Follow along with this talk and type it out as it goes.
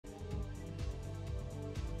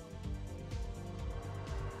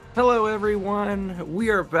Hello everyone, we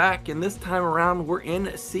are back, and this time around we're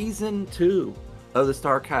in Season 2 of the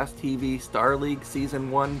StarCastTV Star League.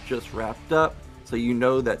 Season 1 just wrapped up, so you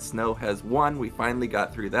know that Snow has won. We finally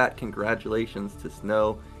got through that. Congratulations to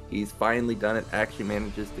Snow. He's finally done it, actually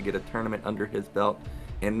manages to get a tournament under his belt.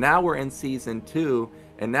 And now we're in Season 2,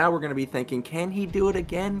 and now we're going to be thinking, can he do it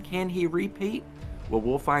again? Can he repeat? Well,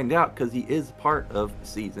 we'll find out because he is part of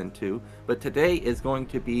Season 2. But today is going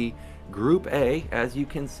to be Group A. As you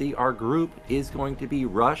can see, our group is going to be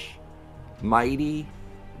Rush, Mighty,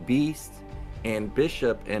 Beast, and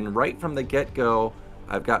Bishop. And right from the get-go,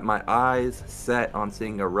 I've got my eyes set on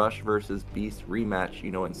seeing a Rush versus Beast rematch.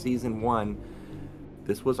 You know, in Season 1,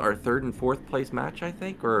 this was our 3rd and 4th place match, I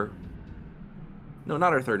think, or... No,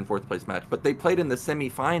 not our 3rd and 4th place match, but they played in the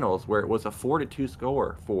semifinals where it was a 4-2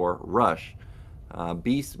 score for Rush.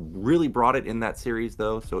 Beast really brought it in that series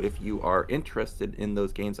though, so if you are interested in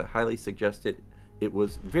those games, I highly suggest it. It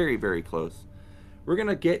was very, very close. We're going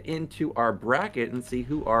to get into our bracket and see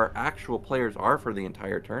who our actual players are for the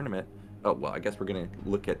entire tournament. Oh, well, I guess we're going to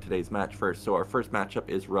look at today's match first. So our first matchup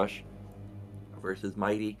is Rush versus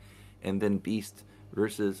Mighty, and then Beast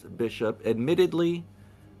versus Bishop. Admittedly,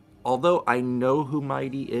 although I know who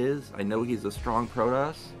Mighty is, I know he's a strong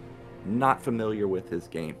Protoss, not familiar with his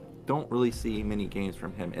game. Don't really see many games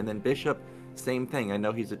from him. And then Bishop, same thing. I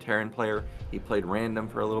know he's a Terran player. He played random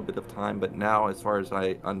for a little bit of time, but now, as far as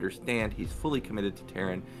I understand, he's fully committed to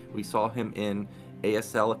Terran. We saw him in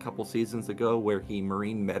ASL a couple seasons ago where he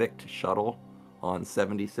Marine Medic Shuttle on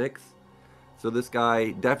 76. So this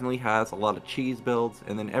guy definitely has a lot of cheese builds,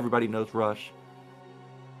 and then everybody knows Rush.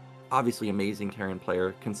 Obviously amazing Terran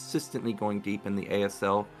player, consistently going deep in the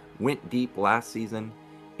ASL, went deep last season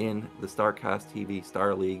in the StarCastTV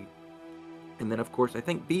Star League. And then of course I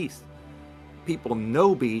think Beast, people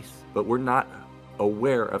know Beast, but we're not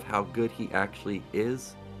aware of how good he actually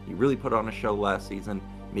is. He really put on a show last season.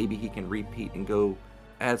 Maybe he can repeat and go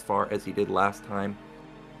as far as he did last time.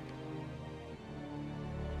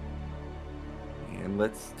 And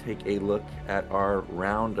let's take a look at our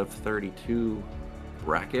round of 32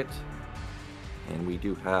 bracket. And we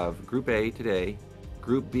do have Group A today.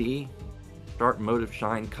 Group B, Start Motive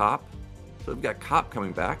Shine Cop. So we've got Cop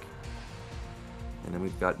coming back. And then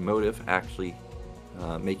we've got Motive actually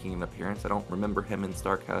making an appearance. I don't remember him in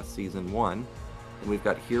StarCast Season 1. And we've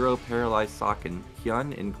got Hero, Paralyzed, Sock, and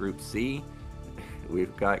Hyun in Group C.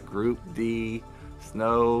 We've got Group D,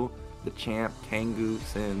 Snow, the Champ, Tengu,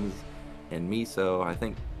 Sins, and Miso. I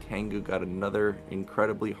think Tengu got another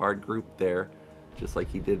incredibly hard group there, just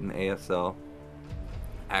like he did in ASL.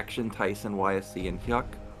 Action, Tyson, YSC, and Hyuk.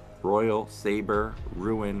 Royal, Saber,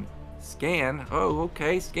 Ruin, Scan. Oh,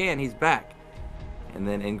 okay, Scan, he's back. And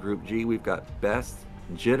then in Group G, we've got Best,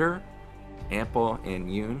 Jitter, Ample, and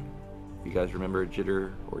Yoon. If you guys remember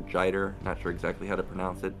Jitter or Jiter, not sure exactly how to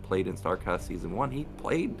pronounce it, played in StarCast Season 1. He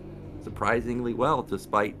played surprisingly well,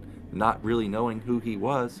 despite not really knowing who he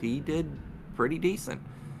was. He did pretty decent.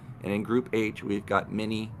 And in Group H, we've got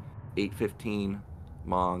Mini, 815,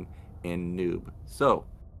 Mong, and Noob. So,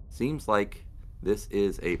 seems like this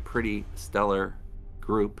is a pretty stellar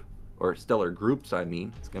group, or stellar groups, I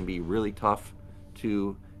mean. It's going to be really tough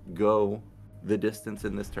to go the distance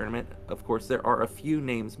in this tournament. Of course, there are a few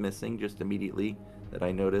names missing just immediately that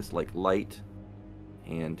I noticed, like Light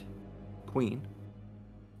and Queen.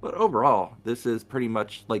 But overall, this is pretty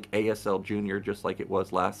much like ASL Junior, just like it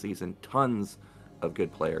was last season. Tons of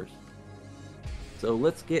good players. So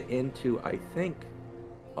let's get into, I think,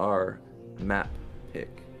 our map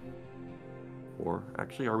pick. Or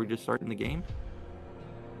actually, are we just starting the game?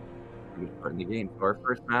 We're just starting the game. So our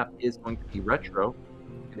first map is going to be Retro.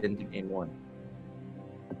 Get into game 1.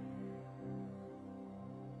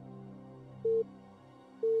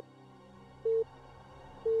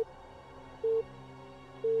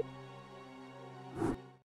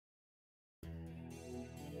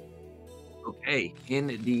 Okay, in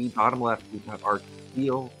the bottom left, we have our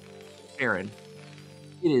Steel Terran.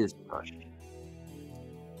 It is Rush.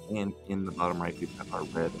 And in the bottom right, we've got our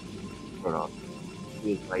red Protoss. It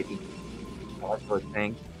is Mighty. Also a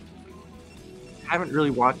Cheng. Haven't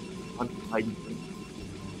really watched a bunch of Mighty things.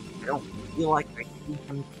 I don't feel like I see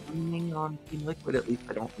him coming on Team Liquid. At least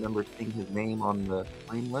I don't remember seeing his name on the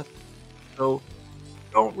flame list. So,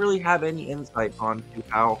 don't really have any insight on to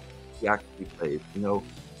how he actually plays. You know,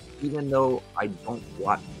 even though I don't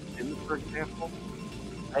watch Sins, for example,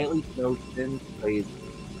 I at least know Sins plays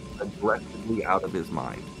aggressively out of his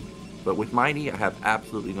mind. But with Mighty, I have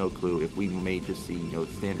absolutely no clue if we may just see, you know,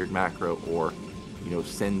 standard macro or, you know,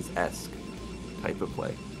 Sins-esque type of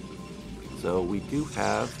play. So we do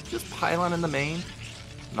have just Pylon in the main.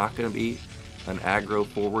 Not going to be an aggro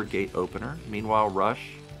forward gate opener. Meanwhile,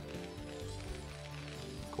 Rush,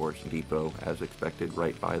 of course, depot as expected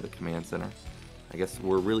right by the command center. I guess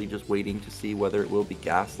we're really just waiting to see whether it will be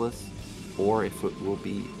gasless or if it will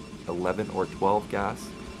be 11 or 12 gas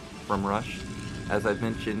from Rush. As I've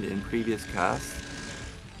mentioned in previous casts,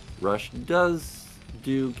 Rush does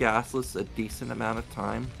do gasless a decent amount of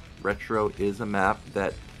time. Retro is a map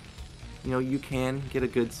that, you know, you can get a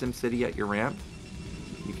good SimCity at your ramp.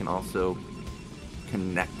 You can also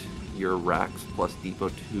connect your racks plus depot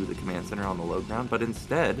to the command center on the low ground, but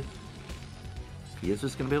instead, he is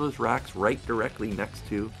just going to build his racks right directly next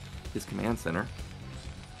to his command center.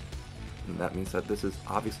 And that means that this is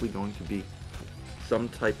obviously going to be some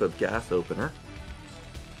type of gas opener.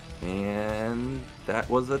 And that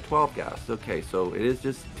was a 12 gas. Okay, so it is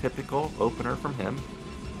just typical opener from him.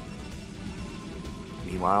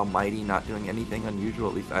 Meanwhile, Mighty not doing anything unusual.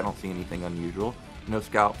 At least I don't see anything unusual. No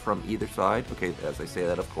scout from either side. Okay, as I say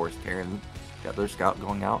that, of course, Terran got their scout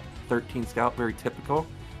going out. 13 scout, very typical.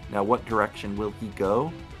 Now, what direction will he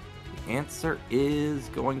go? The answer is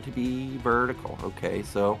going to be vertical. Okay,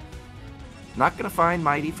 so not going to find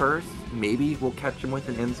Mighty first. Maybe we'll catch him with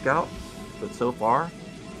an in-scout. But so far,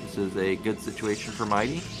 this is a good situation for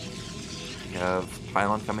Mighty. We have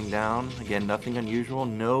Pylon coming down. Again, nothing unusual.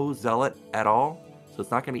 No Zealot at all. So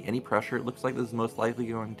it's not going to be any pressure. It looks like this is most likely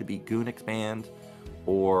going to be Goon Expand.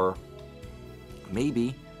 Or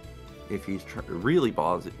maybe, if he's really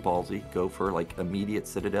ballsy, go for like immediate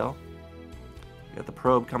Citadel. You got the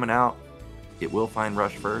probe coming out. It will find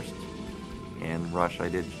Rush first. And Rush, I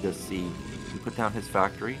did just see, he put down his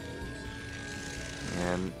factory.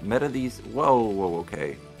 And meta these, whoa,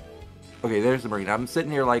 okay. Okay, there's the Marine. I'm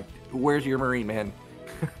sitting here like, where's your Marine, man?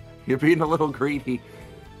 You're being a little greedy.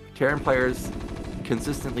 Terran players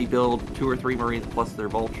consistently build 2 or 3 Marines plus their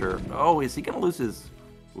Vulture. Oh, is he going to lose his...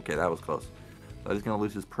 Okay, that was close. Thought he's going to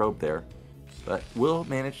lose his probe there. But will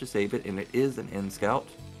manage to save it, and it is an in-scout.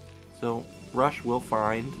 So Rush will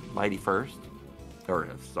find Mighty first. Or,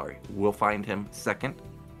 sorry, will find him second.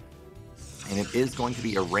 And it is going to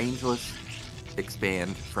be a rangeless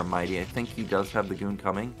expand from Mighty. I think he does have the Goon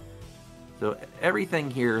coming. So everything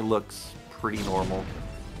here looks pretty normal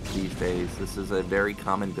these days. This is a very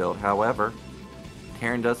common build. However,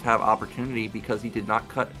 Terran does have opportunity because he did not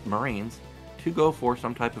cut Marines to go for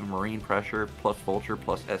some type of Marine pressure plus Vulture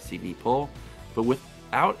plus SCV pull, but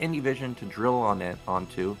without any vision to drill on it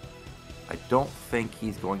onto, I don't think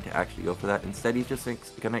he's going to actually go for that. Instead, he's just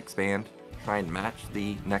going to expand, try and match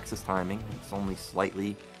the Nexus timing. It's only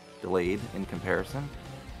slightly delayed in comparison.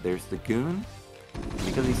 There's the Goon.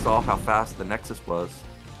 Because he saw how fast the Nexus was,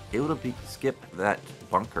 able to skip that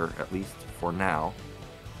bunker, at least for now.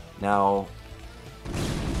 Now,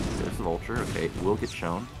 there's the Vulture. Okay, it will get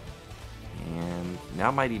shown. And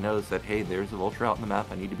now Mighty knows that, hey, there's a Vulture out in the map.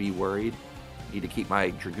 I need to be worried. I need to keep my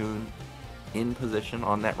Dragoon in position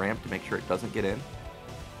on that ramp to make sure it doesn't get in.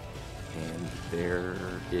 And there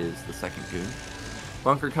is the second Goon.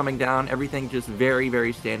 Bunker coming down. Everything just very,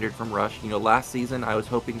 very standard from Rush. You know, last season I was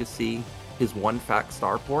hoping to see his one-fact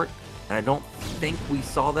starport, and I don't think we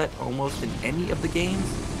saw that almost in any of the games.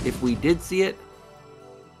 If we did see it,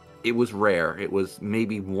 it was rare. It was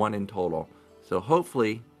maybe 1 in total. So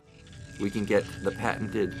hopefully we can get the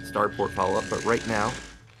patented starport follow-up, but right now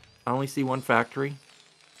I only see 1 factory.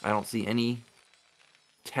 I don't see any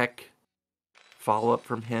tech follow-up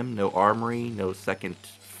from him. No armory, no second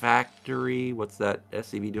factory. What's that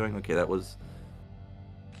SCV doing? Okay, that was...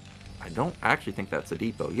 I don't actually think that's a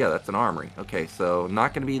depot. Yeah, that's an armory. Okay, so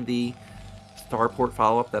not going to be the starport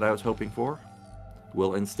follow-up that I was hoping for.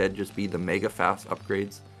 Will instead just be the mega fast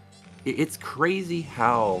upgrades. It's crazy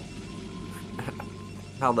how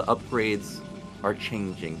the upgrades are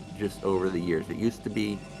changing just over the years. It used to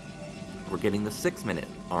be we're getting the 6-minute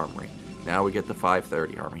armory. Now we get the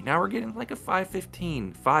 5:30 armory. Now we're getting like a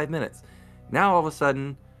 5:15, 5 minutes. Now all of a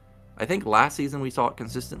sudden, I think last season we saw it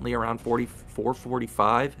consistently around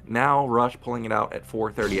 44-45. Now Rush pulling it out at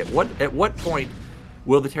 4:30. At what point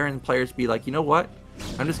will the Terran players be like, you know what?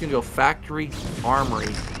 I'm just gonna go factory armory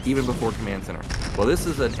even before command center. Well, this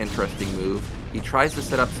is an interesting move. He tries to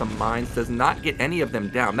set up some mines, does not get any of them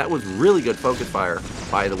down. That was really good focus fire,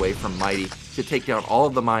 by the way, from Mighty to take down all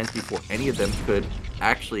of the mines before any of them could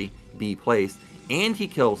actually be placed. And he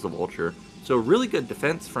kills the Vulture. So really good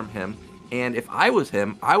defense from him. And if I was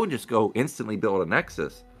him, I would just go instantly build a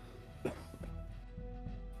Nexus.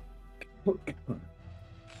 And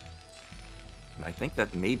I think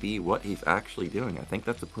that may be what he's actually doing. I think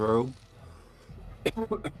that's a probe.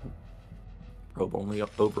 Probe only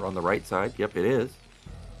up over on the right side. Yep, it is.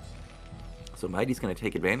 So Mighty's going to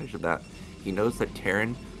take advantage of that. He knows that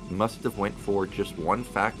Terran must have went for just one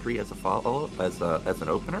factory as a follow as an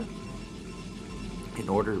opener in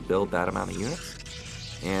order to build that amount of units.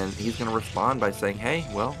 And he's going to respond by saying, hey,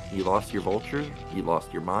 well, you lost your vultures, you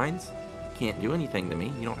lost your mines, can't do anything to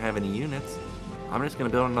me, you don't have any units, I'm just going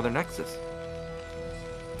to build another nexus.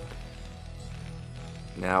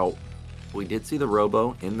 Now, we did see the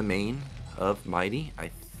robo in the main of Mighty.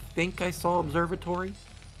 I think I saw observatory,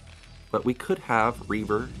 but we could have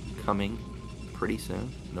Reaver coming pretty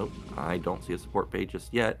soon. Nope, I don't see a support page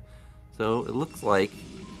just yet. So it looks like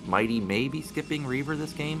Mighty may be skipping Reaver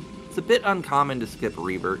this game. It's a bit uncommon to skip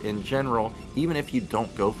Reaver in general, even if you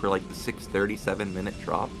don't go for like the 6:37-minute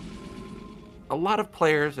drop. A lot of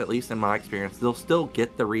players, at least in my experience, they'll still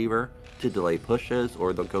get the Reaver to delay pushes,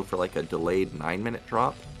 or they'll go for like a delayed 9-minute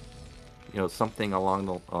drop. You know, something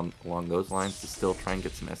along those lines to still try and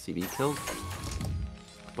get some SCV kills.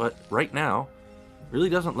 But right now, really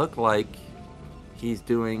doesn't look like he's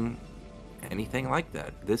doing anything like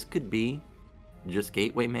that. This could be just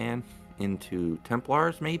Gateway Man into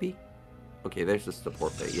Templars, maybe? Okay, there's the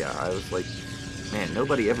support pay. Yeah, I was like, man,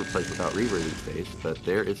 nobody ever plays without Reaver these days, but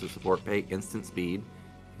there is a support pay, instant speed,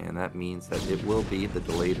 and that means that it will be the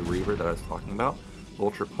delayed Reaver that I was talking about.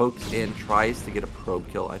 Vulture pokes in, tries to get a probe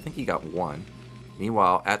kill. I think he got one.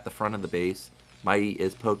 Meanwhile, at the front of the base, Mighty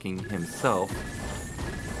is poking himself,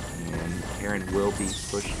 and Terran will be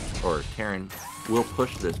pushed, or Terran will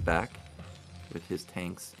push this back with his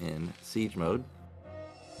tanks in siege mode.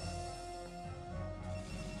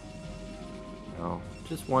 Oh,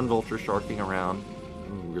 just one Vulture sharking around.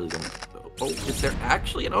 Really don't. Oh, is there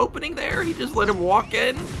actually an opening there? He just let him walk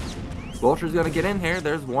in. Vulture's gonna get in here.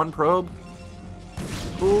 There's one probe.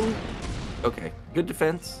 Ooh. Okay, good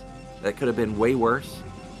defense. That could have been way worse.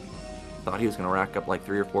 Thought he was gonna rack up like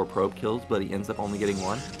 3 or 4 probe kills, but he ends up only getting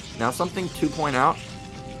one. Now, something to point out.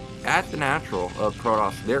 At the natural of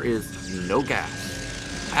Protoss, there is no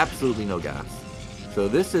gas. Absolutely no gas. So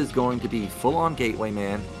this is going to be full-on Gateway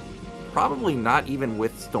Man. Probably not even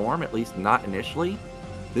with Storm, at least not initially.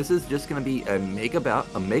 This is just going to be a mega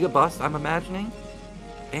bust, I'm imagining.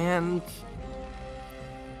 And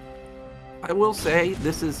I will say,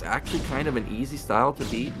 this is actually kind of an easy style to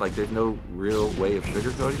beat. Like, there's no real way of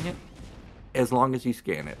sugarcoating it, as long as you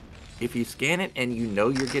scan it. If you scan it and you know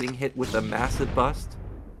you're getting hit with a massive bust,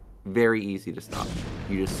 very easy to stop.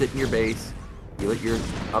 You just sit in your base, you let your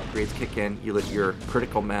upgrades kick in, you let your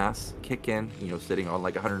critical mass kick in, you know, sitting on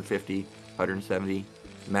like 150, 170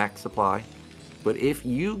 max supply. But if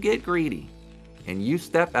you get greedy and you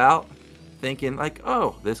step out thinking like,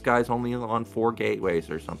 oh, this guy's only on 4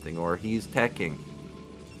 gateways or something, or he's teching,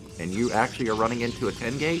 and you actually are running into a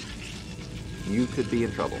 10 gate, you could be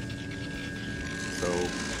in trouble. So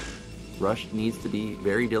Rush needs to be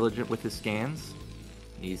very diligent with his scans,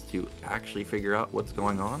 needs to actually figure out what's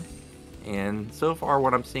going on. And so far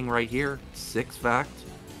what I'm seeing right here, 6 fact,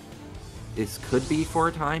 this could be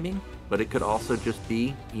for timing, but it could also just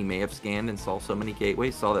be he may have scanned and saw so many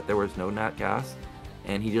gateways, saw that there was no nat gas,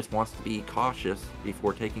 and he just wants to be cautious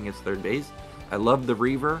before taking his 3rd base. I love the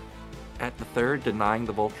Reaver at the 3rd denying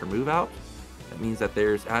the Vulture move out. That means that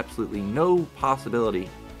there's absolutely no possibility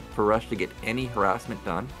for Rush to get any harassment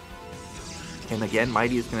done. And again,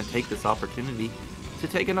 Mighty is going to take this opportunity to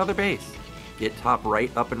take another base. Get top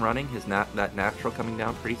right up and running, that natural coming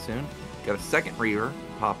down pretty soon. Got a 2nd Reaver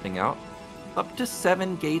popping out. Up to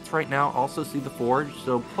 7 gates right now, also see the Forge,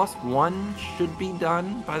 so +1 should be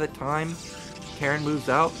done by the time Terran moves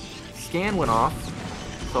out. Scan went off,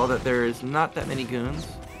 saw that there is not that many goons,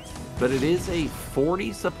 but it is a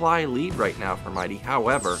 40 supply lead right now for Mighty.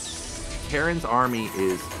 However, Terran's army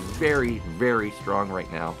is very, very strong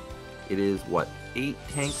right now. It is, what, 8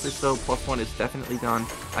 tanks or so, +1 is definitely done.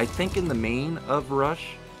 I think in the main of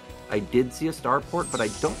Rush, I did see a starport, but I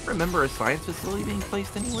don't remember a science facility being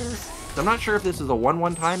placed anywhere. So I'm not sure if this is a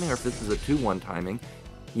 1-1 timing or if this is a 2-1 timing.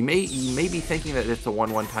 You may be thinking that it's a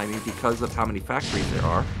 1-1 timing because of how many factories there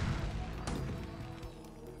are.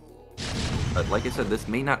 But like I said, this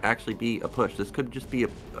may not actually be a push. This could just be a,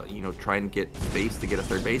 you know, try and get space to get a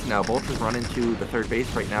 3rd base. Now, Vulture's run into the 3rd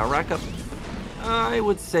base right now. Rack up, I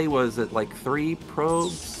would say, was it like 3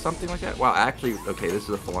 probes, something like that? Wow, actually, okay, this is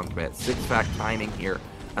a full-on commit. 6 fact timing here.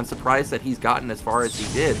 I'm surprised that he's gotten as far as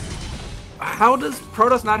he did. How does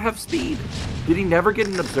Protoss not have speed? Did he never get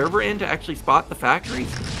an observer in to actually spot the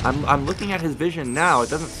factories? I'm looking at his vision now. It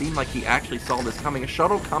doesn't seem like he actually saw this coming. A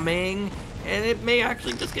shuttle coming, and it may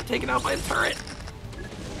actually just get taken out by the turret.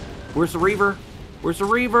 Where's the Reaver? Where's the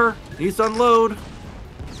Reaver? Needs to unload.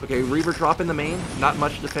 Okay, Reaver drop in the main. Not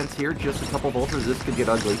much defense here, just a couple Vultures. This could get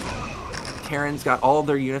ugly. Terran's got all of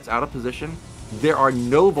their units out of position. there are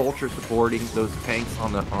no vultures supporting those tanks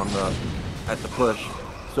at the push.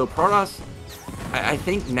 So Protoss, I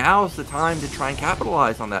think now is the time to try and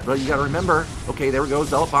capitalize on that. But you got to remember, okay, there we go,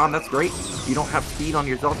 Zealot Bomb, that's great. You don't have speed on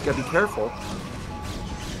your Zealots, you got to be careful.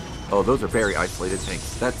 Oh, those are very isolated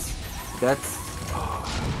tanks. That's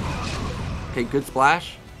okay, good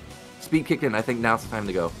splash. Speed kicked in. I think now's the time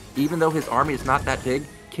to go. Even though his army is not that big,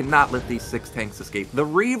 cannot let these 6 tanks escape. The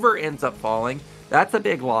Reaver ends up falling. That's a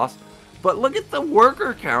big loss. But look at the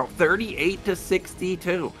worker count, 38 to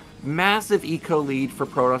 62. Massive eco lead for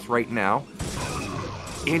Protoss right now.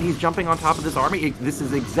 And he's jumping on top of this army. This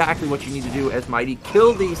is exactly what you need to do as Mighty.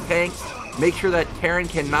 Kill these tanks. Make sure that Terran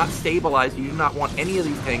cannot stabilize. You do not want any of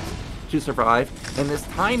these tanks to survive. And this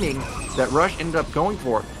timing that Rush ended up going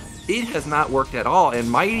for, it has not worked at all. And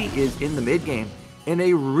Mighty is in the mid game in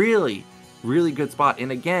a really, really good spot.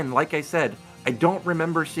 And again, like I said, I don't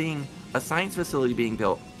remember seeing a science facility being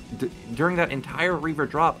built. During that entire Reaver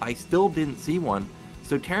drop, I still didn't see one.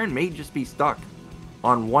 So Terran may just be stuck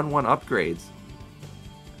on 1-1 upgrades.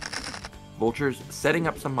 Vultures setting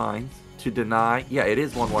up some mines to deny, yeah, it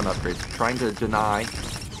is 1-1 upgrades, trying to deny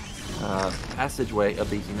passageway of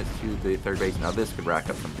these units to the third base. Now this could rack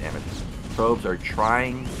up some damage. Probes are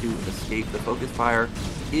trying to escape. The focus fire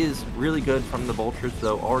is really good from the vultures,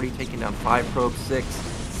 though, already taking down 5 probes, 6,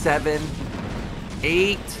 7,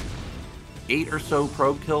 8 or so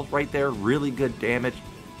probe kills right there. Really good damage,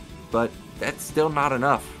 but that's still not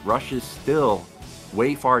enough. Rush is still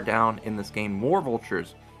way far down in this game. More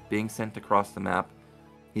vultures being sent across the map.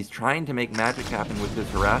 He's trying to make magic happen with his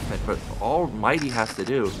harassment, but all Mighty has to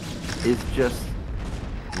do is just,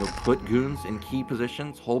 you know, put goons in key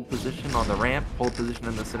positions, hold position on the ramp, hold position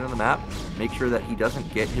in the center of the map, make sure that he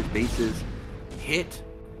doesn't get his bases hit,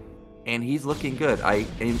 and he's looking good. I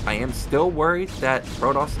am still worried that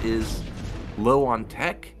Protoss is low on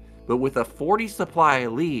tech, but with a 40 supply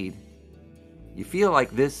lead, you feel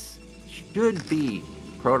like this should be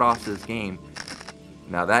Protoss's game.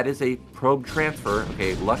 Now that is a probe transfer.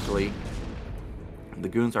 Okay, luckily the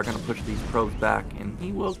goons are going to push these probes back, and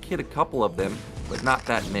he will get a couple of them, but not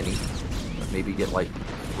that many. But maybe get like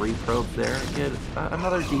 3 probes there, get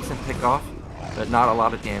another decent pickoff, but not a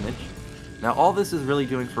lot of damage. Now all this is really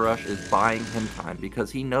doing for Rush is buying him time,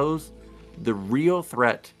 because he knows the real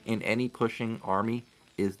threat in any pushing army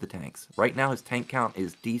is the tanks. Right now his tank count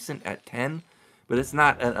is decent at 10, but it's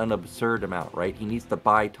not an absurd amount, right? He needs to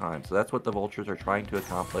buy time, so that's what the vultures are trying to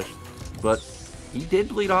accomplish. But he did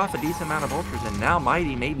bleed off a decent amount of vultures, and now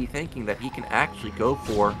Mighty may be thinking that he can actually go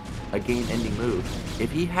for a game-ending move.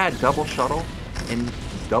 If he had double shuttle and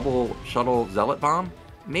double shuttle zealot bomb,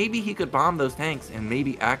 maybe he could bomb those tanks and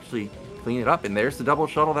maybe actually clean it up. And there's the double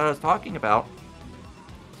shuttle that I was talking about.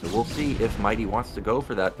 So we'll see if Mighty wants to go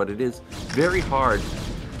for that, but it is very hard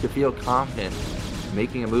to feel confident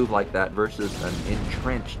making a move like that versus an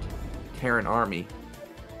entrenched Terran army.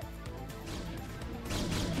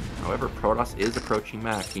 However, Protoss is approaching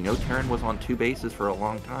max. You know Terran was on 2 bases for a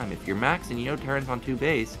long time. If you're max and you know Terran's on 2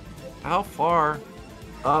 base, how far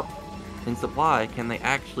up in supply can they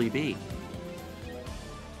actually be?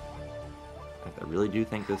 I really do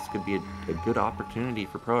think this could be a good opportunity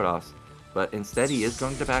for Protoss, but instead he is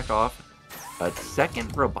going to back off. A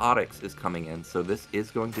second robotics is coming in, so this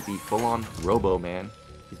is going to be full-on Robo-Man.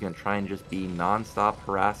 He's going to try and just be non-stop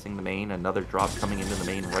harassing the main. Another drop coming into the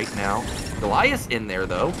main right now. Goliath's in there,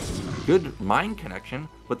 though. Good mine connection,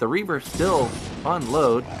 but the Reaver still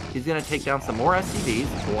unload. He's going to take down some more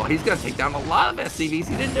SCVs. Well, he's going to take down a lot of SCVs.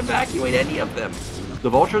 He didn't evacuate any of them. The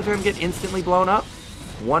Vultures are going to get instantly blown up.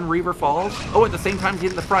 1 Reaver falls. Oh, at the same time,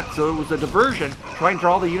 he's in the front, so it was a diversion. Try and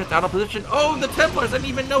draw the units out of position. Oh, the Templars! I didn't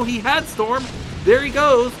even know he had Storm. There he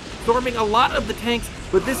goes, storming a lot of the tanks.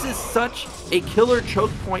 But this is such a killer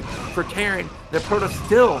choke point for Terran that Protoss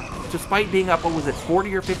still, despite being up, what was it,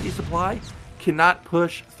 40 or 50 supply, cannot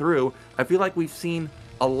push through. I feel like we've seen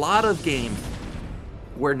a lot of games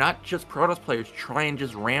where not just Protoss players try and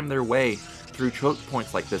just ram their way through choke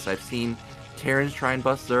points like this. I've seen Terrans try and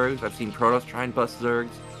bust Zergs. I've seen Protoss try and bust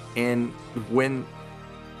Zergs. And when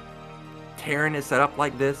Terran is set up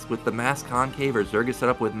like this with the mass concave, or Zerg is set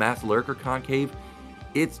up with mass lurker concave,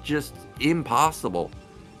 it's just impossible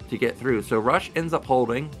to get through. So Rush ends up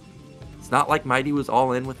holding. It's not like Mighty was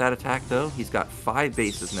all in with that attack, though. He's got 5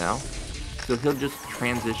 bases now, so he'll just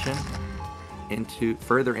transition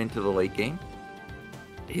further into the late game.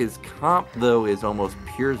 His comp, though, is almost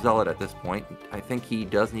pure zealot at this point. I think he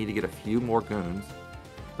does need to get a few more goons.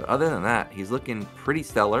 But other than that, he's looking pretty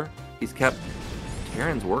stellar. He's kept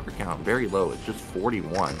Terran's worker count very low. It's just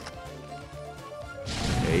 41.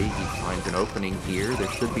 Okay, he finds an opening here. There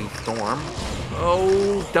should be Storm.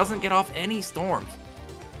 Oh, doesn't get off any Storms.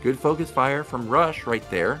 Good focus fire from Rush right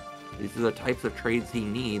there. These are the types of trades he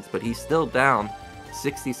needs, but he's still down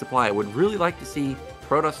 60 supply. I would really like to see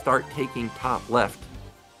Protoss start taking top left.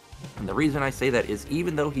 And the reason I say that is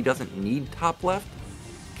even though he doesn't need top left,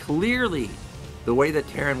 clearly the way that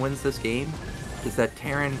Terran wins this game is that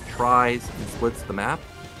Terran tries and splits the map.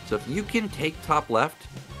 So if you can take top left,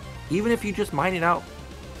 even if you just mine it out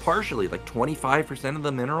partially, like 25% of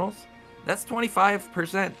the minerals, that's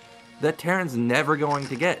 25% that Terran's never going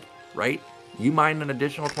to get, right? You mine an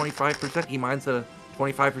additional 25%, he mines a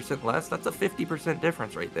 25% less, that's a 50%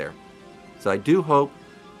 difference right there. So I do hope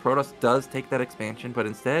Protoss does take that expansion, but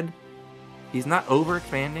instead, he's not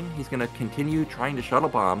over-expanding. He's going to continue trying to shuttle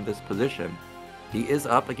bomb this position. He is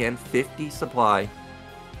up again, 50 supply.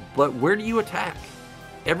 But where do you attack?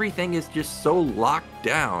 Everything is just so locked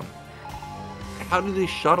down. How do these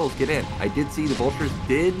shuttles get in? I did see the Vultures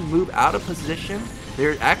did move out of position.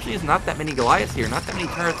 There actually is not that many Goliaths here, not that many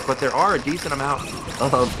turrets, but there are a decent amount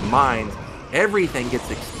of mines. Everything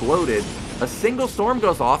gets exploded. A single storm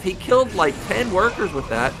goes off. He killed like 10 workers with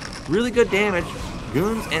that. Really good damage.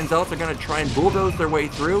 Goons and Zealots are going to try and bulldoze their way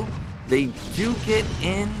through. They do get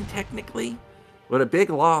in, technically, but a big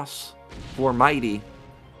loss for Mighty.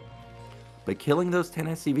 But killing those 10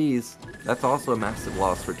 SCVs, that's also a massive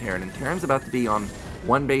loss for Terran. And Terran's about to be on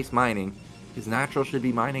one base mining. His natural should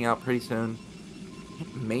be mining out pretty soon.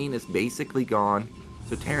 Main is basically gone.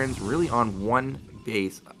 So Terran's really on one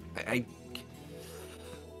base. I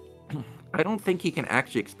don't think he can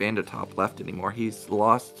actually expand to top left anymore. He's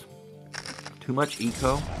lost too much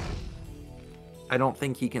eco. I don't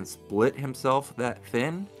think he can split himself that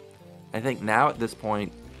thin. I think now at this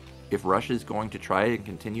point, if Rush is going to try and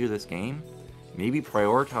continue this game, maybe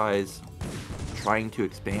prioritize trying to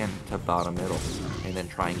expand to bottom middle and then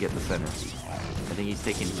try and get the center. I think he's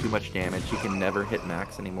taking too much damage. He can never hit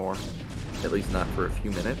max anymore, at least not for a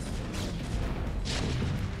few minutes.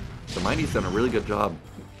 So Mighty's done a really good job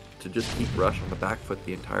to just keep Rush on the back foot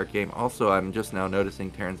the entire game. Also, I'm just now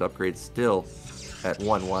noticing Terran's upgrade still at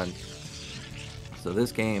 1-1. So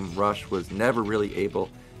this game, Rush was never really able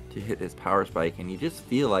to hit his power spike, and you just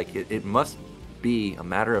feel like it must be a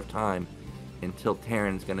matter of time until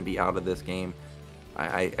Terran's going to be out of this game.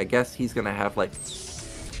 I guess he's going to have like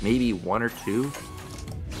maybe 1 or 2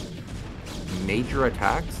 major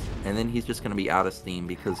attacks, and then he's just going to be out of steam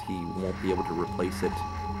because he won't be able to replace it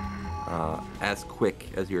as quick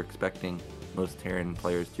as you're expecting most Terran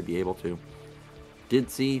players to be able to.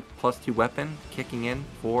 Did see +2 weapon kicking in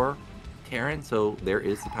for Terran, so there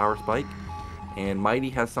is the power spike. And Mighty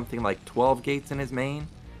has something like 12 gates in his main.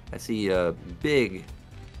 I see a big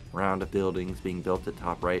round of buildings being built at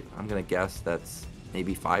top right. I'm going to guess that's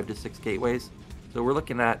maybe 5 to 6 gateways. So we're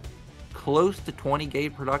looking at close to 20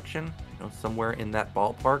 gate production, you know, somewhere in that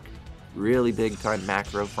ballpark. Really big time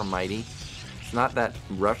macro from Mighty. It's not that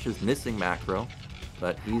Rush is missing macro,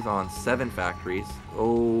 but he's on 7 factories.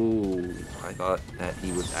 Oh, I thought that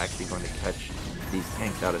he was actually going to catch these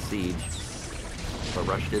tanks out of siege. But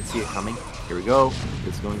Rush did see it coming. Here we go.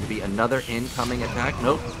 It's going to be another incoming attack.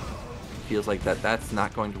 Nope. Feels like that's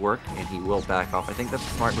not going to work, and he will back off. I think that's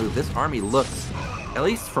a smart move. This army looks, at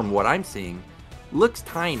least from what I'm seeing, looks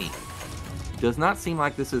tiny. Does not seem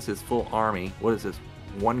like this is his full army. What is this?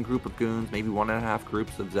 1 group of goons, maybe 1.5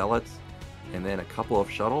 groups of zealots, and then a couple of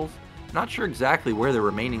shuttles. Not sure exactly where the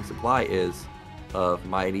remaining supply is of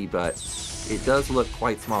Mighty, but it does look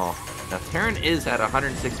quite small. Now, Terran is at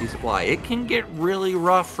 160 supply. It can get really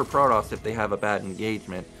rough for Protoss if they have a bad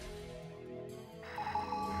engagement.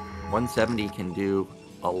 170 can do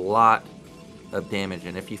a lot of damage,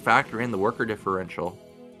 and if you factor in the worker differential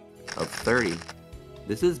of 30,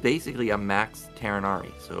 this is basically a max Terran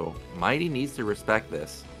army. So Mighty needs to respect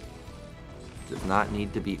this. Does not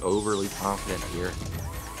need to be overly confident here.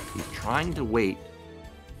 He's trying to wait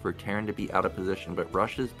for Terran to be out of position, but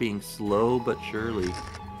Rush is being slow but surely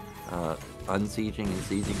unsieging and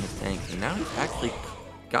sieging his tanks, and now he's actually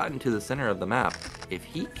gotten to the center of the map. If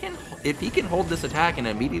he can hold this attack and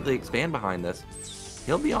immediately expand behind this,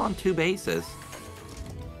 he'll be on 2 bases.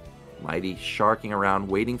 Mighty sharking around,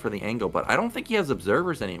 waiting for the angle, but I don't think he has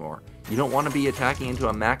observers anymore. You don't want to be attacking into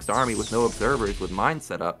a maxed army with no observers with mines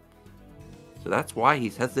set up. So that's why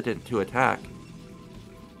he's hesitant to attack.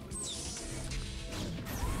 Is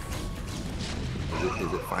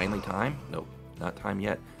it finally time? Nope, not time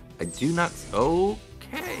yet. I do not...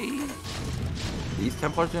 Okay. These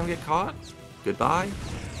Templars are going to get caught? Goodbye.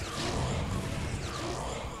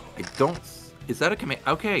 I don't... Is that a command?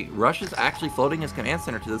 Okay, Rush is actually floating his command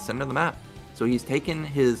center to the center of the map. So he's taken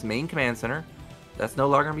his main command center, That's no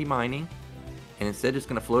longer going to be mining. And instead just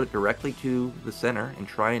going to float it directly to the center and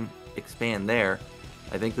try and expand there.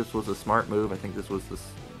 I think this was a smart move. I think this was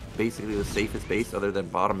basically the safest base other than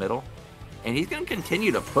bottom middle. And he's going to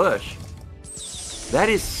continue to push. That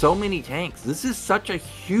is so many tanks. This is such a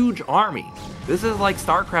huge army. This is like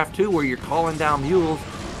StarCraft 2 where you're calling down mules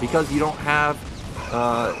because you don't have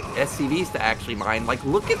SCVs to actually mine. Like,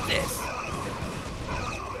 look at this.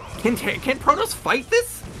 Can Protoss fight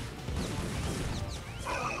this?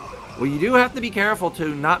 Well, you do have to be careful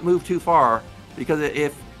to not move too far, because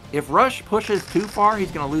if Rush pushes too far,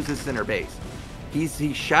 he's going to lose his center base. He's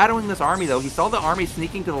shadowing this army, though. He saw the army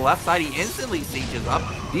sneaking to the left side. He instantly sieges up.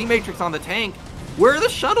 D-Matrix on the tank. Where are the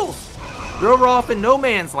shuttles? They're off in no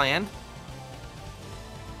man's land.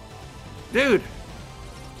 Dude,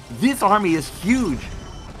 this army is huge.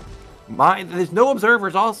 There's no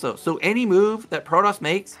observers also, so any move that Protoss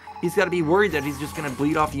makes, he's got to be worried that he's just going to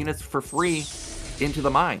bleed off units for free into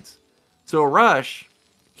the mines. So Rush,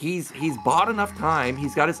 he's bought enough time.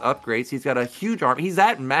 He's got his upgrades. He's got a huge army. He's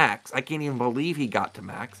at max. I can't even believe he got to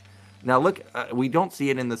max. Now look, we don't see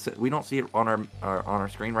it on our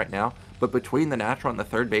screen right now. But between the natural and the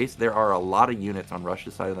third base, there are a lot of units on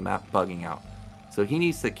Rush's side of the map bugging out. So he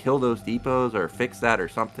needs to kill those depots or fix that or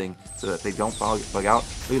something so that they don't bug out.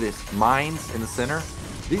 Look at this, mines in the center.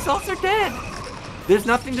 These zealots are dead. There's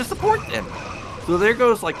nothing to support them. So there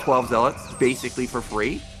goes like 12 zealots, basically for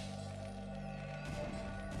free.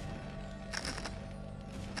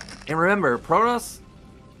 And remember, Protoss,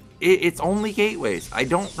 it's only gateways. I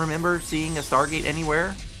don't remember seeing a Stargate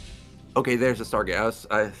anywhere. Okay, there's a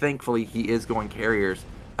Stargate. Thankfully, he is going carriers.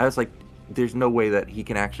 I was like, there's no way that he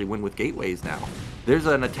can actually win with gateways now. There's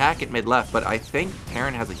an attack at mid-left, but I think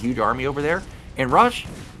Terran has a huge army over there. And Rush,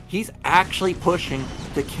 he's actually pushing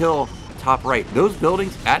to kill top right. Those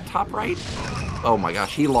buildings at top right, oh my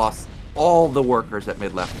gosh, he lost all the workers at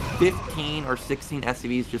mid-left. 15 or 16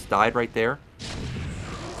 SCVs just died right there.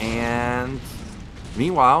 And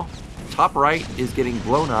meanwhile, top right is getting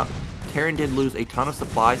blown up. Terran did lose a ton of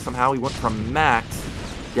supply. Somehow he went from max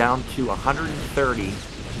down to 130.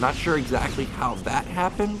 Not sure exactly how that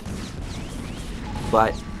happened,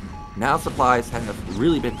 but now supplies have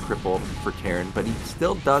really been crippled for Terran, but he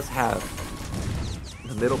still does have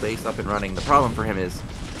the middle base up and running. The problem for him is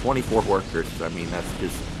 24 workers. I mean,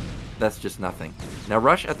 that's just nothing. Now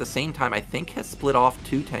Rush at the same time, I think, has split off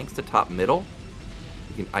 2 tanks to top middle.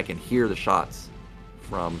 I can hear the shots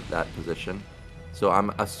from that position. So I'm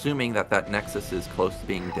assuming that that Nexus is close to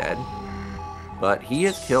being dead. But he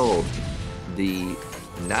has killed the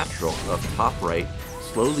natural of top right,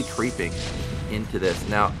 slowly creeping into this.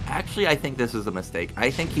 Now, actually, I think this is a mistake.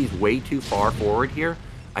 I think he's way too far forward here.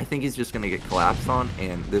 I think he's just going to get collapsed on,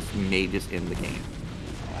 and this may just end the game.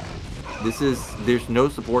 There's no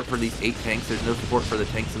support for these 8 tanks. There's no support for the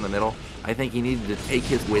tanks in the middle. I think he needed to take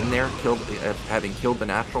his win there, having killed the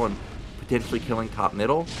natural and potentially killing top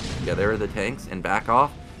middle. Yeah, there are the tanks, and back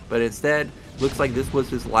off. But instead, looks like this was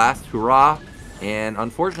his last hurrah. And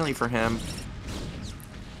unfortunately for him,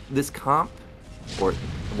 this comp,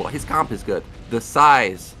 well, his comp is good. The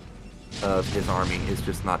size of his army is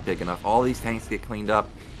just not big enough. All these tanks get cleaned up.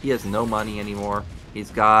 He has no money anymore.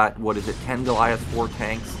 He's got, 10 Goliaths, 4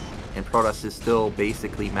 tanks, and Protoss is still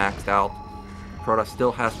basically maxed out. Protoss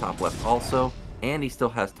still has top left also, and he still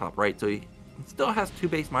has top right, so he still has 2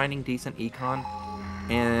 base mining, decent econ,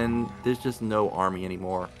 and there's just no army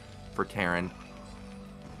anymore for Terran.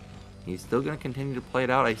 He's still going to continue to play it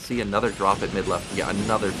out. I see another drop at mid-left. Yeah,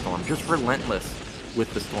 another storm. Just relentless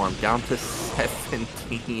with the storm. Down to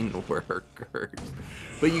 17 workers.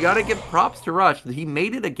 But you got to give props to Rush. He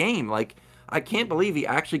made it a game. Like, I can't believe he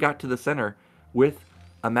actually got to the center with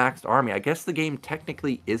a maxed army. I guess the game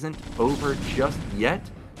technically isn't over just yet,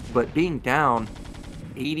 but being down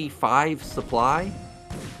 85 supply,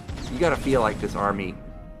 you got to feel like this army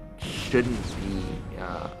shouldn't be...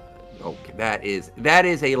 okay, that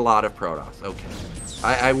is a lot of Protoss. Okay,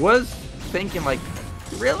 I was thinking, like,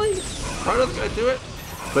 really? Protoss gonna do it?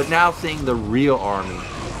 But now seeing the real army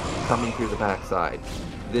coming through the backside,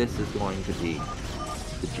 this is going to be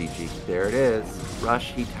the GG. There it is.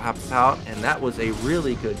 Rush, he taps out, and that was a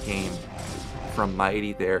really good game from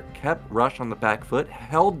Mighty there. Kept Rush on the back foot,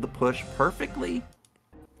 held the push perfectly,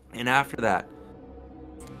 and after that,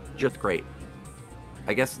 just great.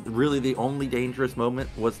 I guess really the only dangerous moment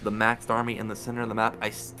was the maxed army in the center of the map. I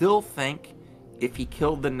still think if he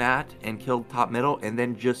killed the Nat and killed top middle and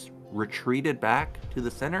then just retreated back to the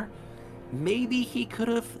center, maybe he could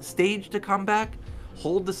have staged a comeback,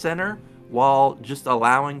 hold the center while just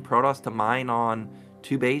allowing Protoss to mine on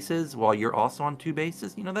 2 bases while you're also on 2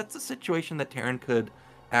 bases. You know, that's a situation that Terran could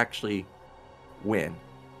actually win.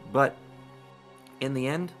 But in the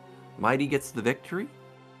end, Mighty gets the victory,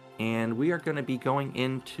 and we are going to be going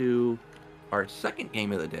into our second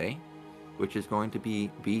game of the day, which is going to be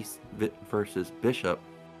Beast versus Bishop.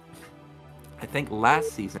 I think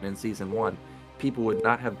last season, in Season 1, people would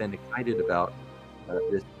not have been excited about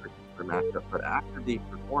this particular matchup, but after the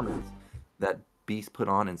performance that Beast put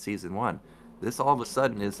on in Season 1, this all of a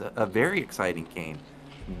sudden is a very exciting game.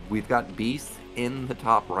 We've got Beast in the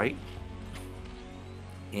top right,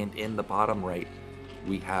 and in the bottom right,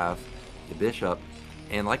 we have the Bishop.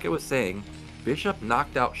 And like I was saying, Bishop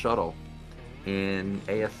knocked out Shuttle in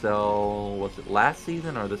ASL, was it last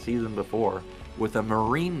season or the season before, with a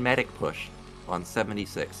Marine Medic push on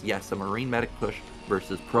 76. Yes, a Marine Medic push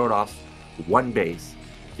versus Protoss, one base.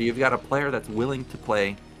 So you've got a player that's willing to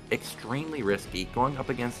play extremely risky, going up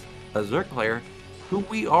against a Zerg player who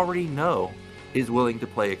we already know is willing to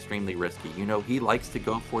play extremely risky. You know, he likes to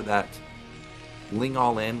go for that Ling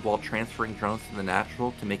all in while transferring drones to the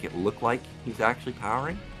natural to make it look like he's actually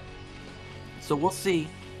powering. So we'll see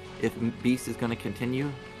if Beast is going to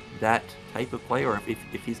continue that type of play, or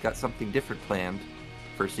if he's got something different planned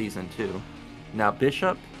for Season 2. Now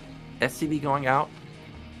Bishop, SCB going out.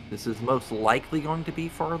 This is most likely going to be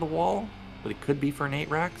for the wall, but it could be for an 8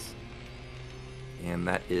 racks. And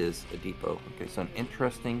that is a depot. Okay, so an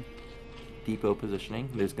interesting depot positioning.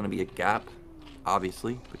 There's going to be a gap,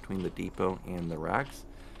 obviously, between the depot and the racks.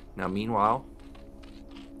 Now meanwhile,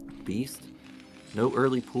 Beast, no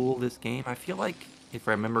early pool this game. I feel like, if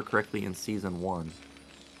I remember correctly, in Season 1,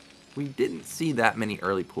 we didn't see that many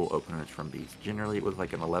early pool openers from Beast. Generally it was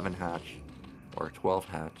like an 11 hatch or a 12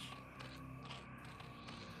 hatch.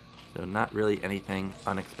 So not really anything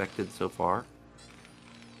unexpected so far.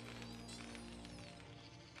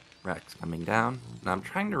 Racks coming down. Now I'm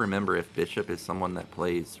trying to remember if Bishop is someone that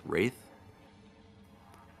plays Wraith.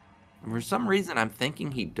 And for some reason I'm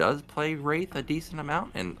thinking he does play Wraith a decent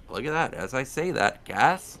amount. And look at that, as I say that,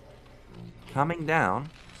 gas coming down.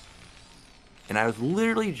 And I was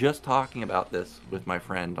literally just talking about this with my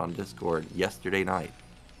friend on Discord yesterday night.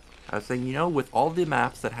 I was saying, you know, with all the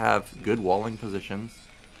maps that have good walling positions,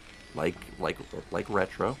 like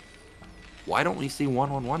Retro, why don't we see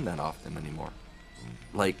 1-1-1 that often anymore?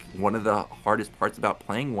 Like, one of the hardest parts about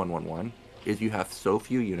playing 1-1-1 is you have so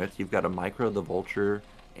few units. You've got to micro the Vulture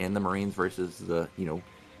and the Marines versus the, you know,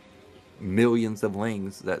 millions of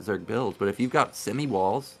Lings that Zerg builds. But if you've got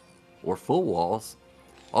semi-walls or full walls,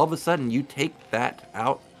 all of a sudden you take that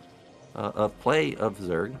out of play of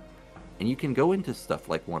Zerg, and you can go into stuff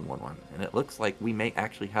like 1-1-1. And it looks like we may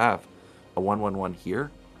actually have a 1-1-1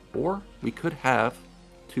 here, or we could have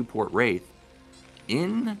 2-port Wraith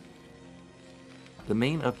in the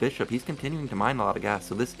main of Bishop. He's continuing to mine a lot of gas,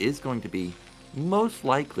 so this is going to be most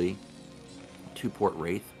likely 2-port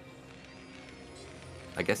Wraith.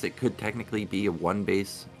 I guess it could technically be a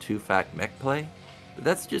 1-base 2-fact mech play, but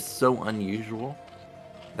that's just so unusual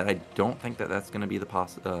that I don't think that that's going to be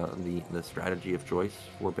the strategy of choice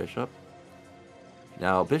for Bishop.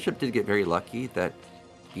 Now, Bishop did get very lucky that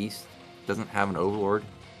Beast doesn't have an Overlord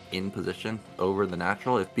in position over the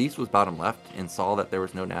natural. If Beast was bottom left and saw that there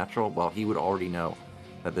was no natural, well, he would already know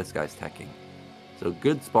that this guy's teching. So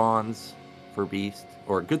good spawns for Beast,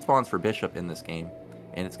 or good spawns for Bishop in this game.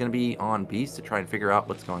 And it's going to be on Beast to try and figure out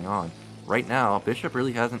what's going on. Right now, Bishop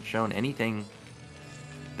really hasn't shown anything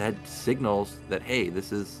that signals that, hey,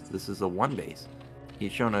 this is a 1-base.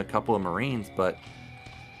 He's shown a couple of Marines, but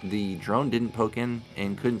the drone didn't poke in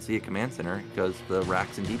and couldn't see a command center because the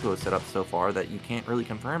racks and depot is set up so far that you can't really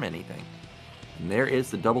confirm anything. And there is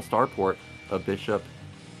the double starport of Bishop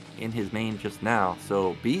in his main just now.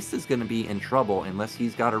 So Beast is going to be in trouble unless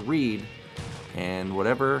he's got a read, and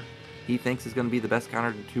whatever he thinks is going to be the best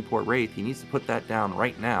counter to 2-port Wraith, he needs to put that down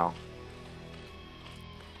right now.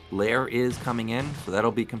 Lair is coming in, so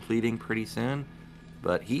that'll be completing pretty soon.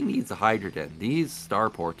 But he needs a Hydrogen. These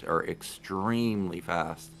starports are extremely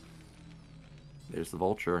fast. There's the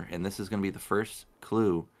Vulture, and this is going to be the first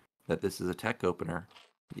clue that this is a tech opener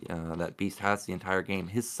that Beast has the entire game.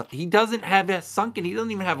 He doesn't have that sunken. He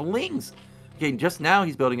doesn't even have Lings. Okay, just now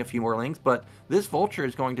he's building a few more Lings, but this Vulture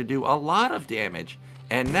is going to do a lot of damage.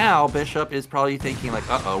 And now Bishop is probably thinking like,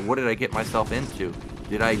 uh-oh, what did I get myself into?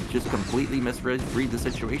 Did I just completely misread the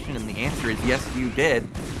situation? And the answer is yes, you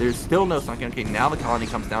did. There's still no sunken. Okay, now the colony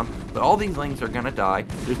comes down, but all these Lings are going to die.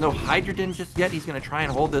 There's no Hydrogen just yet. He's going to try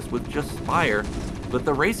and hold this with just Spire, but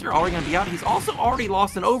the Racer are already going to be out. He's also already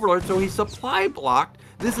lost an Overlord, so he's supply blocked.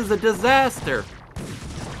 This is a disaster.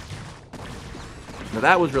 Now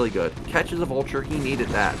that was really good. Catches a Vulture. He needed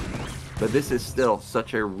that. But this is still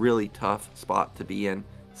such a really tough spot to be in.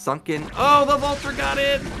 Sunken. Oh, the Vulture got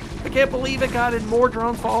in! I can't believe it got in more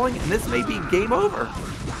drones falling, and this may be game over.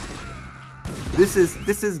 This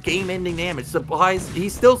is game-ending damage. Supplies,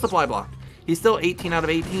 he's still supply blocked. He's still 18 out of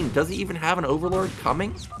 18. Does he even have an Overlord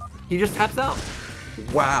coming? He just taps out.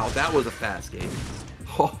 Wow, that was a fast game.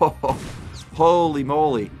 Oh, holy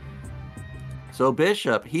moly. So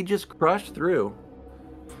Bishop, he just crushed through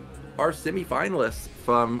our semifinalists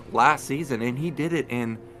from last season, and he did it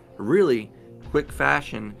in really quick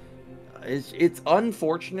fashion. It's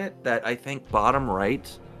unfortunate that I think bottom right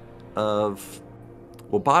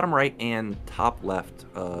and top left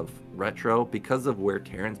of Retro, because of where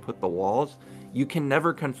Terran's put the walls, you can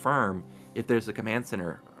never confirm if there's a command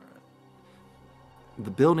center.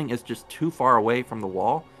 The building is just too far away from the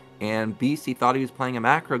wall, and BC thought he was playing a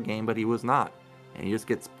macro game, but he was not. And he just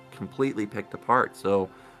gets completely picked apart. So,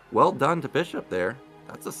 well done to Bishop there.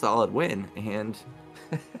 That's a solid win. And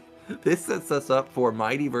this sets us up for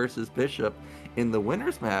Mighty versus Bishop in the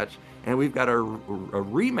winners match. And we've got a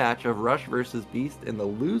rematch of Rush versus Beast in the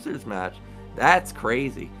losers match. That's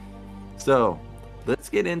crazy. So, let's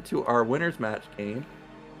get into our winners match game.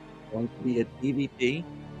 It's going to be a PvP.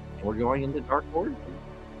 And we're going into Dark Origin.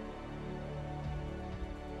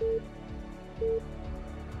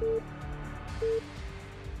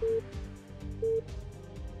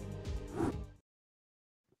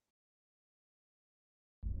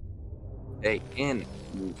 Hey, and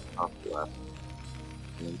move top left.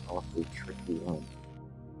 And also tricky one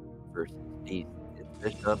versus Beast.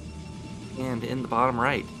 It's Bishop. And in the bottom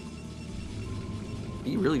right,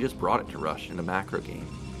 he really just brought it to Rush in a macro game.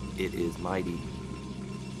 It is Mighty.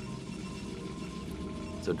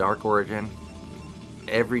 So Dark Origin,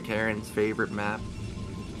 every Terran's favorite map,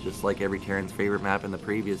 just like every Terran's favorite map in the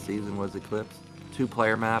previous season was Eclipse.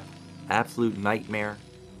 2-player map, absolute nightmare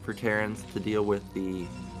for Terrans to deal with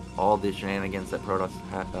all the shenanigans that Protoss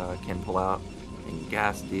can pull out. And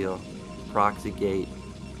gas deal, proxy gate.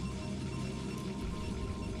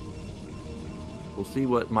 We'll see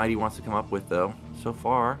what Mighty wants to come up with though. So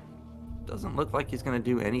far, doesn't look like he's going to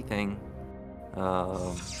do anything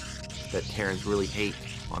that Terrans really hate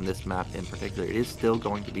on this map in particular. It is still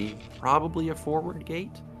going to be probably a forward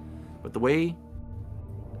gate, but the way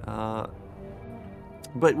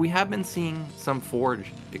but we have been seeing some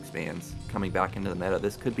forge expands coming back into the meta.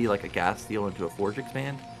 This could be like a gas steal into a forge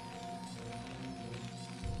expand.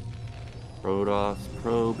 Protoss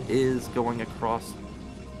probe is going across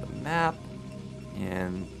the map,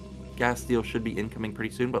 and gas steal should be incoming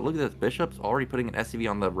pretty soon. But look at this, Bishop's already putting an SCV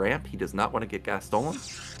on the ramp. He does not want to get gas stolen,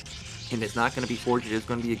 and it's not going to be forged. It is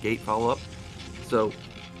going to be a gate follow-up. So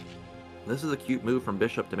this is a cute move from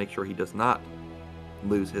Bishop to make sure he does not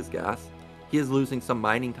lose his gas. He is losing some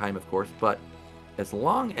mining time, of course, but as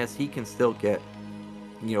long as he can still get,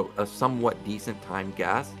 a somewhat decent time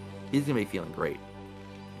gas, he's going to be feeling great.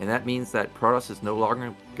 And that means that Protoss is no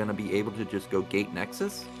longer going to be able to just go gate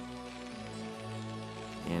Nexus.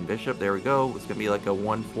 And Bishop, there we go. It's going to be like a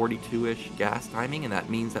 142-ish gas timing, and that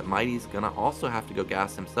means that Mighty's going to also have to go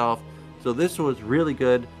gas himself. So this was really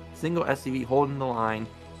good. Single SCV holding the line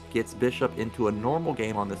gets Bishop into a normal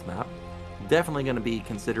game on this map. Definitely going to be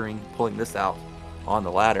considering pulling this out on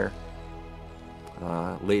the ladder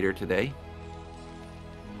later today.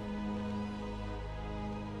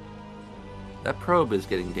 That probe is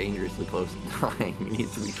getting dangerously close to dying. We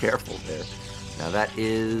need to be careful there. Now that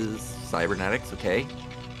is cybernetics, okay.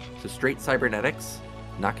 So straight cybernetics,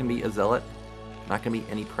 not going to be a zealot, not going to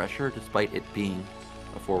be any pressure despite it being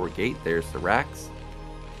a forward gate. There's the racks,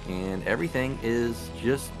 and everything is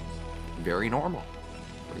just very normal.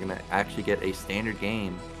 We're going to actually get a standard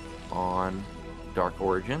game on Dark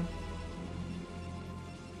Origin.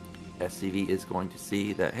 SCV is going to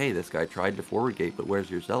see that, hey, this guy tried to forward gate, but where's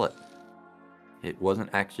your zealot? It wasn't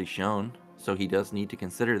actually shown, so he does need to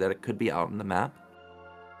consider that it could be out on the map.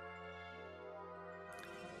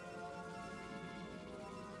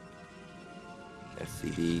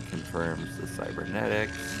 SCV confirms the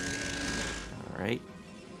cybernetics. Alright.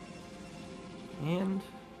 And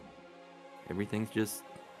everything's just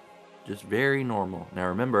very normal. Now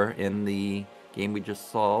remember, in the game we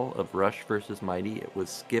just saw of Rush versus Mighty, it was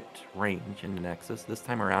skipped range into Nexus. This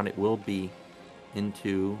time around it will be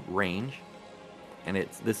into range. And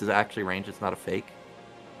this is actually range, it's not a fake.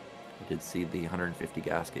 I did see the 150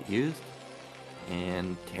 gasket used.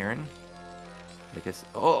 And Terran, I guess,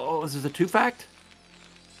 oh, this is a 2-fact?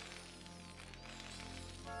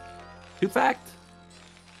 2-fact?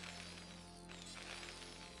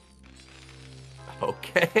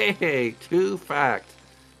 Okay, 2-fact.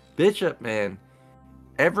 Bishop, man,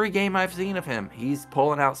 every game I've seen of him, he's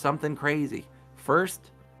pulling out something crazy.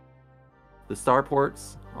 First, the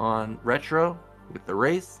starports on Retro with the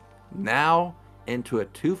race, now into a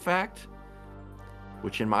 2-fact,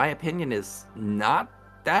 which in my opinion is not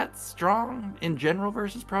that strong in general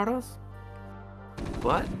versus Protoss.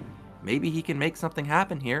 But maybe he can make something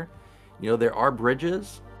happen here. You know, there are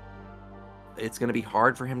bridges. It's going to be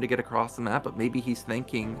hard for him to get across the map, but maybe he's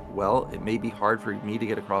thinking, well, it may be hard for me to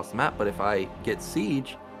get across the map, but if I get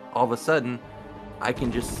siege, all of a sudden, I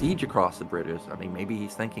can just siege across the bridges. I mean, maybe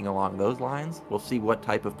he's thinking along those lines. We'll see what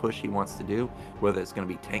type of push he wants to do, whether it's going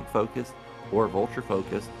to be tank focused or vulture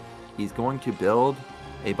focused. He's going to build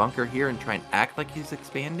a bunker here and try and act like he's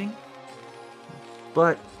expanding.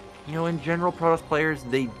 But, you know, in general, Protoss players,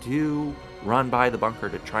 they do run by the bunker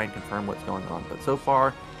to try and confirm what's going on. But so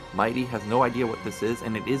far, Mighty has no idea what this is,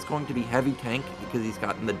 and it is going to be heavy tank because he's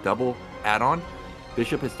gotten the double add-on.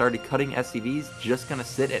 Bishop has started cutting SCVs, just going to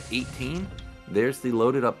sit at 18. There's the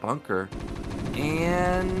loaded up bunker,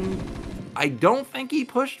 and I don't think he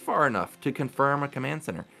pushed far enough to confirm a command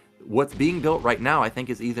center. What's being built right now, I think,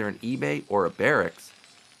 is either an eBay or a barracks.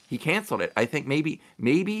 He canceled it. I think maybe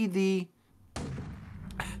the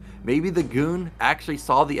goon actually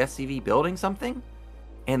saw the SCV building something,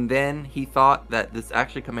 and then he thought that this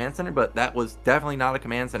actually command center, but that was definitely not a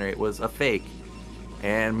command center. It was a fake.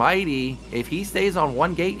 And Mighty, if he stays on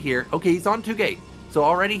 1 gate here, okay, he's on 2 gate. So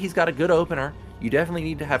already he's got a good opener. You definitely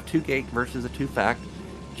need to have 2 gate versus a 2-fact.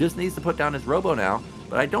 Just needs to put down his robo now.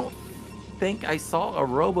 But I don't think I saw a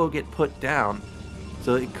robo get put down.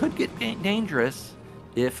 So it could get dangerous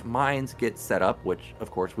if mines get set up, which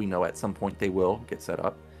of course we know at some point they will get set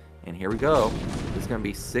up. And here we go. There's going to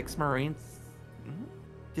be 6 Marines.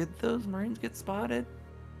 Did those Marines get spotted?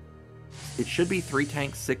 It should be 3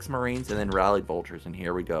 tanks, 6 Marines, and then rallied vultures. And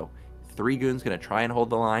here we go. 3 goons going to try and hold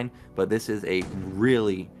the line, but this is a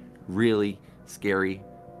really, really scary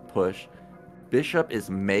push. Bishop is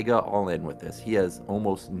mega all in with this. He has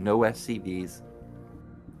almost no SCVs.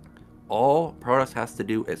 All Protoss has to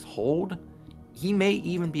do is hold. He may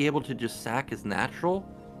even be able to just sack his natural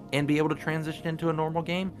and be able to transition into a normal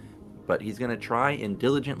game, but he's going to try and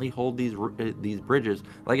diligently hold these bridges.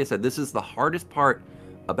 Like I said, this is the hardest part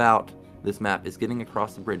about this map, is getting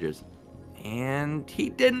across the bridges. And he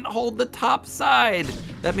didn't hold the top side.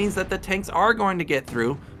 That means that the tanks are going to get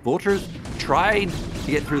through. Vultures tried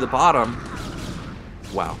to get through the bottom.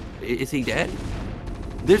 Wow. Is he dead?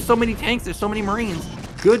 There's so many tanks. There's so many Marines.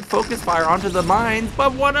 Good focus fire onto the mines,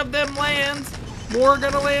 but one of them lands. More are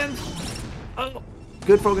going to land. Oh,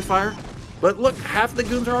 good focus fire. But look, half the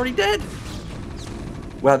goons are already dead.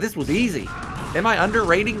 Wow, this was easy. Am I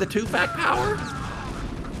underrating the 2-fact power?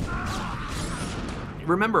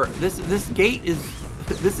 Remember, this gate is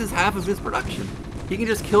half of his production. He can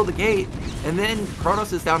just kill the gate, and then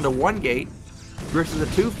Protoss is down to 1 gate versus a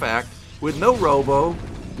 2-fact with no robo,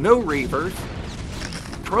 no reavers.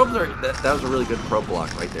 Probes are that was a really good probe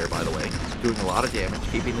block right there, by the way, doing a lot of damage,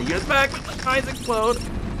 keeping the units back. Let the mines explode,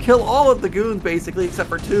 kill all of the goons basically except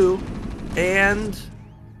for 2, and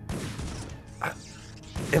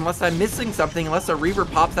unless I'm missing something, unless a reaver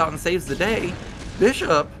pops out and saves the day,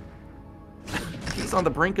 Bishop. He's on the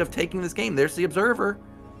brink of taking this game. There's the observer,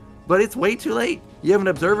 but it's way too late. You have an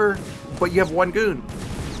observer, but you have 1 goon.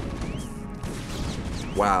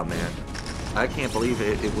 Wow, man. I can't believe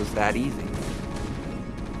it was that easy.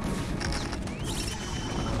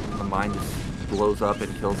 The mine just blows up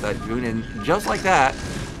and kills that goon, and just like that,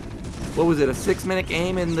 what was it, a 6-minute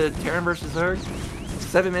game in the Terran versus Zerg?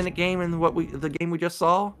 7-minute game in the game we just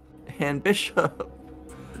saw? And Bishop,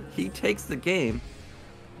 he takes the game.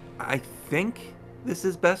 I think this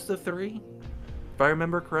is best of 3, if I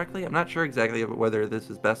remember correctly. I'm not sure exactly whether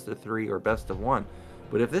this is best of 3 or best of 1,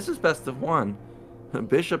 but if this is best of 1,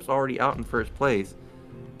 Bishop's already out in first place.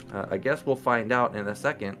 I guess we'll find out in a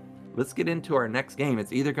second. Let's get into our next game.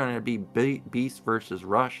 It's either going to be Beast versus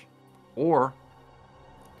Rush, or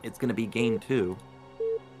it's going to be game 2.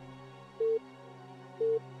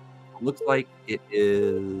 Looks like it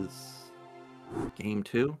is game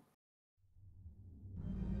 2.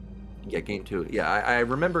 Yeah, game 2. Yeah, I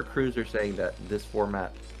remember Cruiser saying that this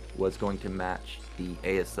format was going to match the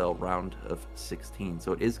ASL round of 16.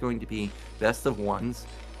 So it is going to be best of 1s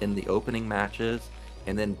in the opening matches,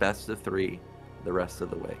 and then best of 3 the rest of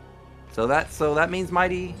the way. So that means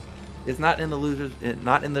Mighty is not in the losers,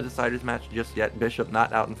 not in the deciders match just yet. Bishop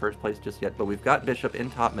not out in first place just yet, but we've got Bishop in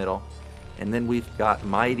top middle, and then we've got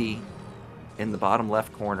Mighty in the bottom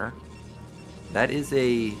left corner. That was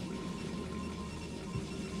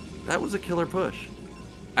a killer push.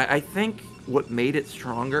 I think what made it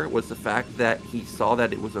stronger was the fact that he saw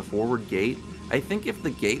that it was a forward gate. I think if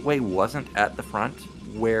the gateway wasn't at the front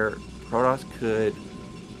where Protoss could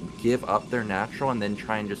give up their natural and then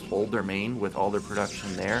try and just hold their main with all their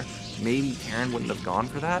production there, maybe Terran wouldn't have gone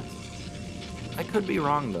for that. I could be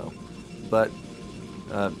wrong though, but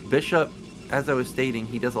Bishop, as I was stating,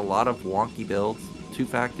 he does a lot of wonky builds.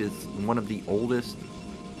 2-Fact is one of the oldest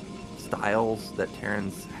styles that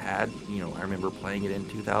Terrans had. You know, I remember playing it in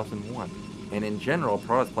 2001. And in general,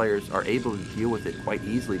 Protoss players are able to deal with it quite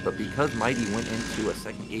easily, but because Mighty went into a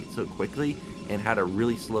second gate so quickly and had a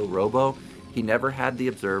really slow robo, he never had the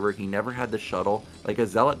observer, he never had the shuttle. Like a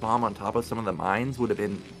Zealot bomb on top of some of the mines would have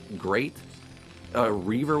been great. A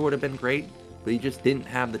Reaver would have been great, but he just didn't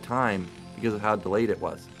have the time because of how delayed it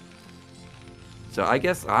was. So I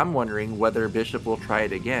guess I'm wondering whether Bishop will try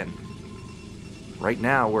it again. Right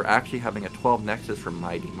now, we're actually having a 12 Nexus from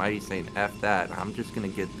Mighty. Mighty's saying, F that, I'm just going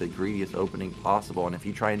to get the greediest opening possible. And if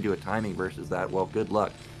you try and do a timing versus that, well, good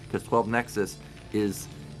luck. Because 12 Nexus is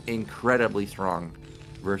incredibly strong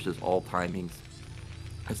versus all timings.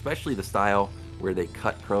 Especially the style where they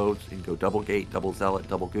cut probes and go double gate, double zealot,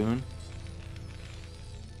 double goon.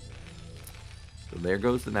 So there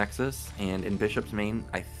goes the Nexus. And in Bishop's main,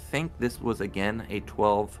 I think this was again a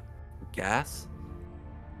 12 gas.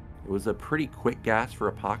 It was a pretty quick gas for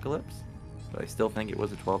Apocalypse, but I still think it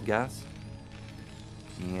was a 12 gas.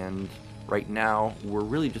 And right now, we're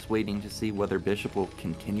really just waiting to see whether Bishop will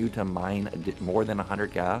continue to mine more than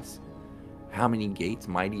 100 gas. How many gates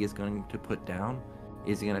Mighty is going to put down.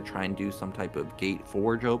 Is he going to try and do some type of gate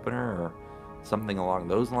forge opener or something along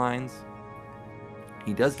those lines?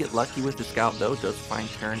 He does get lucky with the scout though, does find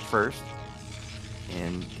Terran first.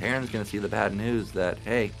 And Terran's going to see the bad news that,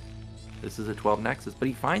 hey, this is a 12 Nexus, but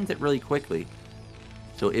he finds it really quickly.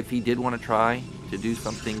 So if he did want to try to do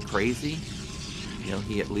something crazy, you know,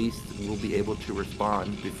 he at least will be able to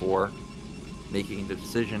respond before making the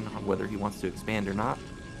decision on whether he wants to expand or not.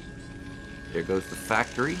 There goes the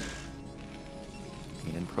factory.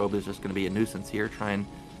 And probe is just going to be a nuisance here, try and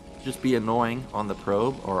just be annoying on the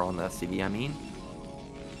probe, or on the SCV, I mean.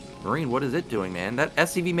 Marine, what is it doing, man? That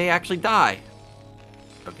SCV may actually die.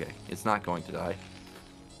 Okay, it's not going to die.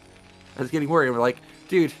 I was getting worried. We're like,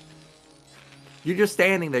 dude, you're just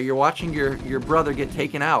standing there. You're watching your brother get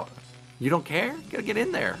taken out. You don't care? You gotta get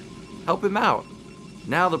in there. Help him out.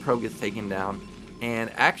 Now the probe gets taken down.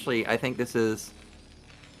 And actually, I think this is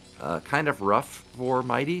kind of rough for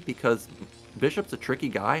Mighty because Bishop's a tricky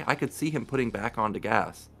guy. I could see him putting back onto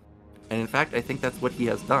gas. And in fact, I think that's what he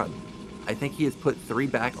has done. I think he has put 3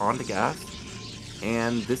 back onto gas.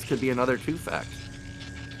 And this could be another 2-Fact.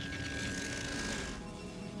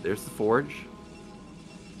 There's the Forge.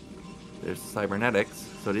 There's the Cybernetics.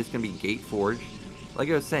 So it is going to be Gate Forge. Like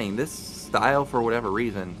I was saying, this style, for whatever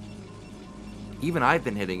reason, even I've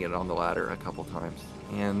been hitting it on the ladder a couple times.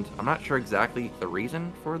 And I'm not sure exactly the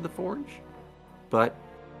reason for the Forge, but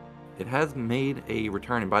it has made a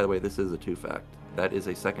return. And by the way, this is a 2-Fact. That is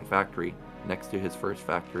a second factory next to his first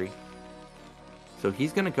factory. So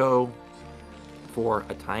he's going to go for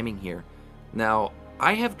a timing here. Now,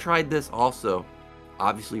 I have tried this also,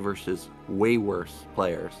 obviously versus way worse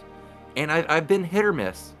players. And I've been hit or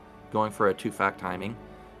miss going for a 2-Fact timing.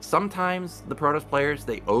 Sometimes the Protoss players,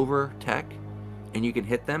 they over-tech, and you can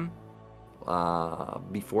hit them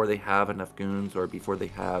before they have enough goons, or before they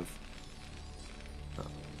have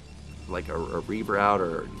like a Reaver out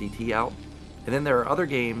or DT out. And then there are other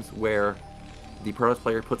games where the Protoss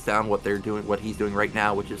player puts down what they're doing, what he's doing right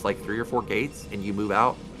now, which is like 3 or 4 gates, and you move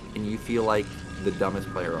out, and you feel like the dumbest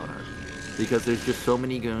player on earth. Because there's just so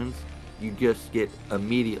many goons, you just get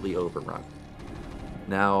immediately overrun.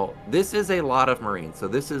 Now, this is a lot of Marines, so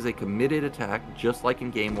this is a committed attack, just like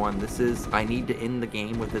in Game 1. This is, I need to end the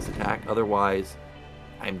game with this attack, otherwise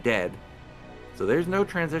I'm dead. So there's no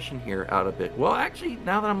transition here out of it. Well, actually,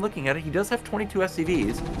 now that I'm looking at it, he does have 22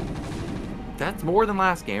 SCVs. That's more than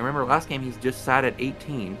last game. Remember, last game he's just sat at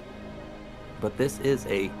 18. But this is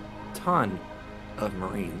a ton of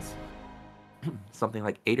Marines. Something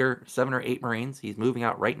like 7 or 8 Marines. He's moving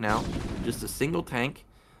out right now. Just a single tank.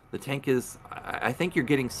 The tank is... I think you're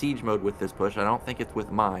getting siege mode with this push. I don't think it's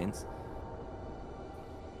with mines.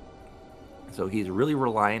 So he's really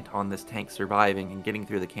reliant on this tank surviving and getting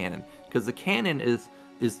through the cannon. Because the cannon is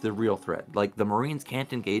the real threat. Like, the Marines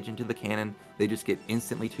can't engage into the cannon. They just get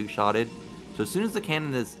instantly two-shotted. So as soon as the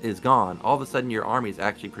cannon is gone, all of a sudden your army is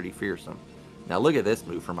actually pretty fearsome. Now look at this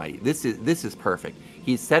move from Mighty. This is perfect.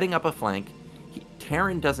 He's setting up a flank.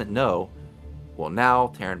 Terran doesn't know. Well, now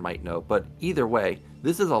Terran might know. But either way,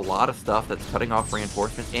 this is a lot of stuff that's cutting off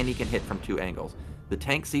reinforcements, and he can hit from 2 angles. The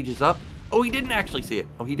tank sieges up. Oh, he didn't actually see it.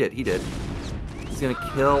 Oh, he did. He did. He's going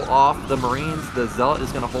to kill off the Marines. The Zealot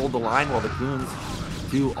is going to hold the line while the Goons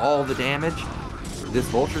do all the damage. This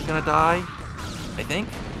Vulture's going to die, I think.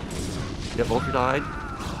 Yep, Vulture died.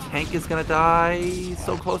 Tank is gonna die.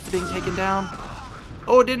 So close to being taken down.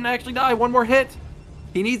 Oh, it didn't actually die. One more hit.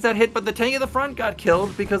 He needs that hit, but the tank at the front got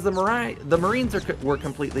killed because the Marines were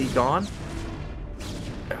completely gone.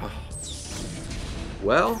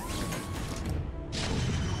 Well,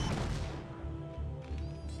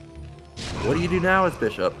 what do you do now as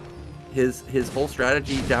Bishop? His whole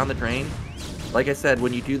strategy down the drain. Like I said,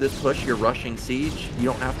 when you do this push, you're rushing siege. You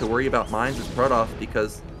don't have to worry about mines as Protoss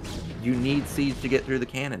because you need siege to get through the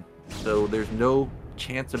cannon. So there's no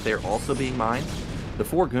chance of there also being mines. The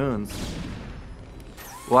 4 goons.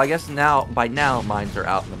 Well, I guess by now mines are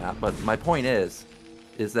out in the map. But my point is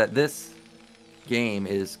that this game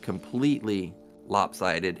is completely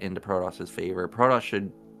lopsided into Protoss's favor. Protoss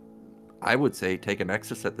should, I would say, take a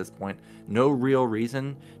Nexus at this point. No real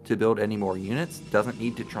reason to build any more units. Doesn't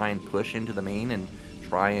need to try and push into the main and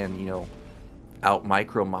try and, you know, out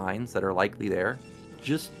micro mines that are likely there.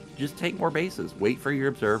 Just take more bases. Wait for your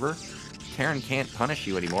observer. Terran can't punish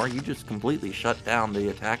you anymore. You just completely shut down the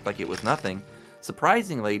attack like it was nothing.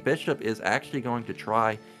 Surprisingly, Bishop is actually going to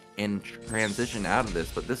try and transition out of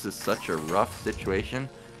this, but this is such a rough situation.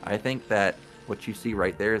 I think that what you see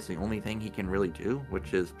right there is the only thing he can really do,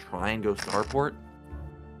 which is try and go starport.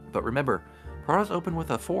 But remember, Protoss open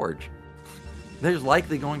with a forge. There's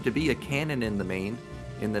likely going to be a cannon in the main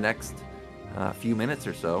in the next few minutes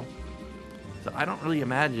or so. So I don't really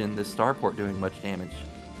imagine this starport doing much damage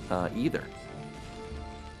either.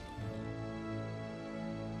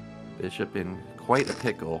 Bishop in quite a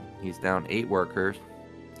pickle. He's down 8 workers.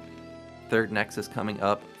 3rd Nexus coming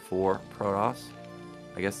up for Protoss.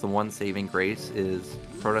 I guess the one saving grace is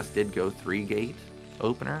Protoss did go 3-gate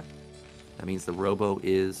opener. That means the Robo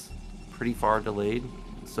is pretty far delayed.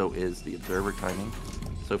 So is the observer timing.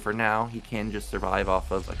 So for now, he can just survive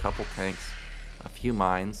off of a couple tanks, a few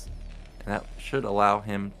mines, and that should allow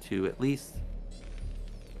him to at least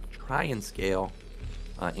try and scale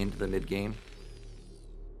into the mid game.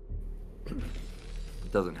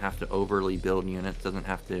 Doesn't have to overly build units. Doesn't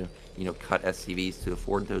have to, you know, cut SCVs to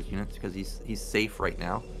afford those units because he's safe right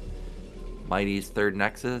now. Mighty's 3rd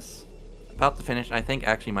Nexus about to finish. I think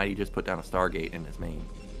actually Mighty just put down a Stargate in his main.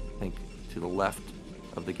 I think to the left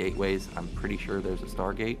of the gateways, I'm pretty sure there's a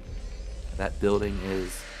Stargate. That building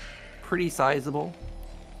is pretty sizable,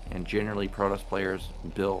 and generally Protoss players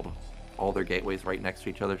build all their gateways right next to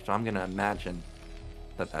each other, so I'm going to imagine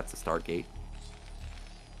that that's a Stargate.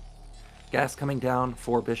 Gas coming down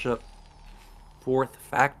for Bishop. 4th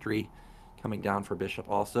factory coming down for Bishop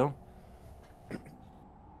also.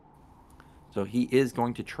 So he is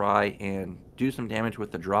going to try and do some damage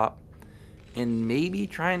with the drop and maybe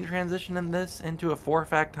try and transition this into a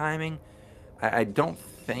 4-fact timing. I don't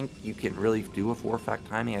think you can really do a 4-fact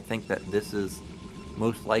timing. I think that this is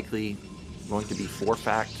most likely going to be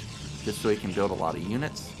 4-fact just so he can build a lot of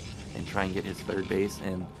units and try and get his 3rd base,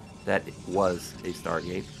 and that was a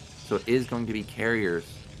Stargate. So it is going to be carriers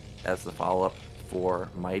as the follow-up for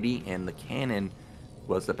Mighty, and the cannon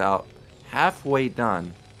was about halfway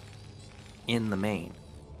done in the main.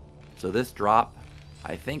 So this drop,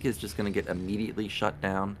 I think, is just going to get immediately shut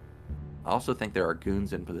down. I also think there are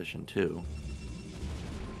goons in position too.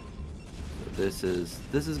 So this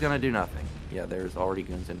is going to do nothing. Yeah, there's already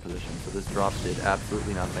goons in position. So this drop did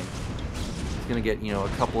absolutely nothing. It's going to get, you know, a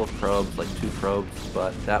couple of probes, like 2 probes,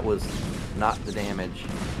 but that was not the damage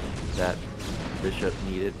that Bishop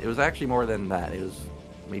needed. It was actually more than that. It was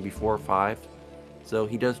maybe 4 or 5. So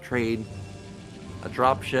he does trade a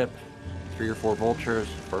dropship, 3 or 4 vultures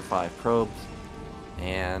for 5 probes,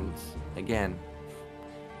 and again,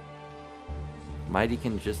 Mighty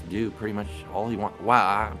can just do pretty much all he wants.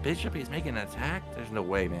 Wow, Bishop, he's making an attack? There's no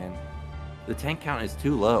way, man. The tank count is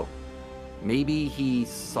too low. Maybe he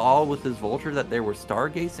saw with his vulture that there were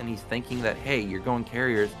Stargates and he's thinking that, hey, you're going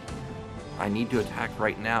carriers, I need to attack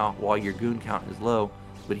right now while your goon count is low,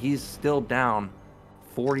 but he's still down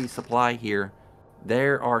 40 supply here.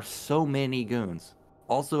 There are so many goons.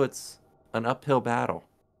 Also, it's an uphill battle.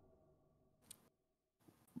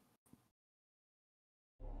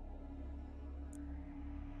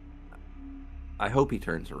 I hope he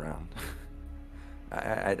turns around.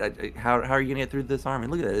 How are you gonna get through this army?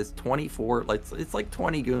 Look at that, it's 24, like it's like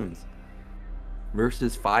 20 goons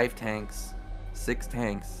versus 5 tanks, 6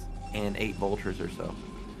 tanks, and 8 vultures or so.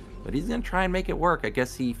 But he's gonna try and make it work. I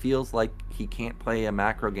guess he feels like he can't play a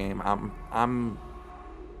macro game. I'm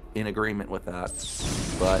in agreement with that.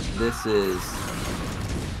 But this is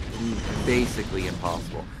basically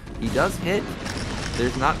impossible. He does hit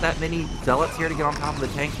There's not that many zealots here to get on top of the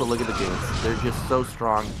tank, but look at the goons. They're just so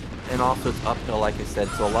strong. And also it's uphill, like I said,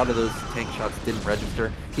 so a lot of those tank shots didn't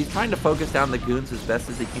register. He's trying to focus down the goons as best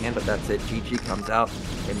as he can, but that's it. GG comes out.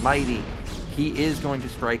 And Mighty, he is going to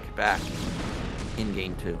strike back in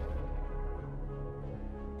game 2.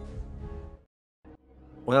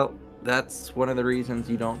 Well, that's one of the reasons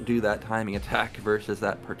you don't do that timing attack versus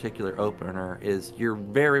that particular opener, is you're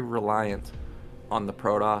very reliant on the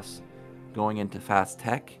Protoss going into fast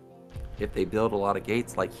tech. If they build a lot of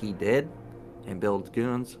gates like he did and build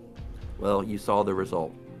goons, well, you saw the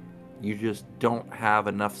result. You just don't have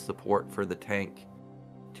enough support for the tank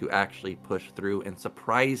to actually push through, and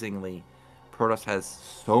surprisingly, Protoss has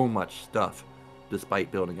so much stuff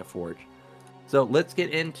despite building a forge. So let's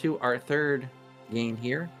get into our third game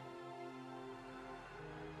here.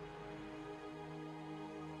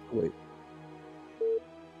 Wait.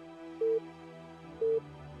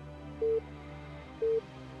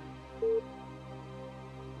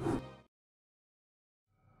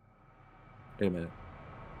 Wait a minute.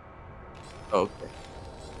 Oh, okay.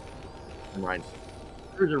 I'm right.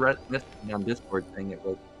 There's a message on Discord saying it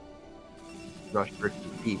was Rush versus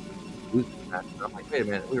Beast. Losing that. So I'm like, wait a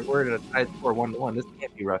minute, we're in a tied score 1-1. This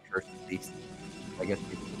can't be Rush versus Beast. I guess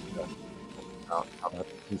people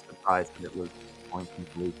be surprised that it was going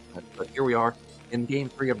to lose. But here we are in game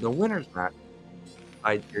 3 of the winners match.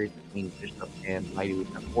 Side series between Bishop and Mighty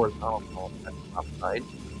with that horizontal at the top side.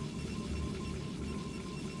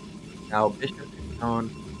 Now, Bishop has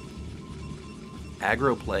shown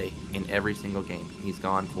aggro play in every single game. He's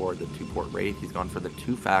gone for the 2-port Wraith, he's gone for the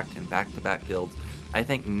 2-fact and back-to-back builds. I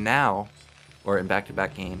think now, or in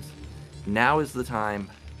back-to-back games, now is the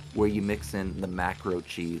time where you mix in the macro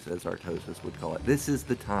cheese, as Artosis would call it. This is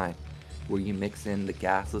the time where you mix in the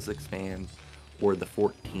gasless expand or the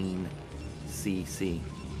 14cc.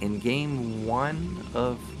 In game 1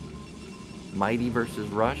 of Mighty versus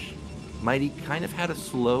Rush, Mighty kind of had a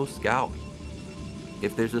slow scout.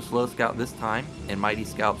 If there's a slow scout this time, and Mighty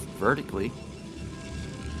scouts vertically,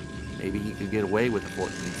 maybe he could get away with a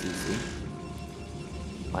 14cc.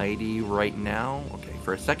 Mighty right now, okay,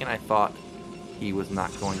 for a second I thought he was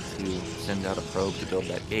not going to send out a probe to build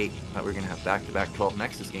that gate. I thought we were going to have back-to-back 12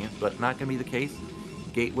 Nexus games, but not going to be the case.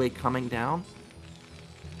 Gateway coming down.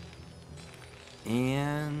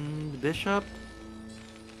 And Bishop.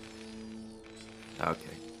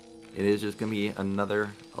 Okay. It is just going to be another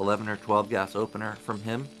 11 or 12 gas opener from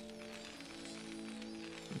him.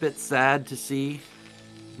 A bit sad to see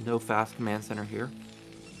no fast command center here.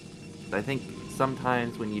 I think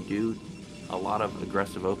sometimes when you do a lot of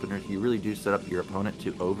aggressive openers, you really do set up your opponent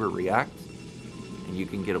to overreact, and you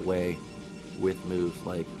can get away with moves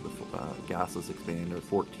like the gasless expand or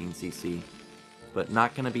 14cc, but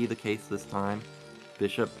not going to be the case this time.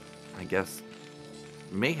 Bishop, I guess,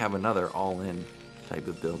 may have another all-in type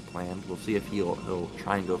of build planned. We'll see if he'll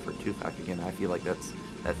try and go for 2-fact again. I feel like that's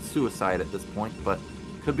suicide at this point, but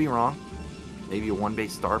could be wrong. Maybe a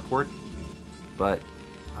 1-base starport, but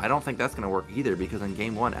I don't think that's going to work either, because in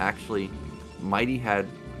game 1, actually, Mighty had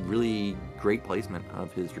really great placement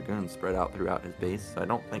of his Dragoons spread out throughout his base. So I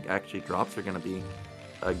don't think actually drops are going to be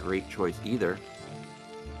a great choice either.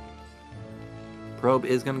 Probe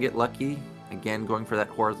is going to get lucky, again going for that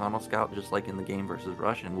horizontal scout just like in the game versus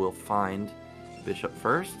Rush, and we'll find Bishop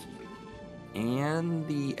first. And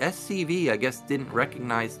the SCV, I guess, didn't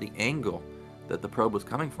recognize the angle that the probe was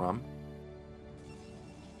coming from.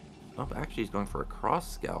 Oh, actually he's going for a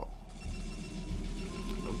cross scout.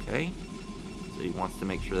 Okay. So he wants to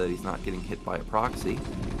make sure that he's not getting hit by a proxy.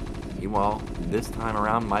 Meanwhile, this time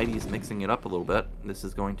around, Mighty's mixing it up a little bit. This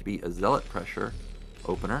is going to be a Zealot pressure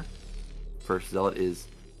opener. First Zealot is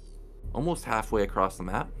almost halfway across the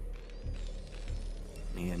map.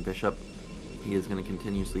 And Bishop, he is going to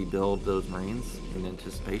continuously build those Marines in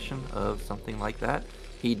anticipation of something like that.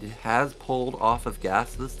 He has pulled off of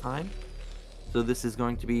gas this time. So this is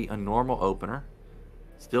going to be a normal opener.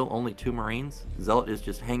 Still only 2 Marines. Zealot is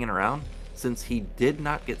just hanging around. Since he did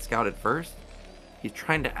not get scouted first, he's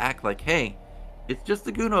trying to act like, hey, it's just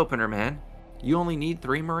a goon opener, man. You only need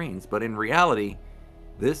 3 Marines. But in reality,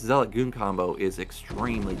 this Zealot goon combo is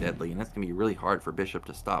extremely deadly, and it's going to be really hard for Bishop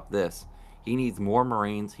to stop this. He needs more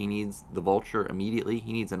Marines. He needs the Vulture immediately.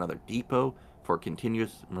 He needs another depot for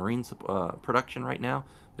continuous Marine production right now.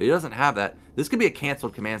 But he doesn't have that. This could be a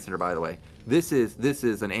canceled command center, by the way. This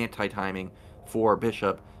is an anti-timing for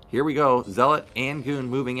Bishop. Here we go. Zealot and goon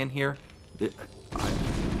moving in here.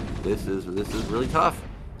 This is really tough.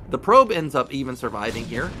 The probe ends up even surviving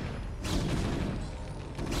here.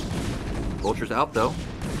 Vulture's out though,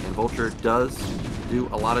 and Vulture does do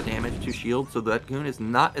a lot of damage to shield, so that goon is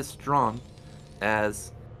not as strong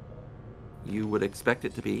as you would expect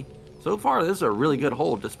it to be. So far, this is a really good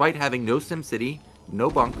hold, despite having no SimCity, no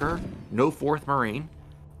bunker, no 4th Marine.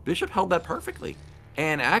 Bishop held that perfectly.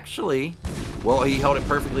 And actually, well, he held it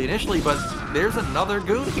perfectly initially, but there's another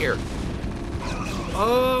goon here.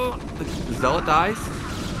 Oh, the Zealot dies.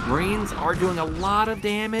 Marines are doing a lot of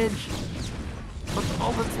damage, but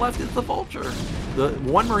all that's left is the Vulture. The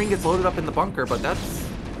one Marine gets loaded up in the bunker, but that's,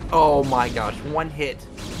 oh my gosh, one hit.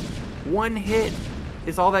 One hit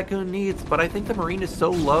is all that goon needs, but I think the Marine is so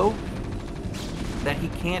low that he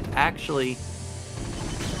can't actually,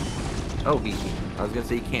 I was gonna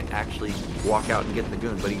say he can't actually walk out and get the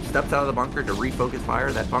goon, but he steps out of the bunker to refocus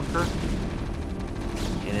fire that bunker,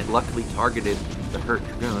 and it luckily targeted the hurt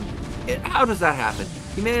Dragoon. How does that happen?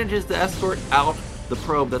 He manages to escort out the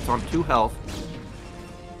probe that's on 2 health.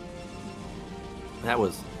 That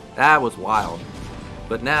was wild.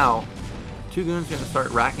 But now, 2 goons are gonna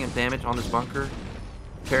start racking up damage on this bunker.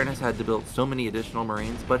 Terran has had to build so many additional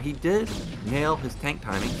Marines, but he did nail his tank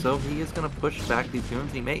timing, so he is going to push back these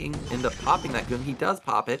goons. He may end up popping that goon. He does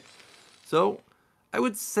pop it. So I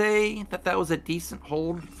would say that that was a decent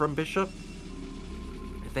hold from Bishop.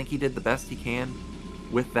 I think he did the best he can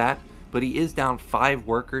with that, but he is down 5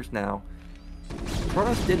 workers now.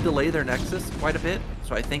 Protoss did delay their Nexus quite a bit,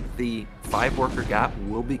 so I think the 5 worker gap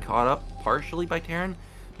will be caught up partially by Terran.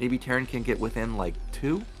 Maybe Terran can get within like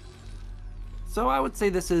 2. So I would say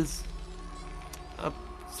this is a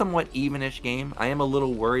somewhat evenish game. I am a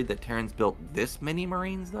little worried that Terran's built this many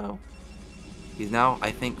Marines though. He's now,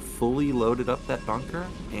 I think, fully loaded up that bunker,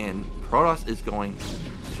 and Protoss is going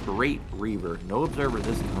straight Reaver. No Observer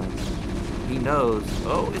this time. He knows,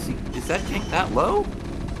 oh, is that tank that low?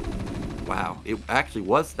 Wow, it actually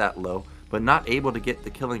was that low, but not able to get the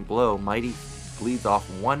killing blow. Mighty bleeds off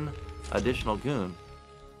 1 additional goon.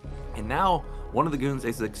 And now one of the goons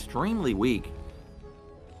is extremely weak.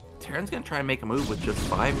 Terran's going to try and make a move with just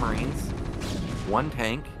 5 Marines, 1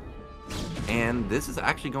 tank, and this is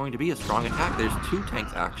actually going to be a strong attack. There's 2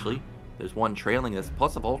 tanks actually. There's 1 trailing this,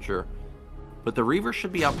 plus a Vulture. But the Reaver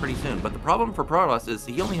should be out pretty soon. But the problem for Protoss is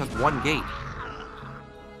he only has 1 gate.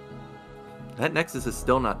 That Nexus is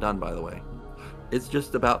still not done, by the way. It's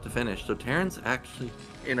just about to finish. So Terran's actually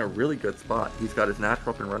in a really good spot. He's got his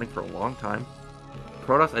natural up and running for a long time.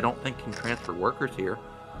 Protoss, I don't think, can transfer workers here.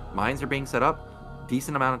 Mines are being set up.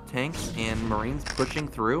 Decent amount of tanks and Marines pushing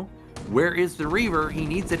through. Where is the Reaver? He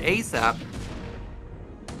needs it ASAP.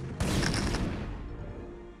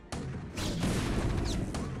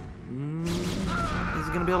 Is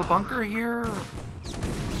he going to be able to bunker here?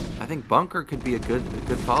 I think bunker could be a good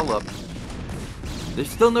follow-up. There's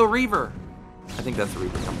still no Reaver. I think that's the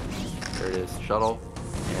Reaver coming. There it is. Shuttle.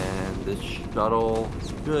 And this shuttle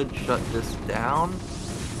should shut this down.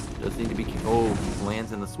 Does need to be, oh,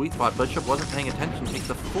 lands in the sweet spot. Bishop wasn't paying attention,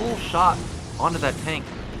 takes a full shot onto that tank.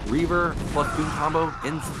 Reaver plus goon combo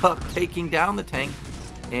ends up taking down the tank,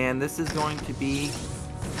 and this is going to be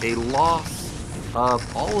a loss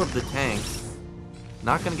of all of the tanks.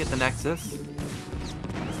 Not going to get the Nexus.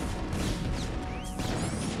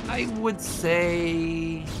 I would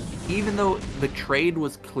say, even though the trade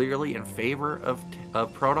was clearly in favor of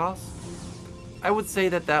Protoss, I would say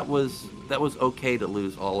that was okay to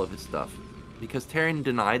lose all of his stuff, because Terran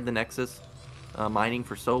denied the Nexus mining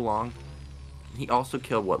for so long. He also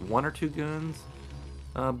killed, what, 1 or 2 goons?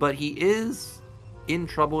 But he is in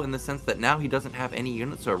trouble in the sense that now he doesn't have any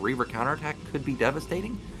units, so a Reaver counterattack could be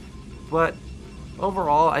devastating. But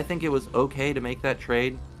overall, I think it was okay to make that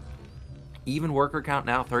trade. Even worker count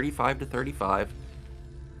now, 35 to 35.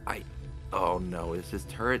 Oh no, are his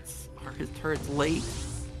turrets late?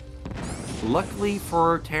 Luckily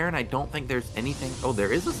for Terran, I don't think there's anything. Oh,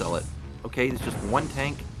 there is a Zealot. Okay, it's just 1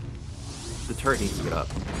 tank. The turret needs to get up.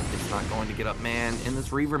 It's not going to get up, man. And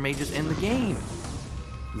this Reaver may just end the game.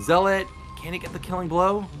 Zealot, can he get the killing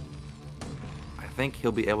blow? I think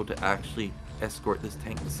he'll be able to actually escort this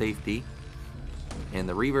tank to safety. And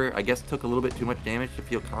the Reaver, I guess, took a little bit too much damage to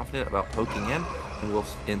feel confident about poking in, and will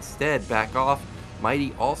instead back off.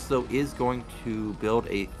 Mighty also is going to build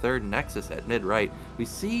a 3rd Nexus at mid-right. We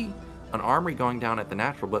see an armory going down at the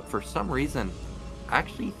natural, but for some reason, I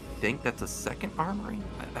actually think that's a 2nd armory.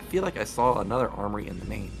 I feel like I saw another armory in the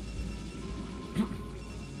main.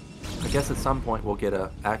 I guess at some point we'll get an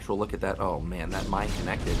actual look at that. Oh man, that mine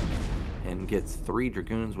connected and gets 3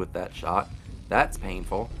 Dragoons with that shot. That's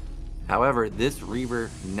painful. However, this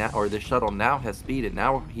Reaver now, or this shuttle now has speed, and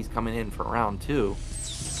now he's coming in for round 2.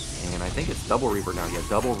 And I think it's double Reaver now. Yeah,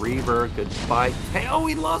 double Reaver. Goodbye. Oh,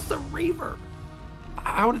 we lost the Reaver.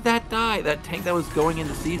 How did that die? That tank that was going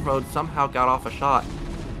into siege mode somehow got off a shot.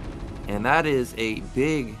 And that is a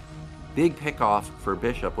big big pick-off for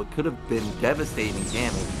Bishop. What could have been devastating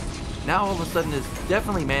damage, now all of a sudden is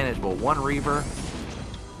definitely manageable. One Reaver.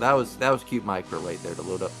 That was cute micro right there to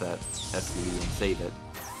load up that SCV and save it.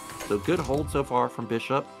 So good hold so far from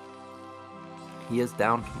Bishop. He is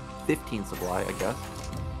down 15 supply, I guess.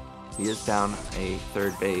 He is down a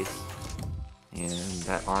third base. And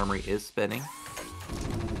that armory is spinning.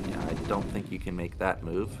 Yeah, I don't think you can make that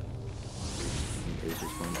move. He is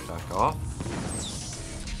just going to back off.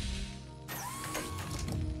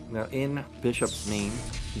 Now in Bishop's main,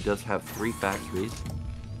 he does have 3 factories.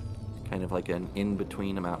 Kind of like an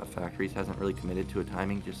in-between amount of factories. Hasn't really committed to a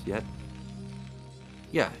timing just yet.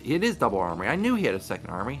 Yeah, it is double armory. I knew he had a second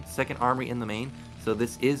armory in the main. So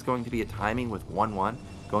this is going to be a timing with 1-1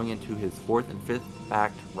 going into his 4th and 5th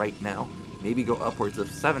fact right now. Maybe go upwards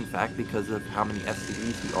of 7 fact because of how many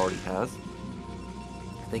SCVs he already has.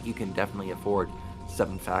 I think you can definitely afford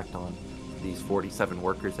 7 fact on these 47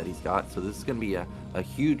 workers that he's got. So this is going to be a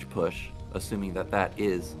huge push, assuming that that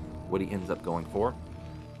is what he ends up going for.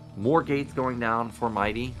 More gates going down for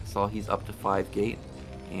Mighty. Saw he's up to 5 gate.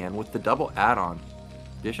 And with the double add-on,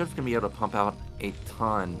 Bishop's going to be able to pump out a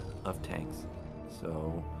ton of tanks.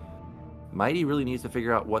 So Mighty really needs to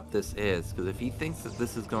figure out what this is, because if he thinks that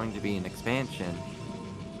this is going to be an expansion,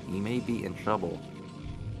 he may be in trouble.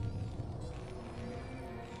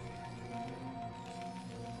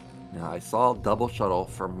 Now I saw double shuttle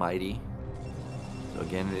for Mighty. So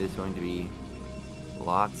again, it is going to be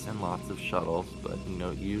lots and lots of shuttles, but you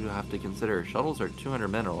know, you have to consider shuttles are 200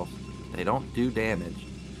 minerals. They don't do damage.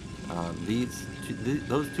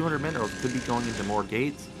 Those 200 minerals could be going into more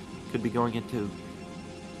gates, could be going into,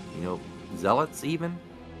 you know, zealots even.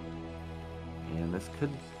 And this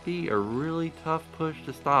could be a really tough push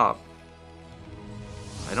to stop.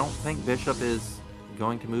 I don't think Bishop is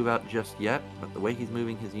going to move out just yet, but the way he's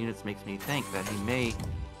moving his units makes me think that he may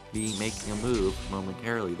be making a move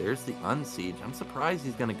momentarily. There's the unsiege. I'm surprised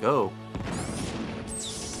he's going to go.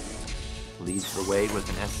 Leads the way with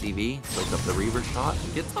an SCV, soaks up the Reaver shot,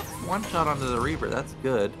 gets up 1 shot onto the Reaver. That's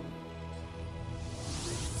good.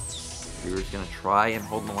 Reaver's going to try and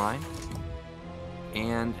hold the line.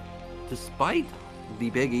 And despite the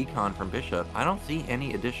big econ from Bishop, I don't see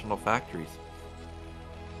any additional factories.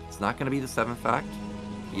 It's not going to be the 7 fact.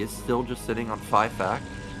 He is still just sitting on 5 fact.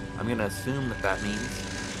 I'm going to assume that that means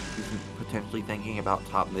he's potentially thinking about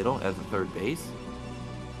top middle as a 3rd base.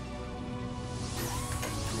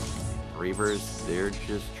 Reavers, they're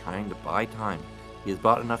just trying to buy time. He has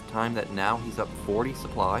bought enough time that now he's up 40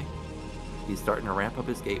 supply. He's starting to ramp up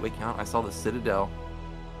his gateway count. I saw the Citadel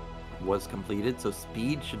was completed, so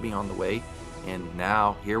speed should be on the way. And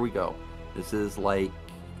now, here we go. This is like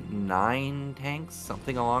 9 tanks,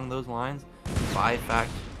 something along those lines. 5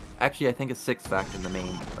 fact. Actually, I think a 6 fact in the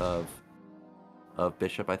main of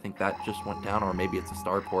Bishop. I think that just went down, or maybe it's a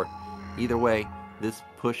starport. Either way, this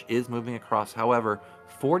push is moving across. However,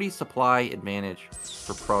 40 supply advantage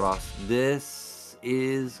for Protoss. This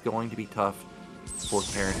is going to be tough for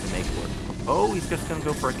Terran to make work. Oh, he's just going to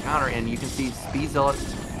go for a counter, and you can see Speed Zealot,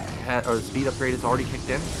 or the speed upgrade is already kicked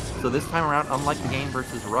in. So this time around, unlike the game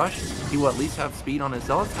versus Rush, he will at least have speed on his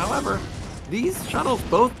Zealots. However, these shuttles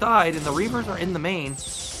both died, and the Reavers are in the main,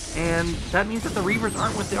 and that means that the Reavers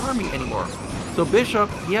aren't with the army anymore. So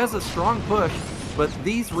Bishop, he has a strong push, but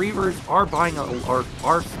these Reavers are buying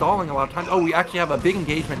are stalling a lot of time. Oh, we actually have a big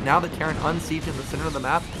engagement now that Terran unsieged in the center of the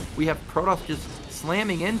map. We have Protoss just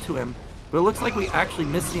slamming into him, but it looks like we actually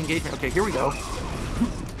missed the engagement. Okay, here we go.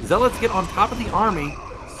 Zealots get on top of the army.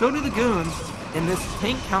 So do the goons, and this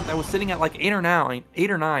tank count that was sitting at like 8 or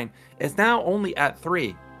 9 is now only at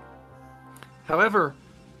 3. However,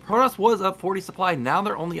 Protoss was up 40 supply. Now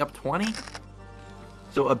they're only up 20.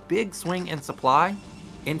 So a big swing in supply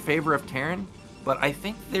in favor of Terran. But I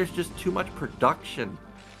think there's just too much production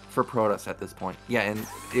for Protoss at this point. Yeah, and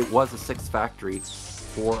it was a 6 factory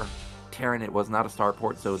for Terran. It was not a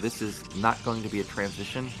starport, so this is not going to be a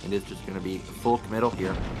transition. It is just going to be full committal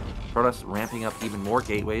here. Protoss ramping up even more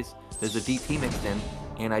gateways. There's a DT mixed in,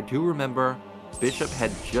 and I do remember Bishop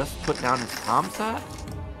had just put down his comsat.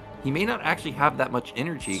 He may not actually have that much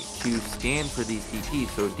energy to scan for these DTs,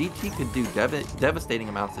 so DT could do devastating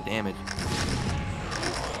amounts of damage.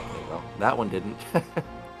 Well, that one didn't.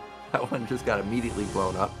 That one just got immediately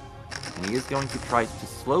blown up. And he is going to try to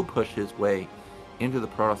slow push his way into the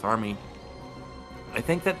Protoss army. I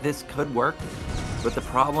think that this could work, but the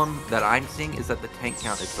problem that I'm seeing is that the tank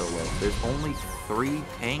count is so low. There's only 3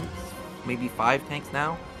 tanks, maybe 5 tanks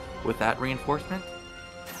now with that reinforcement.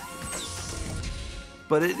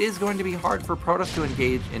 But it is going to be hard for Protoss to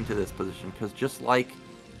engage into this position, because just like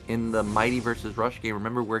in the Mighty versus Rush game,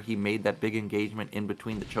 remember where he made that big engagement in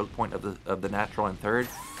between the choke point of the natural and third?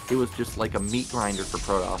 It was just like a meat grinder for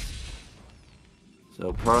Protoss.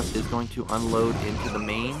 So Preuss is going to unload into the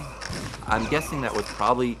main. I'm guessing that was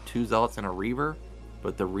probably 2 Zealots and a Reaver,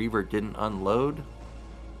 but the Reaver didn't unload.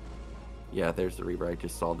 Yeah, there's the Reaver. I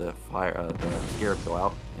just saw the the Scarab go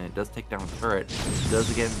out, and it does take down the turret. It does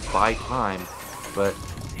again buy time, but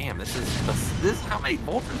damn, this is how many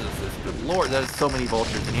vultures is this? Good lord, that is so many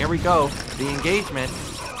vultures. And here we go, the engagement.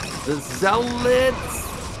 The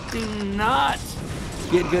Zealots do not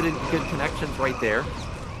get good connections right there.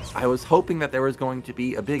 I was hoping that there was going to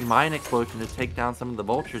be a big mine explosion to take down some of the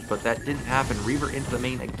vultures, but that didn't happen. Reaver into the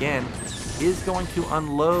main again, is going to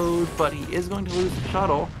unload, but he is going to lose the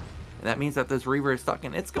shuttle. And that means that this Reaver is stuck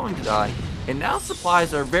and it's going to die. And now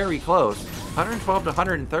supplies are very close. 112 to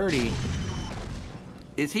 130.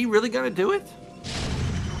 Is he really going to do it?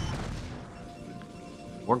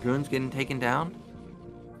 More goons getting taken down.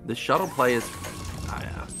 The shuttle play is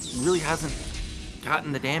really hasn't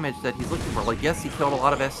gotten the damage that he's looking for. Like, yes, he killed a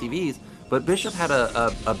lot of SCVs, but Bishop had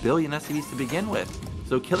a billion SCVs to begin with.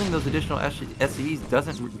 So killing those additional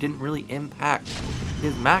SCVs didn't really impact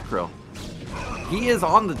his macro. He is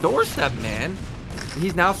on the doorstep, man.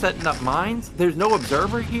 He's now setting up mines. There's no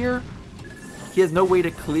observer here. He has no way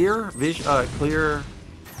to clear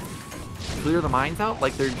the mines out.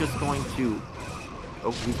 Like, they're just going to...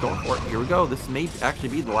 Oh, he's going for it. Here we go. This may actually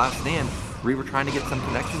be the last stand. Reaver trying to get some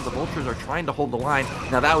connections. The vultures are trying to hold the line.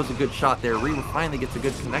 Now that was a good shot there. Reaver finally gets a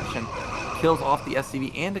good connection. Kills off the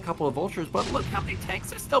SCV and a couple of vultures. But look how many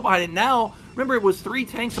tanks are still behind it now. Remember, it was 3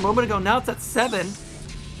 tanks a moment ago. Now it's at 7.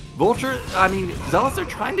 Zealots are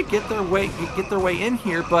trying to get their way in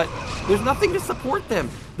here, but there's nothing to support them.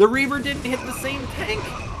 The Reaver didn't hit the same tank.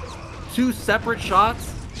 2 separate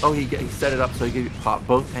shots. Oh, he set it up so he could pop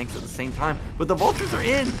both tanks at the same time. But the vultures are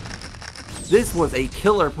in. This was a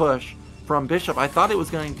killer push from Bishop. I thought it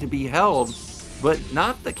was going to be held, but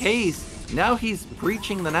not the case. Now he's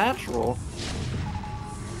breaching the natural.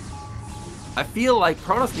 I feel like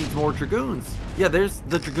Protoss needs more Dragoons. Yeah, there's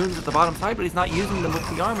the Dragoons at the bottom side, but he's not using them with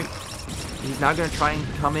the army. He's now going to try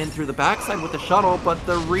and come in through the backside with the shuttle, but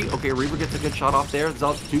the Reaver gets a good shot off there.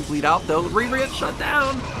 Zealots do bleed out, though. Reaver gets shut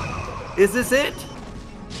down. Is this it?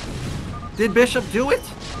 Did Bishop do it?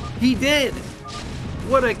 He did.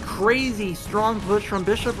 What a crazy strong push from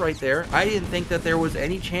Bishop right there. I didn't think that there was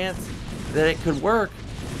any chance that it could work,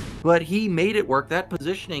 but he made it work. That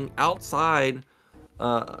positioning outside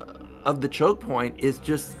of the choke point is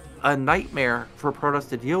just a nightmare for Protoss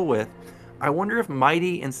to deal with. I wonder if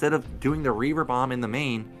Mighty, instead of doing the Reaver bomb in the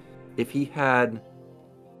main, if he had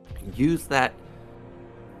used that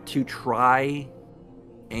to try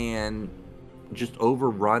and just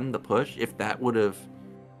overrun the push, if that would have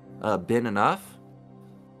been enough.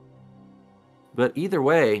 But either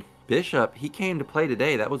way, Bishop, he came to play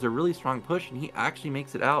today. That was a really strong push, and he actually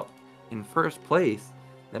makes it out in first place.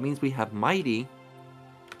 That means we have Mighty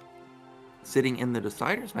sitting in the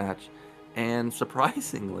deciders match, and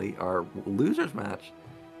surprisingly, our losers match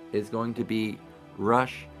is going to be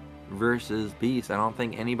Rush versus Beast. I don't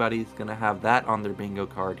think anybody's going to have that on their bingo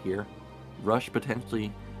card here. Rush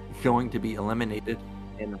potentially going to be eliminated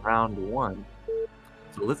in round 1.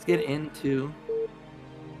 So let's get into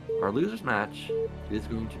our losers match. It is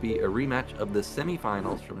going to be a rematch of the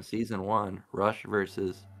semifinals from season 1, Rush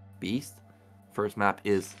versus Beast. First map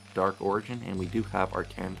is Dark Origin, and we do have our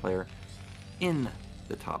Terran player in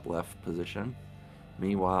the top left position.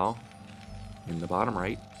 Meanwhile, in the bottom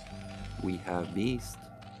right, we have Beast.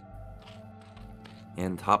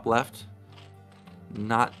 And top left,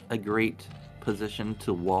 not a great position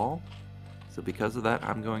to wall. So because of that,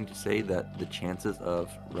 I'm going to say that the chances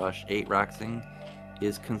of Rush 8-raxing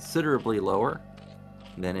is considerably lower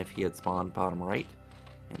than if he had spawned bottom right.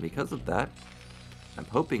 And because of that, I'm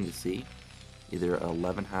hoping to see either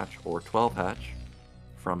 11 hatch or 12 hatch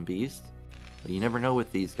from Beast. But you never know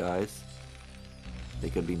with these guys.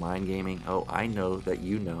 They could be mind gaming. Oh, I know that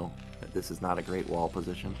you know that this is not a great wall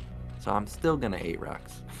position. So I'm still going to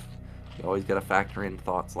 8-rax. You always got to factor in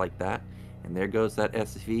thoughts like that. And there goes that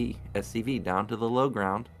SCV down to the low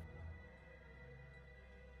ground.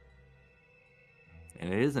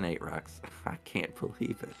 And it is an 8-rax. I can't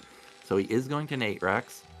believe it. So he is going to an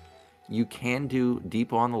 8-rax. You can do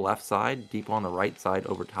depot on the left side, depot on the right side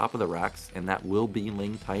over top of the racks, and that will be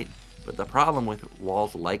ling tight. But the problem with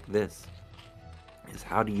walls like this is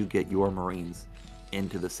how do you get your Marines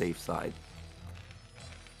into the safe side?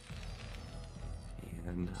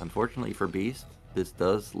 And unfortunately for Beast, this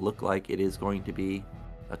does look like it is going to be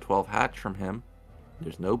a 12 hatch from him.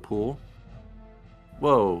 There's no pool.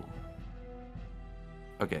 Whoa.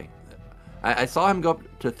 Okay. I saw him go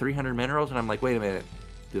up to 300 minerals, and I'm like, wait a minute.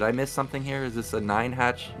 Did I miss something here? Is this a 9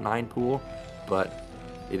 hatch, 9 pool? But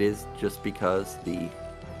it is just because the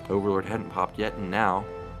Overlord hadn't popped yet, and now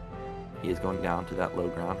he is going down to that low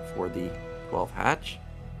ground for the 12 hatch.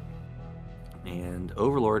 And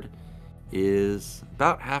Overlord is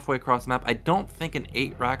about halfway across the map. I don't think an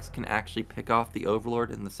 8 racks can actually pick off the Overlord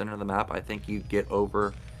in the center of the map. I think you get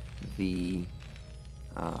over the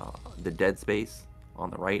dead space on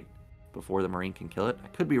the right before the Marine can kill it. I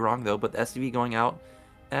could be wrong though, but the SCV going out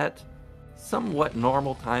at somewhat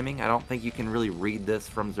normal timing. I don't think you can really read this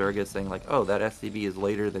from Zerga saying like, oh, that SCV is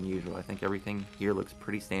later than usual. I think everything here looks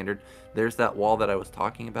pretty standard. There's that wall that I was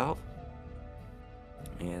talking about.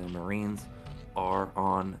 And Marines are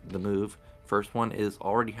on the move. First one is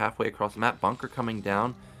already halfway across the map. Bunker coming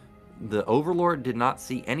down. The Overlord did not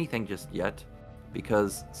see anything just yet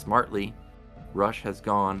because smartly Rush has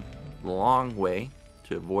gone the long way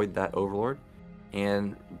to avoid that Overlord.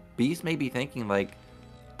 And Beast may be thinking like,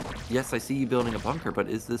 yes, I see you building a bunker, but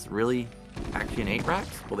is this really actually an 8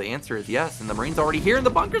 racks? Well, the answer is yes, and the Marine's already here and the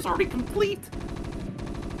bunker's already complete.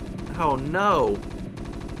 Oh no.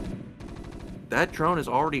 That drone is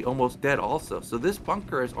already almost dead also. So this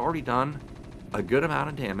bunker has already done a good amount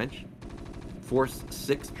of damage. Forced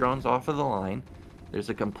 6 drones off of the line. There's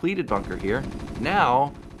a completed bunker here.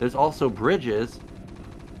 Now, there's also bridges.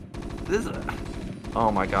 This is oh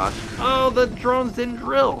my gosh. Oh, the drones didn't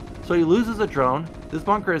drill. So he loses a drone. This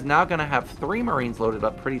bunker is now going to have 3 Marines loaded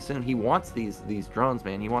up pretty soon. He wants these drones,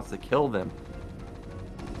 man. He wants to kill them.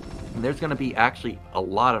 And there's going to be actually a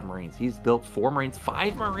lot of Marines. He's built 4 Marines,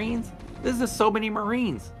 5 Marines. This is so many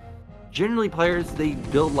Marines. Generally, players, they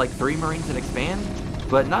build like 3 Marines and expand,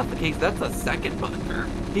 but not the case. That's a second bunker.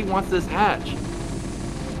 He wants this hatch.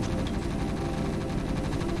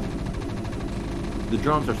 The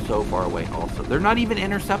drones are so far away also. They're not even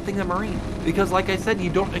intercepting the Marine because, like I said, you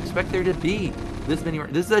don't expect there to be this many.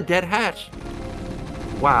 This is a dead hatch.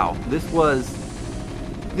 Wow, this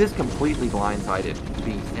completely blindsided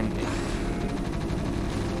Beast. And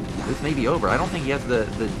this may be over. I don't think he has the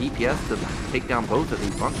DPS to take down both of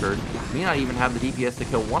these bunkers. He may not even have the DPS to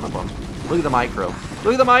kill one of them. Look at the micro.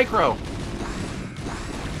 Look at the micro.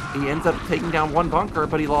 He ends up taking down one bunker,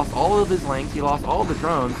 but he lost all of his lings. He lost all the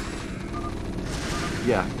drones.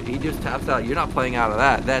 Yeah, he just taps out. You're not playing out of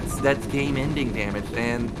that. That's game-ending damage,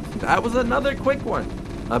 and that was another quick one.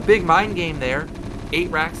 A big mind game there. 8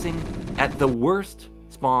 racksing at the worst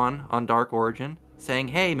spawn on Dark Origin, saying,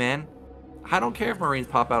 hey, man, I don't care if Marines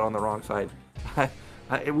pop out on the wrong side.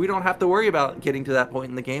 We don't have to worry about getting to that point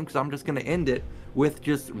in the game because I'm just going to end it with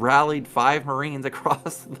just rallied 5 Marines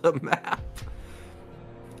across the map.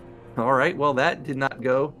 All right, well, that did not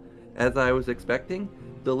go as I was expecting.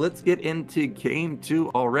 So let's get into game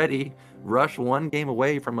 2 already. Rush 1 game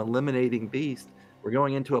away from eliminating Beast. We're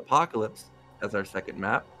going into Apocalypse as our second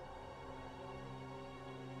map.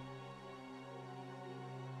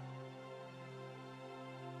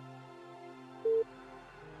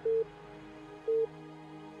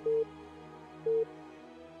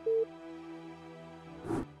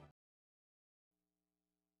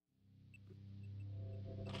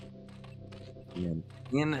 And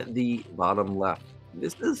in the bottom left,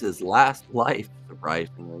 this is his last life,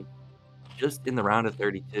 surprisingly. Just in the round of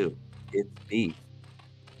 32, it's Beast.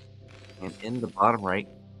 And in the bottom right,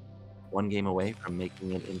 1 game away from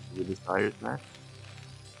making it into the Deciders match,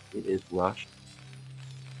 it is Rush.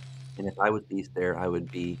 And if I was Beast there, I would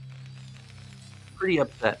be pretty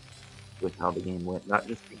upset with how the game went. Not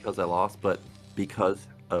just because I lost, but because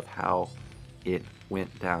of how it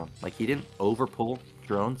went down. Like, he didn't overpull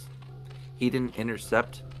drones. He didn't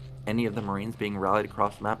intercept any of the Marines being rallied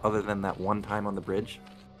across the map other than that one time on the bridge.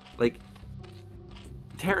 Like,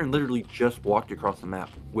 Terran literally just walked across the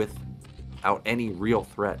map without any real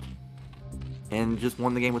threat and just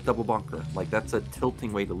won the game with double bunker. Like, that's a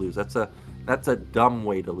tilting way to lose. That's a dumb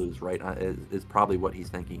way to lose, right? Is probably what he's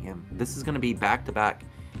thinking. And this is going to be back-to-back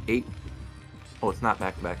 8. Oh, it's not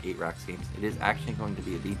back-to-back 8 racks games. It is actually going to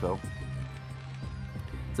be a depot.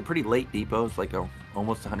 It's a pretty late depot. It's like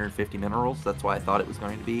almost 150 minerals. That's why I thought it was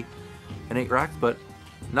going to be an 8 racks, but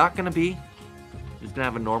not going to be. Just going to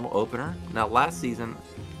have a normal opener. Now, last season,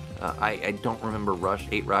 I don't remember Rush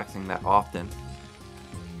 8 racksing that often.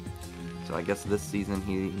 So I guess this season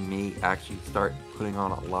he may actually start putting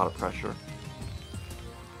on a lot of pressure.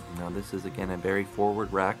 Now, this is, again, a very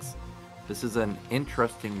forward racks. This is an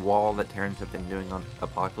interesting wall that Terrans have been doing on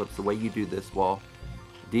Apocalypse. The way you do this wall,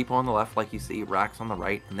 depot on the left, like you see, racks on the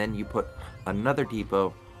right, and then you put another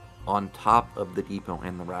depot on top of the depot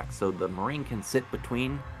and the rack. So the Marine can sit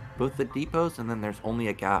between both the depots, and then there's only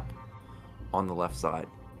a gap on the left side.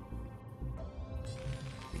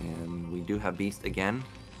 And we do have Beast again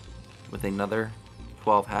with another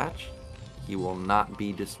 12 hatch. He will not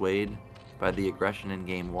be dissuaded by the aggression in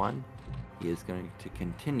game 1. He is going to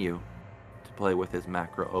continue to play with his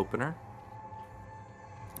macro opener.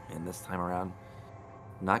 And this time around,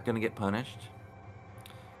 not going to get punished.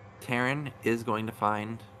 Terran is going to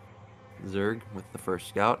find Zerg with the first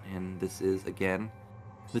scout, and this is, again,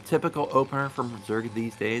 the typical opener from Zerg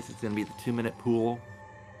these days. It's going to be the 2-minute pool,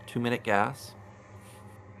 2-minute gas.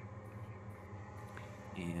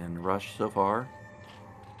 And Rush so far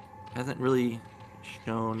hasn't really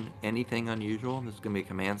shown anything unusual. This is going to be a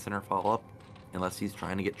command center follow-up, unless he's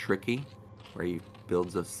trying to get tricky, where he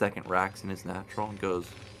builds a second Rax in his natural and goes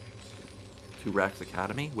to Rax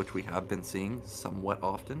Academy, which we have been seeing somewhat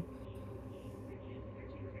often.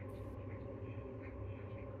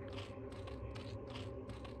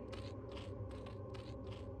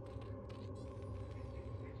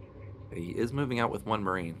 He is moving out with 1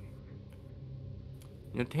 Marine.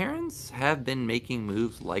 You know, Terrans have been making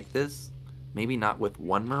moves like this, maybe not with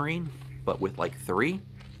 1 Marine, but with like 3,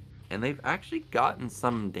 and they've actually gotten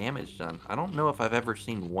some damage done. I don't know if I've ever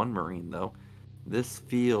seen 1 Marine though. This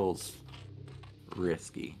feels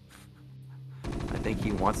risky. I think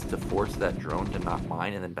he wants to force that drone to not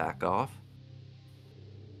mine and then back off,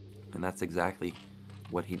 and that's exactly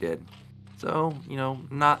what he did. So, you know,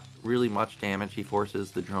 not really much damage. He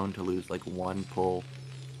forces the drone to lose like 1 pull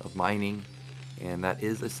of mining, and that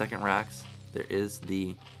is a second Rax. There is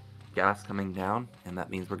the gas coming down, and that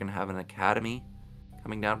means we're going to have an academy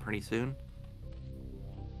coming down pretty soon.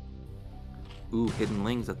 Ooh, hidden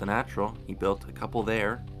lings at the natural. He built a couple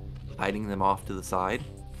there, hiding them off to the side.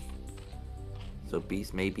 So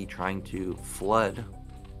Beast may be trying to flood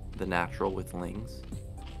the natural with lings.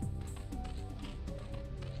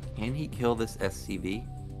 Can he kill this SCV?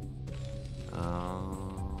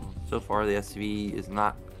 So far the SCV is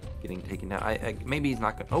not getting taken down. Maybe he's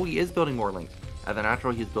not going to... Oh, he is building more links. At the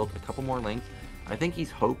natural, he's built a couple more links. I think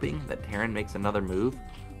he's hoping that Terran makes another move,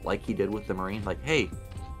 like he did with the Marine. Like, hey,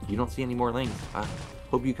 you don't see any more links. I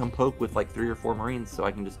hope you come poke with like 3 or 4 Marines so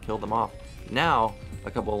I can just kill them off. Now,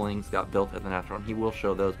 a couple of links got built at the natural, and he will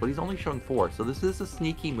show those, but he's only showing 4. So this is a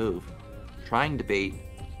sneaky move, trying to bait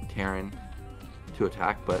Terran to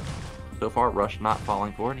attack, but so far Rush not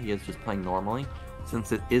falling for it. He is just playing normally.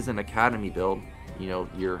 Since it is an academy build, you know,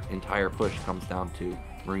 your entire push comes down to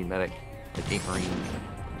Marine medic, like 8 Marines,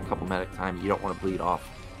 a couple medic time. You don't want to bleed off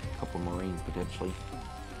a couple Marines potentially.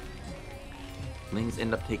 Lings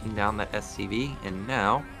end up taking down that SCV, and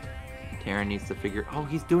now Terran needs to figure... Oh,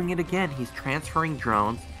 he's doing it again. He's transferring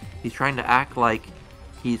drones. He's trying to act like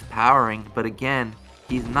he's powering, but again,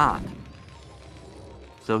 he's not.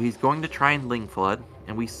 So he's going to try and Ling Flood,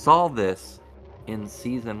 and we saw this in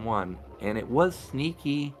Season 1, and it was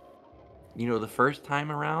sneaky, you know, the first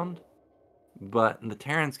time around, but the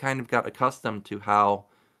Terrans kind of got accustomed to how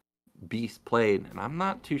Beast played, and I'm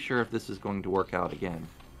not too sure if this is going to work out again.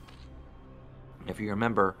 If you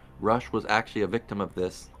remember, Rush was actually a victim of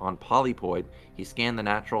this on Polypoid. He scanned the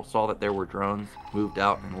natural, saw that there were drones, moved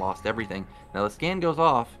out, and lost everything. Now the scan goes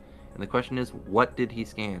off, and the question is, what did he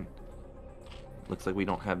scan? Looks like we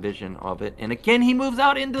don't have vision of it. And again, he moves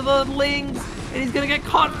out into the lings, and he's going to get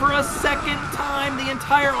caught for a second time. The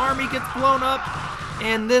entire army gets blown up,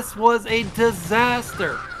 and this was a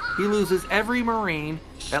disaster. He loses every Marine.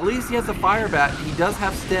 At least he has a Fire Bat. He does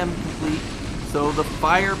have stem complete, so the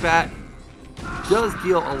Fire Bat does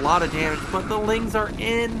deal a lot of damage, but the lings are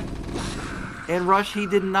in. And Rush, he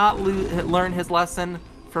did not learn his lesson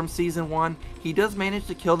from Season 1. He does manage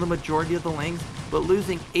to kill the majority of the lings, but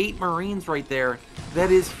losing 8 Marines right there,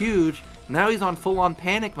 that is huge. Now he's on full-on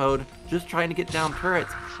panic mode, just trying to get down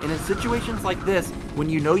turrets. And in situations like this, when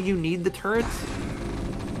you know you need the turrets,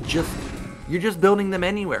 you're just building them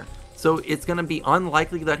anywhere. So it's going to be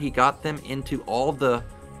unlikely that he got them into all the,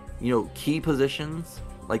 you know, key positions,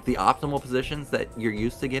 like the optimal positions that you're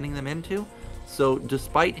used to getting them into. So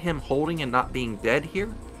despite him holding and not being dead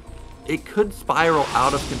here, it could spiral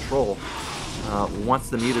out of control once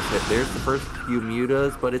the mutas hit. There's the first few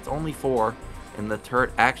mutas, but it's only 4, and the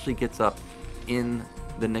turret actually gets up in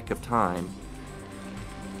the nick of time.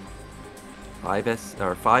 5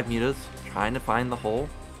 mutas trying to find the hole.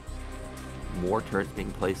 More turrets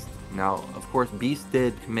being placed. Now, of course, Beast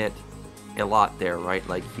did commit a lot there, right?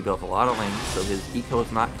 Like, he built a lot of lanes, so his eco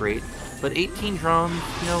is not great. But 18 drones,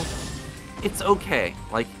 you know, it's okay.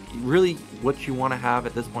 Like, really, what you want to have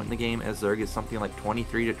at this point in the game as Zerg is something like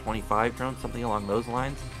 23 to 25 drones, something along those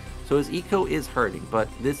lines. So his eco is hurting, but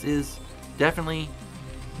this is definitely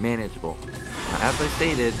manageable. Now, as I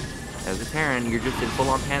stated, As a Terran, you're just in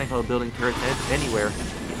full-on panic mode building turrets anywhere.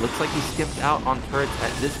 It looks like he skipped out on turrets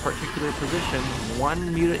at this particular position.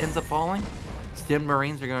 One muta ends up falling. Stim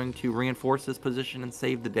Marines are going to reinforce this position and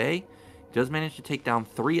save the day. He does manage to take down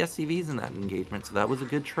 3 SCVs in that engagement, so that was a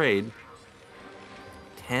good trade.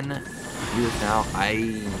 10 mutas now. I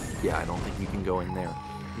don't think you can go in there.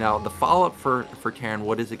 Now, the follow-up for Terran,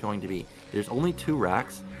 what is it going to be? There's only 2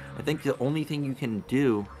 racks. I think the only thing you can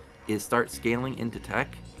do is start scaling into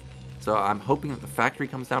tech. So I'm hoping that the factory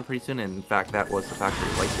comes down pretty soon, and in fact, that was the factory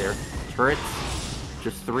right there. Turrets,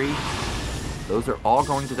 just 3. Those are all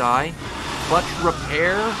going to die. Clutch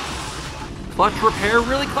repair. Clutch repair,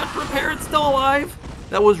 really? Clutch repair, it's still alive?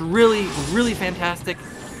 That was really, really fantastic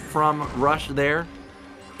from Rush there.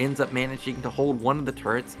 Ends up managing to hold one of the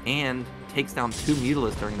turrets and takes down 2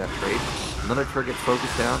 mutilas during that trade. Another turret gets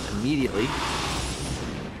focused down immediately.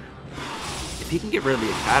 If he can get rid of the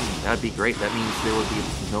academy, that'd be great. That means there would be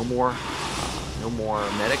no more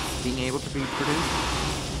medics being able to be produced.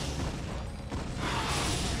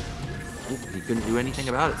 Ooh, he couldn't do anything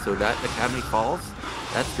about it, so that academy falls.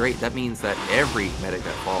 That's great. That means that every medic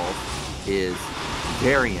that falls is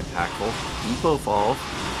very impactful. Depot falls.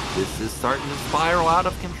 This is starting to spiral out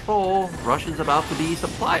of control. Rush is about to be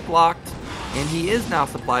supply blocked, and he is now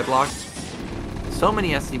supply blocked. So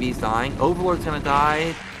many SCVs dying. Overlord's gonna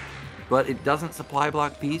die, but it doesn't supply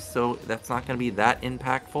block Beast, so that's not gonna be that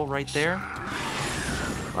impactful right there.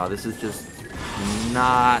 Wow, this is just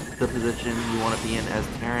not the position you want to be in as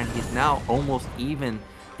Terran. He's now almost even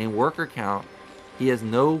in worker count. He has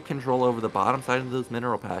no control over the bottom side of those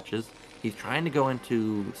mineral patches. He's trying to go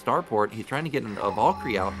into Starport. He's trying to get a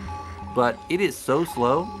Valkyrie out, but it is so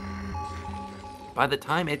slow. By the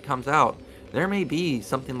time it comes out, there may be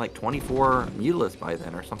something like 24 mutilas by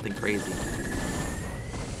then or something crazy.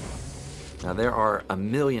 Now, there are a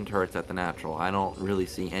million turrets at the natural. I don't really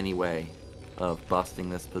see any way of busting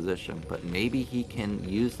this position, but maybe he can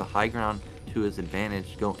use the high ground to his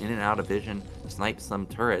advantage, go in and out of vision, snipe some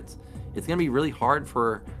turrets. It's going to be really hard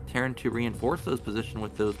for Terran to reinforce those positions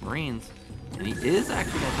with those Marines, and he is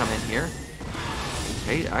actually going to come in here.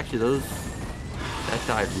 Okay, actually that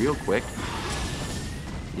died real quick.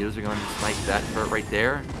 Those are going to snipe that turret right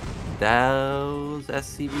there. Those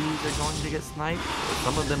SCVs are going to get sniped.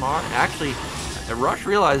 Some of them are. Actually, Rush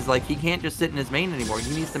realizes like he can't just sit in his main anymore.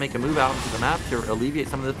 He needs to make a move out into the map to alleviate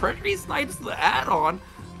some of the pressure. He snipes the add-on.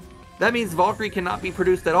 That means Valkyrie cannot be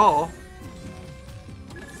produced at all.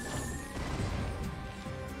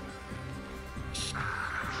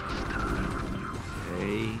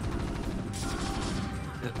 Okay.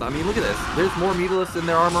 I mean, look at this. There's more mutilas than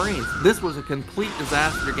there are Marines. This was a complete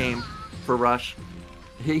disaster game for Rush.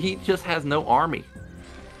 He just has no army.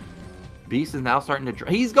 Beast is now starting to...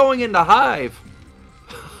 He's going into Hive!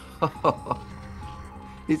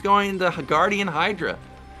 He's going into Guardian Hydra.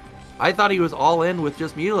 I thought he was all in with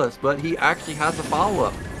just mutilas, but he actually has a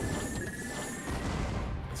follow-up.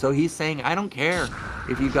 So he's saying, I don't care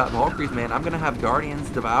if you've got Valkyries, man. I'm going to have Guardians,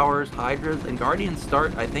 Devours, Hydras, and Guardians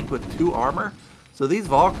start, I think, with 2 armor. So these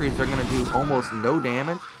Valkyries are going to do almost no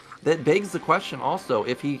damage. That begs the question also,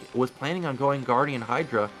 if he was planning on going Guardian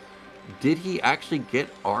Hydra, did he actually get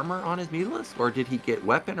armor on his mutilas? Or did he get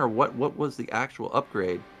weapon? Or what was the actual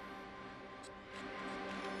upgrade?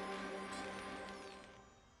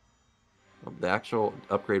 Well, the actual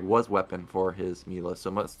upgrade was weapon for his mutilas.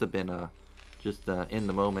 So it must have been just in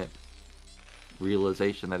the moment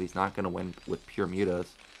realization that he's not going to win with pure mutas.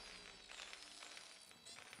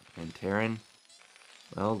 And Terran...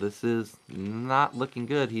 Well, this is not looking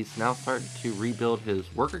good. He's now starting to rebuild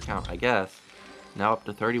his worker count, I guess. Now up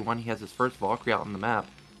to 31. He has his first Valkyrie out on the map.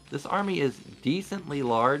 This army is decently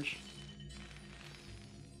large.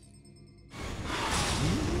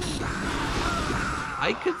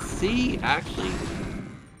 I could see, actually,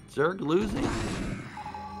 Zerg losing.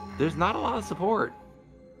 There's not a lot of support.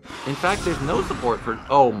 In fact, there's no support for...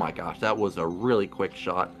 Oh my gosh, that was a really quick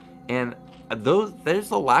shot. And...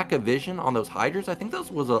 there's a lack of vision on those Hydras. I think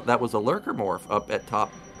that was a lurker morph up at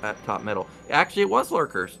top middle. Actually, it was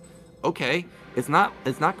lurkers. Okay, it's not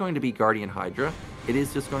going to be Guardian Hydra. It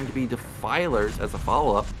is just going to be Defilers as a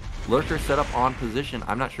follow-up. Lurker set up on position.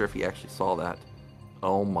 I'm not sure if he actually saw that.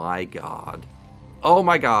 Oh my god. Oh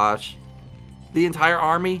my gosh. The entire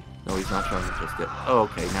army? No, he's not showing it just yet. Oh,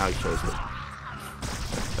 okay, now he shows it.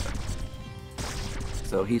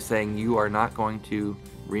 So he's saying you are not going to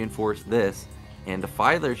reinforce this, and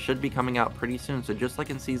Defiler should be coming out pretty soon. So just like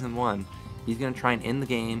in Season 1, he's going to try and end the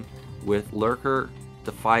game with Lurker,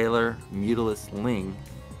 Defiler, Mutilis, Ling.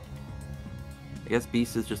 I guess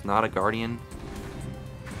Beast is just not a Guardian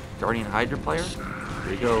Hydra player.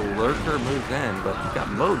 There you go. Lurker moves in, but he got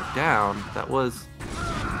mowed down. That was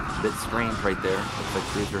a bit strange right there. Looks like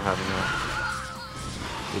krrrrzzz having an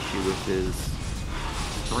issue with his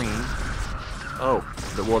stream. Oh,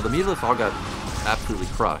 well, the Willis all got absolutely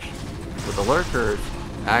crushed. But the Lurkers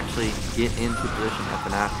actually get into position at the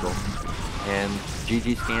natural. And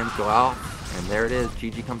GG scans go out, and there it is.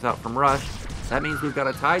 GG comes out from Rush. That means we've got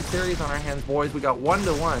a tied series on our hands, boys. We got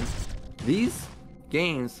 1-1. These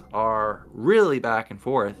games are really back and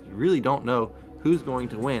forth. You really don't know who's going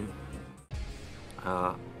to win.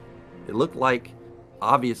 It looked like,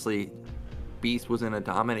 obviously, Beast was in a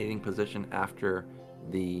dominating position after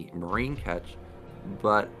the Marine catch.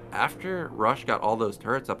 But after Rush got all those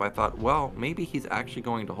turrets up, I thought, well, maybe he's actually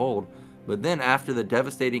going to hold. But then after the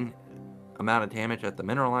devastating amount of damage at the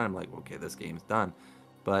mineral line, I'm like, okay, this game's done.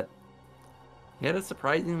 But he had a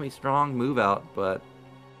surprisingly strong move out, but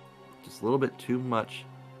just a little bit too much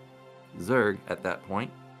Zerg at that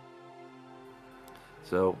point.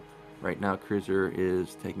 So right now krrrrzzz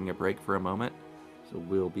is taking a break for a moment. So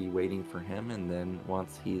we'll be waiting for him, and then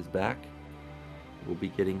once he's back, we'll be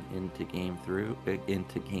getting into game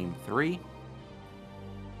 3.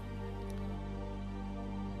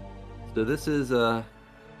 So this is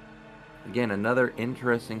again another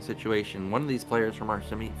interesting situation. One of these players from our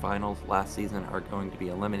semifinals last season are going to be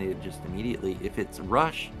eliminated just immediately. If it's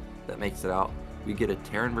Rush that makes it out, we get a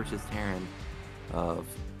Terran versus Terran of...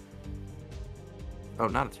 Oh,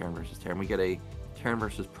 not a Terran versus Terran. We get a Terran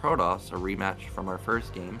versus Protoss, a rematch from our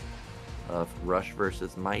first game of Rush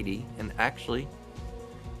versus Mighty. And actually,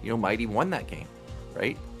 you know, Mighty won that game,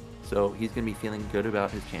 right? So he's going to be feeling good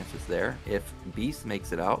about his chances there. If Beast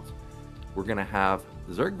makes it out, we're going to have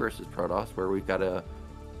Zerg versus Protoss, where we've got a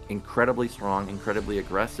incredibly strong, incredibly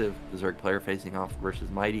aggressive Zerg player facing off versus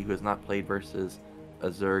Mighty, who has not played versus a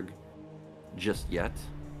Zerg just yet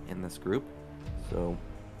in this group. So,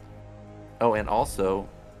 oh, and also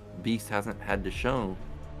Beast hasn't had to show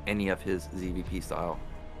any of his ZVP style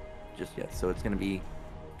just yet, so it's going to be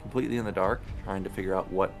completely in the dark trying to figure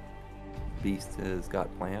out what Beast has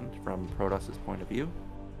got planned from Protoss's point of view.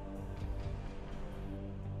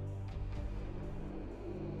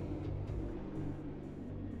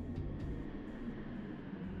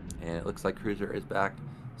 And it looks like krrrrzzz is back.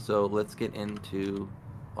 So let's get into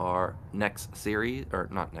our next series, or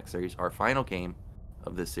not next series, our final game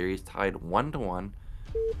of this series, tied 1-1.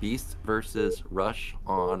 Beast versus Rush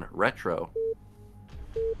on Retro.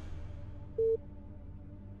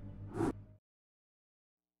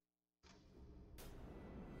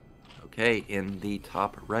 Okay, in the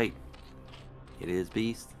top right, it is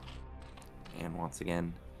Beast. And once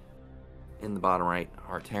again, in the bottom right,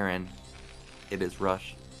 our Terran, it is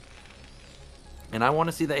Rush. And I want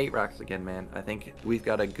to see the 8 racks again, man. I think we've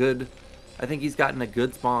got a good... I think he's gotten a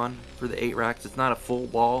good spawn for the 8 racks. It's not a full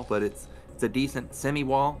wall, but it's a decent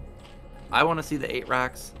semi-wall. I want to see the 8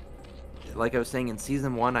 racks. Like I was saying in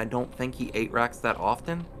Season 1, I don't think he 8 racks that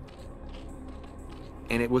often.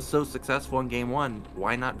 And it was so successful in Game 1,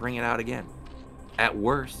 why not bring it out again? At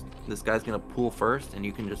worst, this guy's going to pull first, and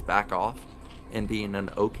you can just back off and be in an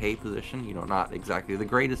okay position. You know, not exactly the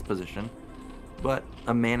greatest position, but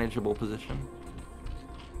a manageable position.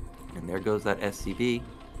 And there goes that SCB.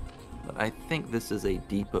 But I think this is a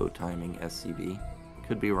depot timing SCB.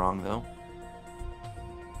 Could be wrong though.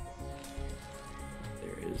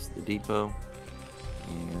 There is the depot.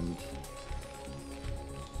 And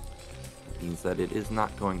it means that it is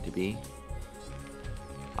not going to be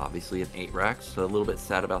obviously an 8 racks, so a little bit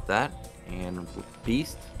sad about that. And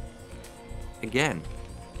Beast, again,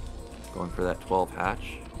 going for that 12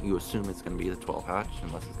 hatch. You assume it's going to be the 12 hatch,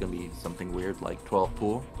 unless it's going to be something weird like 12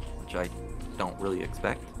 pool, which I don't really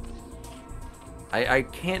expect. I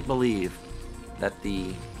can't believe that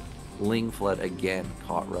the Ling Flood again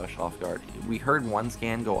caught Rush off guard. We heard one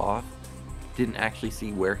scan go off, didn't actually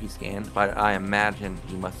see where he scanned, but I imagine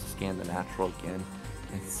he must have scanned the natural again.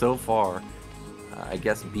 And so far, I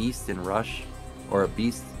guess Beast and Rush, or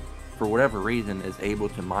Beast for whatever reason, is able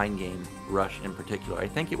to mind game Rush in particular. I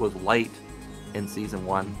think it was Light in Season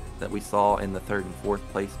 1 that we saw in the 3rd and 4th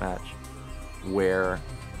place match, where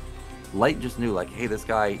Light just knew, like, hey, this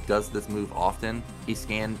guy does this move often. He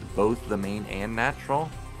scanned both the main and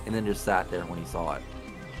natural, and then just sat there when he saw it.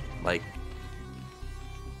 Like,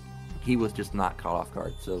 he was just not caught off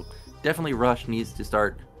guard. So definitely Rush needs to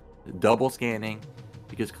start double scanning,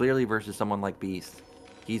 because clearly versus someone like Beast,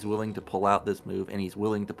 he's willing to pull out this move, and he's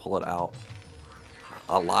willing to pull it out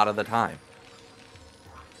a lot of the time.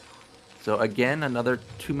 So again, another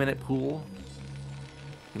 2-minute pool,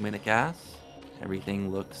 2-minute gas.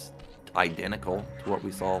 Everything looks identical to what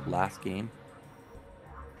we saw last game.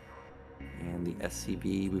 And And the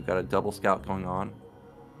SCB, we've got a double scout going on.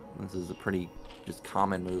 This is a pretty just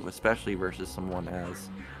common move, especially versus someone as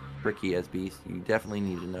tricky as Beast. You definitely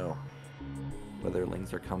need to know whether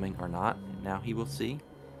lings are coming or not. And now he will see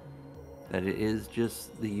that it is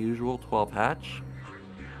just the usual 12 hatch.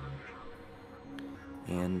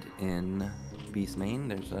 And in Beast main,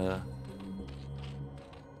 there's a...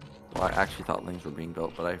 Well, I actually thought lings were being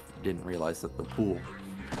built, but I didn't realize that the pool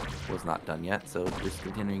was not done yet. So just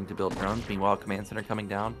continuing to build drones. Meanwhile, Command Center coming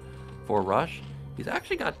down for Rush. He's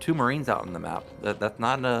actually got 2 Marines out on the map. That's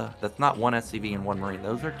not one SCV and 1 Marine.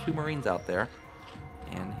 Those are 2 Marines out there.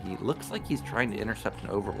 And he looks like he's trying to intercept an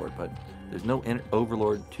Overlord, but there's no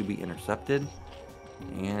Overlord to be intercepted.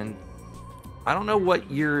 And I don't know what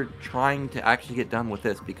you're trying to actually get done with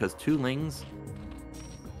this, because 2 lings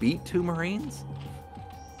beat 2 Marines.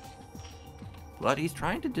 But he's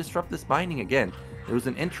trying to disrupt this binding again. It was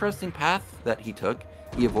an interesting path that he took.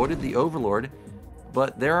 He avoided the Overlord,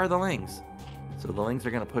 but there are the lings. So the lings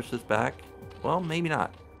are going to push this back. Well, maybe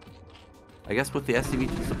not. I guess with the SCV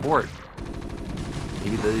to support,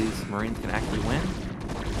 maybe these Marines can actually win.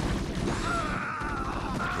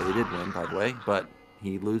 Okay, they did win, by the way, but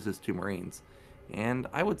he loses 2 Marines. And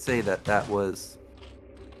I would say that that was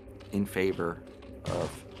in favor of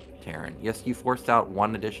Terran. Yes, you forced out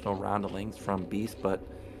 1 additional round of lings from Beast, but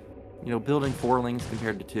you know, building 4 lings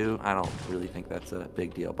compared to 2, I don't really think that's a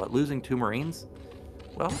big deal. But losing 2 Marines,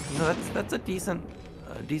 well, you know, that's a decent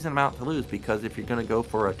amount to lose, because if you're going to go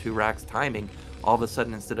for a 2 racks timing, all of a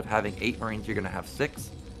sudden instead of having 8 Marines, you're going to have 6.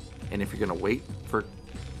 And if you're going to wait for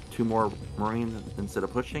 2 more Marines instead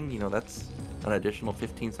of pushing, you know, that's an additional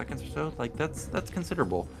 15 seconds or so. Like, that's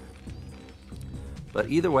considerable. But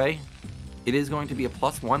either way, it is going to be a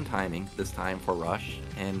 +1 timing this time for Rush,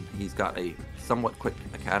 and he's got a somewhat quick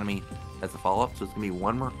academy as a follow-up, so it's going to be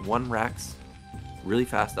 1 racks, really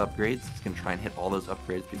fast upgrades. He's going to try and hit all those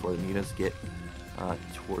upgrades before the mutas get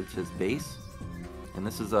towards his base. And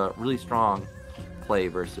this is a really strong play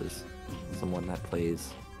versus someone that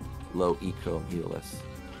plays low eco mutalist.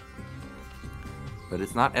 But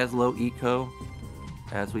it's not as low eco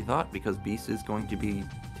as we thought, because Beast is going to be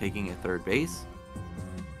taking a 3rd base.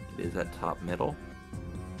 It is at top middle,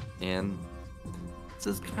 and this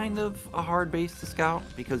is kind of a hard base to scout,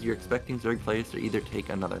 because you're expecting Zerg players to either take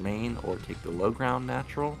another main or take the low ground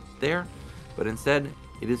natural there, but instead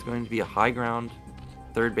it is going to be a high ground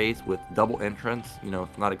 3rd base with double entrance. You know,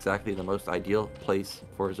 it's not exactly the most ideal place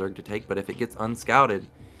for a Zerg to take, but if it gets unscouted,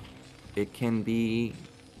 it can be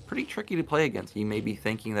pretty tricky to play against. You may be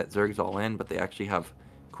thinking that Zerg's all in, but they actually have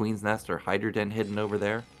Queen's Nest or Hydra Den hidden over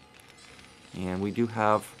there. And we do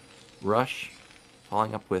have Rush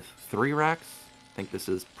following up with 3 racks. I think this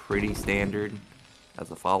is pretty standard as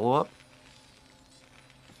a follow-up.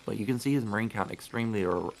 But you can see his Marine count extremely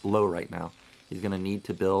low right now. He's going to need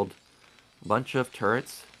to build a bunch of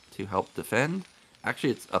turrets to help defend.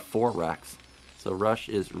 Actually, it's a 4 racks. So Rush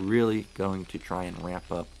is really going to try and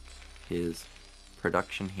ramp up his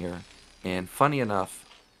production here. And funny enough,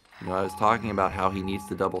 you know, I was talking about how he needs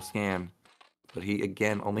to double scan, but he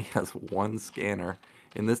again only has 1 scanner,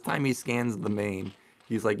 and this time he scans the main.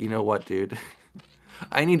 He's like, you know what, dude?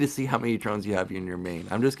 I need to see how many drones you have in your main.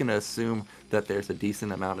 I'm just going to assume that there's a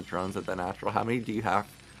decent amount of drones at the natural. How many do you have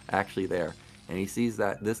actually there? And he sees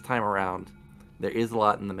that this time around, there is a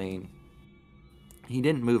lot in the main. He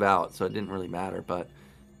didn't move out, so it didn't really matter, but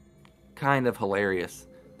kind of hilarious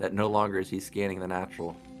that no longer is he scanning the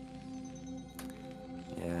natural.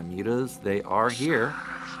 Yeah, mutas, they are here.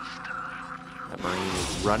 That Marine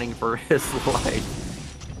is running for his life.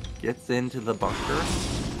 Gets into the bunker,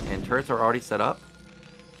 and turrets are already set up.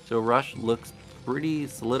 So Rush looks pretty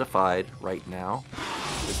solidified right now.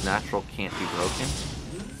 This natural can't be broken.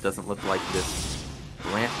 Doesn't look like this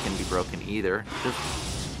ramp can be broken either. Just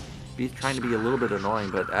he's trying to be a little bit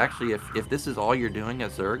annoying, but actually if this is all you're doing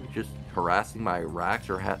as Zerg, just harassing my racks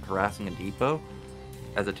or harassing a depot,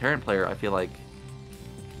 as a Terran player, I feel like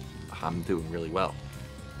I'm doing really well.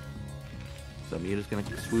 So Muta's going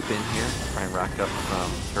to swoop in here, try and rack up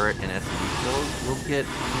some turret and SCV kills. We'll get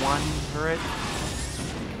 1 turret.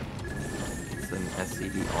 It's an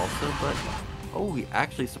SCV also, but oh, he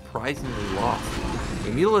actually surprisingly lost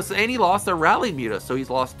a mutalist, and he lost a rally muta, so he's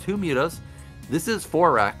lost 2 mutas. This is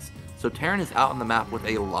 4 racks, so Terran is out on the map with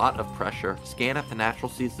a lot of pressure. Scan at the natural,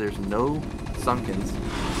 sees there's no sunkens.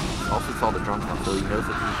 Also saw the drone count, so he knows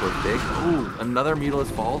that these were big. Ooh, another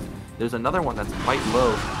mutalist falls. There's another one that's quite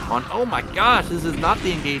low on, oh my gosh, this is not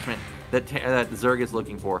the engagement that Zerg is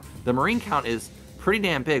looking for. The Marine count is pretty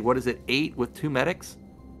damn big. What is it, 8 with 2 medics?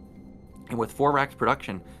 And with 4 racks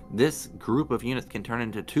production, this group of units can turn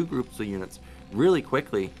into 2 groups of units really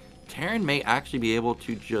quickly Terran may actually be able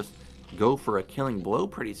to just go for a killing blow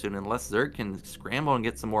pretty soon unless Zerg can scramble and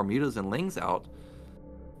get some more Mutas and Lings out.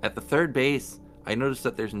 At the third base, I noticed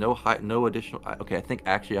that there's no additional... Okay, I think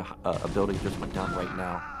actually a building just went down right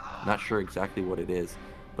now. Not sure exactly what it is,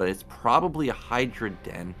 but it's probably a Hydra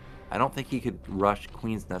Den. I don't think he could rush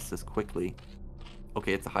Queen's Nest this quickly.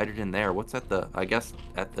 Okay, it's a Hydra Den there. What's at the... I guess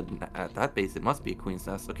at that base it must be a Queen's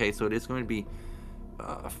Nest. Okay, so it is going to be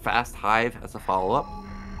a fast Hive as a follow-up.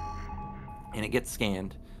 And it gets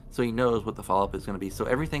scanned, so he knows what the follow-up is going to be. So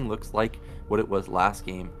everything looks like what it was last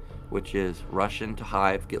game, which is rush into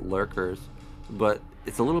Hive, get lurkers. But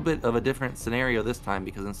it's a little bit of a different scenario this time,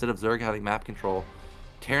 because instead of Zerg having map control,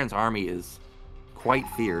 Terran's army is quite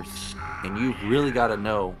fierce, and you've really got to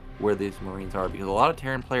know where these Marines are, because a lot of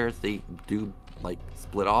Terran players, they do like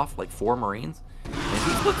split off like 4 Marines, and if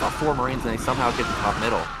he splits off 4 Marines and they somehow get the top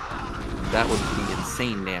middle, that would be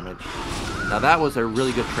insane damage. Now that was a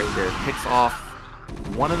really good trade there. It picks off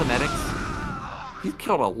one of the medics. He's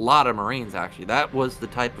killed a lot of Marines actually. That was the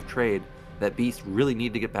type of trade that Beast really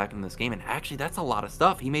need to get back in this game, and actually that's a lot of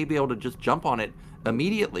stuff. He may be able to just jump on it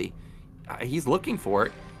immediately. He's looking for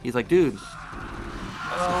it. He's like, dude,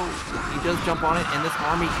 oh, he does jump on it, and this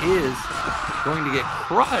army is going to get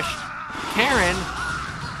crushed. Terran,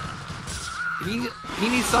 he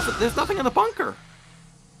needs stuff. There's nothing in the bunker.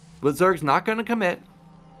 But Zerg's not going to commit,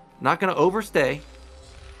 not going to overstay.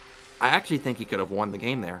 I actually think he could have won the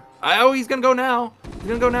game there. Oh, he's going to go now. He's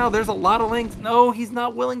going to go now. There's a lot of links. No, he's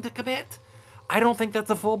not willing to commit. I don't think that's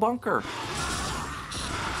a full bunker.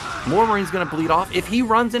 More Marines going to bleed off. If he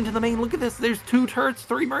runs into the main, look at this. There's 2 turrets,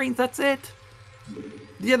 3 Marines. That's it.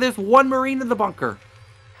 Yeah, there's 1 Marine in the bunker.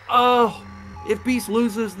 Oh, if Beast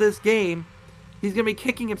loses this game, he's going to be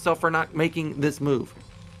kicking himself for not making this move.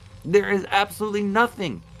 There is absolutely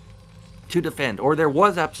nothing to defend, or there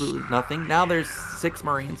was absolutely nothing. Now there's 6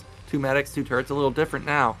 Marines, 2 medics, 2 turrets. A little different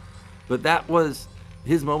now, but that was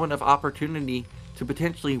his moment of opportunity to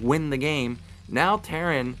potentially win the game. Now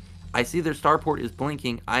Terran, I see their starport is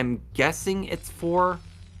blinking. I'm guessing it's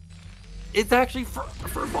actually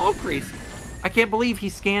for Valkyries. I can't believe he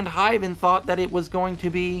scanned Hive and thought that it was going to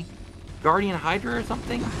be Guardian Hydra or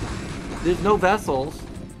something. There's no vessels.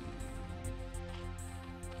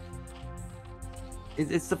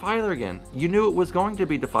 It's Defiler again. You knew it was going to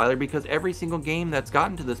be Defiler because every single game that's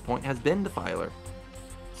gotten to this point has been Defiler.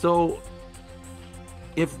 So,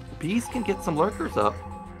 if Beast can get some lurkers up...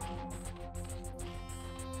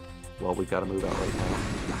 Well, we've got to move out right now.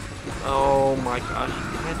 Oh my gosh,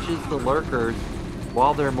 he catches the lurkers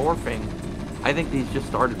while they're morphing. I think these just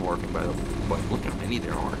started morphing, by the way. But look how many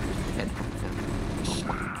there are. 10 from 10. Oh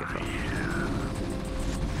my gosh.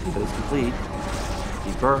 He is complete.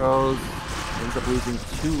 He burrows. Ends up losing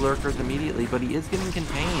 2 lurkers immediately, but he is getting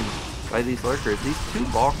contained by these lurkers. These 2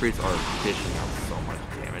 Valkyries are dishing out so much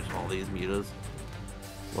damage to all these mutas.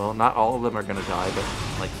 Well, not all of them are going to die, but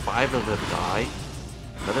like 5 of them die.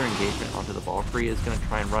 Another engagement onto the Valkyrie is going to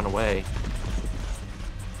try and run away.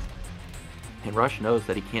 And Rush knows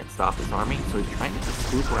that he can't stop his army, so he's trying to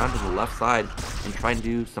just swoop around to the left side and try and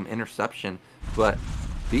do some interception. But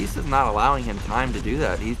Beast is not allowing him time to do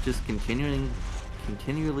that. He's just continually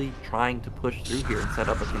trying to push through here and set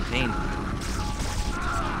up a contain.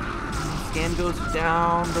 Scan goes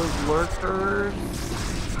down, those lurkers.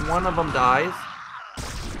 One of them dies.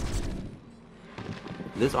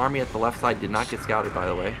 This army at the left side did not get scouted, by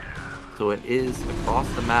the way. So it is across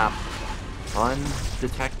the map,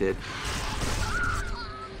 undetected.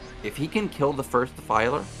 If he can kill the first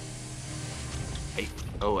Defiler...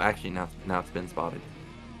 Oh, actually, now it's been spotted.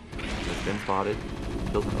 It's been spotted.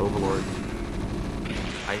 Kills an Overlord.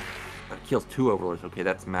 Kills 2 Overlords. Okay,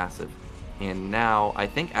 that's massive. And now, I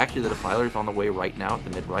think actually the Defiler is on the way right now at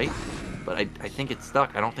the mid-right. But I think it's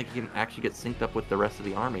stuck. I don't think he can actually get synced up with the rest of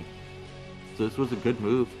the army. So this was a good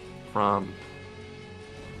move from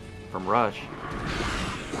Rush.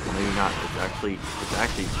 Well, maybe not. It's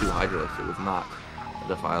actually 2 Hydras. It was not a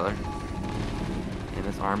Defiler. And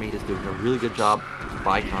this army is doing a really good job to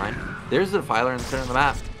buy time. There's a Defiler in the center of the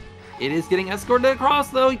map. It is getting escorted across,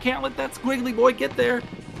 though. He can't let that squiggly boy get there.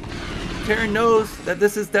 Terran knows that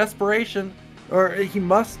this is desperation, or he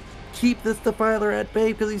must keep this Defiler at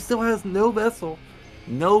bay because he still has no vessel,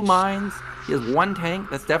 no mines. He has 1 tank.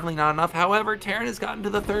 That's definitely not enough. However, Terran has gotten to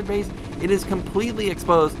the 3rd base. It is completely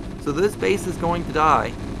exposed, so this base is going to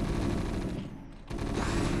die.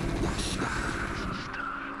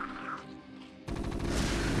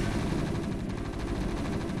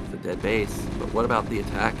 It's a dead base, but what about the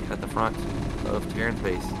attack at the front of Terran's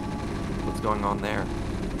base? What's going on there?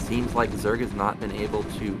 It seems like Zerg has not been able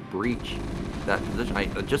to breach that position. I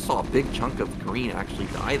just saw a big chunk of green actually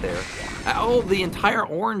die there. Oh, the entire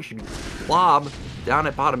orange blob down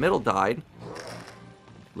at bottom middle died.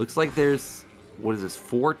 Looks like there's, what is this,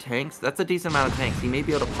 4 tanks? That's a decent amount of tanks. He may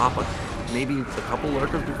be able to pop maybe a couple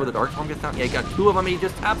lurkers before the Darkstorm gets down. Yeah, he got 2 of them. He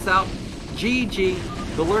just taps out.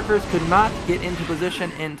 GG. The lurkers could not get into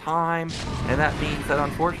position in time, and that means that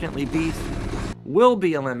unfortunately Beast will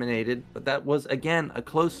be eliminated. But that was, again, a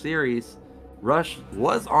close series. Rush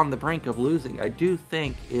was on the brink of losing. I do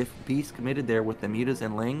think if Beast committed there with the mutas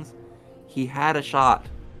and lings, he had a shot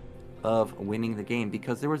of winning the game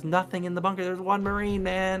because there was nothing in the bunker. There's 1 Marine,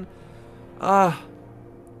 man. But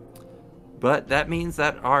that means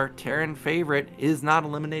that our Terran favorite is not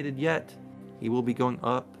eliminated yet. He will be going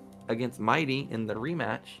up against Mighty in the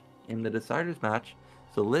rematch, in the Deciders match.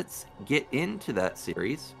 So let's get into that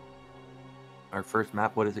series. Our first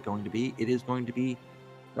map, what is it going to be? It is going to be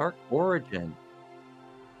Dark Origin.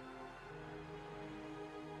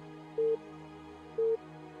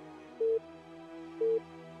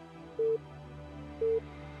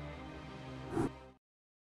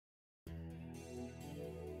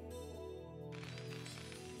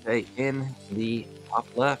 Okay, in the top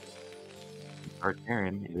left, our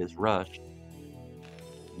Terran, it is Rush.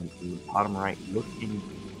 And in the bottom right, looking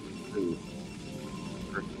through,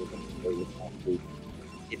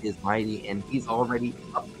 it is Mighty, and he's already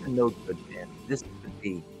up to no good, man. This could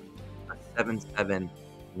be a 7-7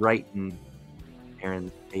 right in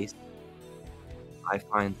Terran's face. I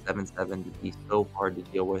find 7-7 to be so hard to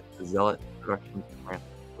deal with. The Zealot production ramp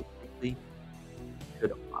so quickly.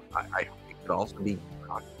 It could also be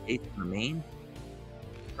Proxy in the main.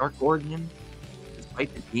 Dark Origin, despite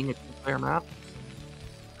it being a 2-player map,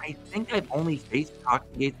 I think I've only faced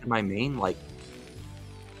Proxy Gates in my main like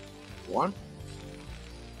once.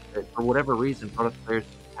 For whatever reason, product players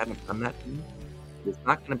haven't done that to me. It's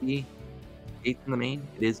not going to be Gates in the main.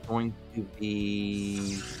 It is going to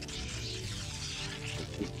be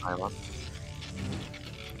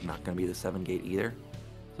not going to be the 7-gate either.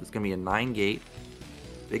 So it's going to be a 9-gate.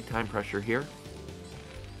 Big time pressure here.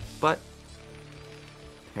 But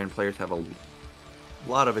Terran players have a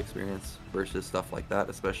lot of experience versus stuff like that,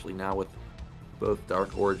 especially now with both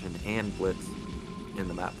Dark Origin and Blitz in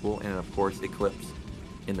the map pool, and of course Eclipse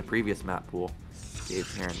in the previous map pool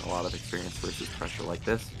gave Terran a lot of experience versus pressure like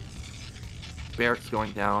this. Barracks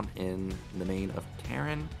going down in the main of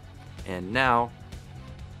Terran, and now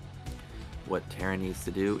what Terran needs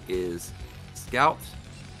to do is scout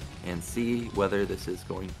and see whether this is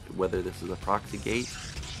a proxy gate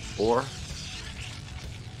or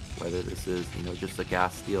whether this is, you know, just a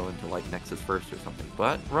gas steal into like Nexus first or something.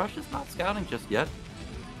 But Rush is not scouting just yet.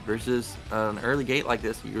 Versus an early gate like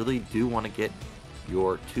this, you really do want to get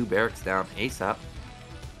your 2 barracks down ASAP.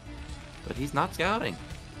 But he's not scouting.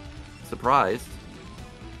 Surprised.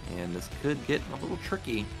 And this could get a little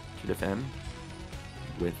tricky to defend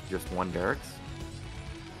with just 1 barracks.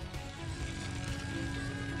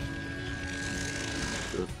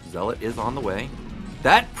 So Zealot is on the way.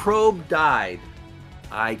 That probe died.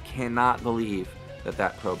 I cannot believe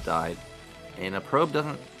that probe died. And a probe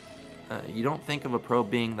doesn't... you don't think of a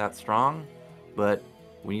probe being that strong, but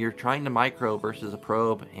when you're trying to micro versus a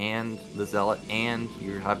probe and the Zealot, and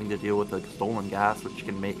you're having to deal with a stolen gas, which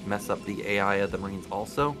can mess up the AI of the Marines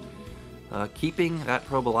also, keeping that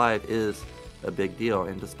probe alive is a big deal.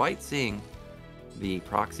 And despite seeing the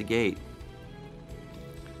proxy gate,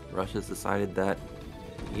 Rush has decided that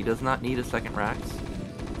he does not need a second racks.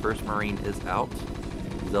 First Marine is out.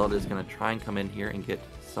 Zealot is going to try and come in here and get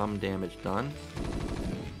some damage done,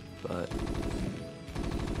 but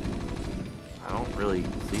I don't really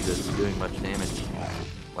see this doing much damage.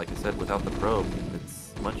 Like I said, without the probe,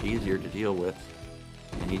 it's much easier to deal with,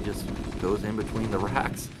 and he just goes in between the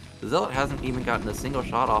racks. The Zealot hasn't even gotten a single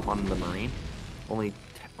shot off on the Marine, only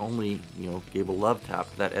you know, gave a love tap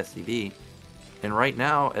to that SCV. And right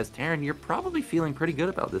now, as Terran, you're probably feeling pretty good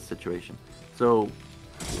about this situation. So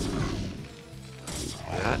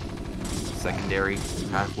that secondary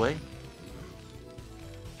pathway.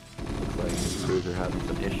 Looks like his crews are having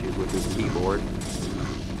some issues with his keyboard.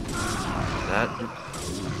 That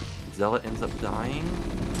Zealot ends up dying.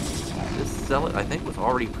 This Zealot, I think, was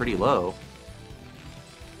already pretty low.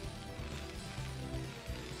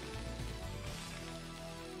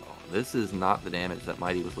 Oh, this is not the damage that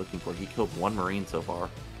Mighty was looking for. He killed 1 Marine so far.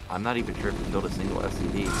 I'm not even sure if he killed a single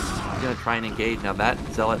SCV. He's going to try and engage. Now that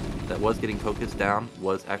Zealot that was getting focused down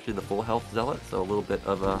was actually the full health Zealot, so a little bit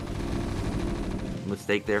of a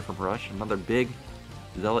mistake there from Rush. Another big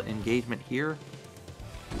Zealot engagement here.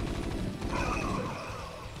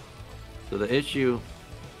 So the issue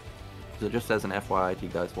So just as an FYI to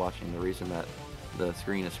you guys watching, the reason that the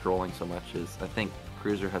screen is scrolling so much is I think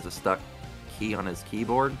Cruiser has a stuck key on his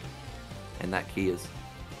keyboard, and that key is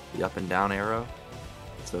the up and down arrow,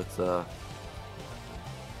 so it's a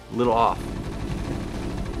little off.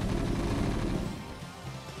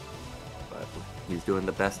 But he's doing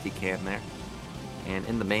the best he can there. And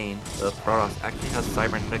in the main, the Protoss actually has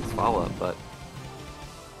Cybernetics follow-up, but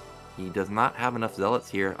he does not have enough Zealots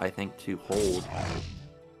here, I think, to hold.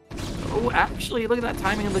 Oh, actually, look at that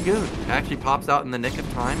timing of Lagoon. It actually pops out in the nick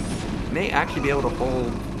of time. May actually be able to hold.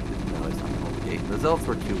 No, it's not going to hold the gate. The Zealots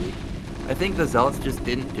were too weak. I think the Zealots just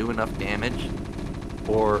didn't do enough damage.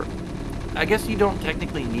 Or, I guess you don't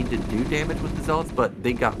technically need to do damage with the Zealots, but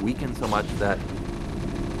they got weakened so much that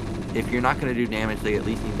if you're not going to do damage, they at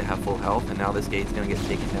least need to have full health, and now this gate's going to get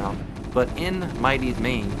taken down. But in Mighty's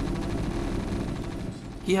main,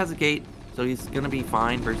 he has a gate, so he's going to be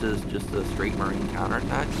fine versus just a straight Marine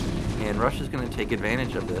counterattack. And Rush is going to take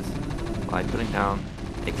advantage of this by putting down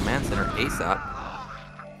a command center ASAP.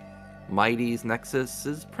 Mighty's Nexus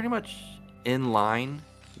is pretty much in line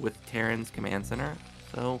with Terran's command center,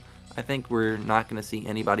 so I think we're not going to see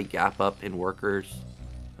anybody gap up in workers,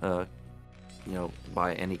 you know,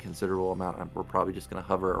 by any considerable amount. We're probably just going to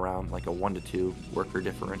hover around like a 1 to 2 worker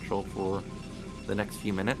differential for the next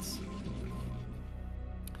few minutes.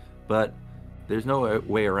 But there's no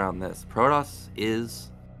way around this. Protoss is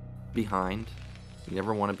behind. You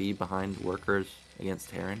never want to be behind workers against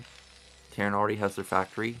Terran. Terran already has their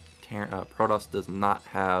factory. Protoss does not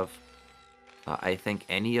have, I think,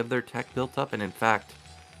 any of their tech built up. And in fact,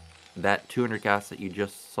 that 200 gas that you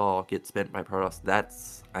just saw get spent by Protoss,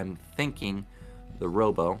 that's, I'm thinking, the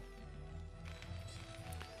Robo.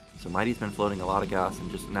 So Mighty's been floating a lot of gas and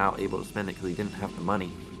just now able to spend it because he didn't have the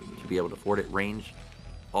money to be able to afford it. Range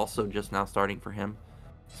also just now starting for him.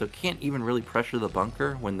 So can't even really pressure the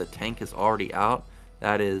bunker when the tank is already out.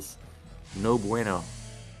 That is no bueno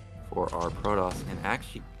for our Protoss. And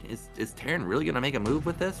actually, is Terran really going to make a move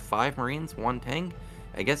with this? 5 Marines, 1 tank?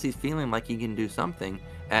 I guess he's feeling like he can do something.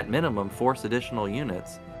 At minimum, force additional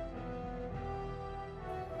units.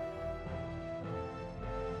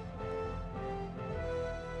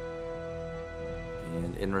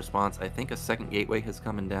 And in response, I think a second gateway has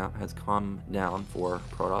come down for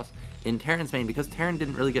Protoss. In Terran's main, because Terran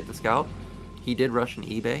didn't really get the scout, he did rush an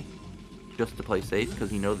eBay just to play safe,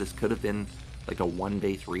 because you know this could have been like a 1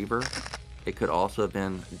 base Reaver. It could also have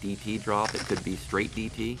been DT drop. It could be straight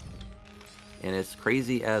DT. And as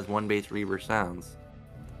crazy as 1 base Reaver sounds,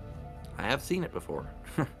 I have seen it before.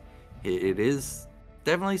 It is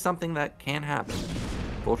definitely something that can happen.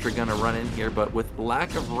 Vulture gonna run in here, but with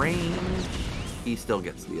lack of range, he still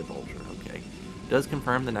gets the Vulture. Okay, does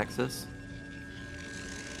confirm the Nexus.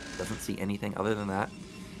 Doesn't see anything other than that.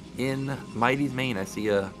 In Mighty's main, I see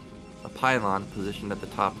a pylon positioned at the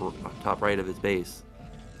top right of his base,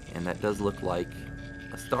 and that does look like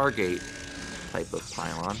a Stargate type of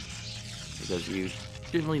pylon, because you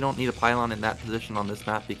generally don't need a pylon in that position on this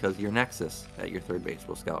map because your Nexus at your third base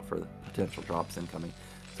will scout for the potential drops incoming.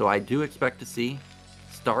 So I do expect to see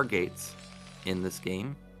Stargates in this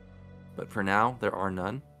game, but for now there are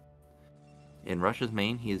none. In Rush's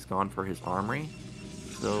main, he's gone for his armory,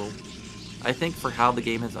 so I think for how the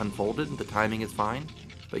game has unfolded, the timing is fine,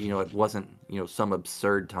 but you know, it wasn't, you know, some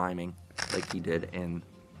absurd timing like he did in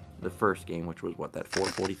the first game, which was what, that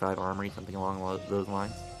 445 armory, something along those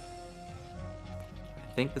lines.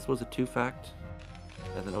 I think this was a 2-fact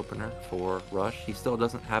as an opener for Rush. He still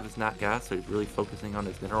doesn't have his nat gas, so he's really focusing on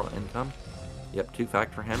his mineral income. Yep,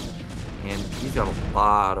 2-fact for him. And he's got a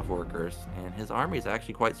lot of workers, and his army is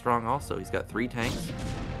actually quite strong also. He's got 3 tanks,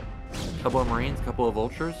 a couple of Marines, a couple of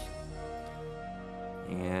Vultures.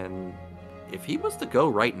 And if he was to go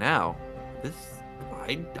right now,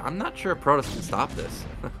 I'm not sure if Protoss can stop this.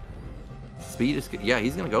 Speed is, yeah,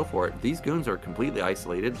 he's gonna go for it. These goons are completely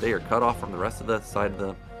isolated. They are cut off from the rest of the side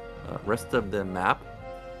of the map.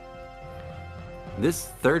 This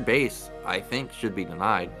third base, I think, should be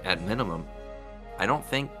denied at minimum. I don't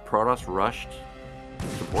think Protoss rushed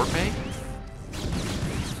support bay,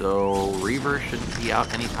 so Reaver shouldn't be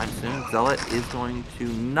out anytime soon. Zealot is going to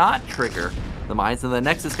not trigger the mines, and the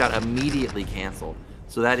Nexus got immediately canceled.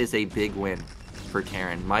 So that is a big win for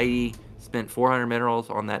Terran. Mighty spent 400 minerals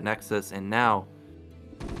on that Nexus, and now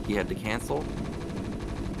he had to cancel.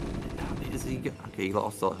 Okay, he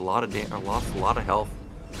lost a lot of health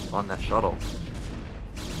on that shuttle.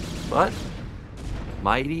 But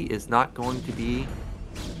Mighty is not going to be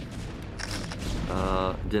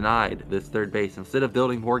denied this third base. Instead of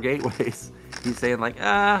building more gateways, he's saying like,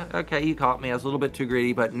 okay, you caught me. I was a little bit too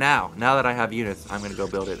greedy, but now that I have units, I'm going to go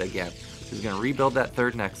build it again. He's going to rebuild that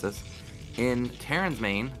third Nexus. In Terran's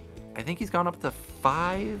main, I think he's gone up to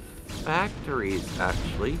 5 factories,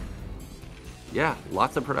 actually. Yeah,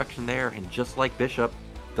 lots of production there, and just like Bishop,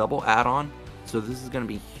 double add-on, so this is going to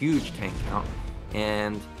be huge tank count.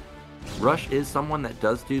 And Rush is someone that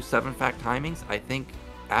does do 7-fact timings. I think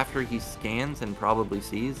after he scans and probably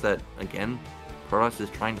sees that, again, Protoss is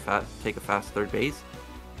trying to take a fast third base,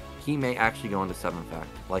 he may actually go into 7-fact,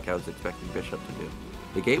 like I was expecting Bishop to do.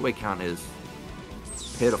 The gateway count is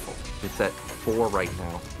pitiful. It's at 4 right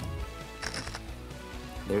now.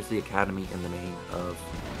 There's the academy in the main of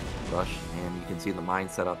Rush, and you can see the mine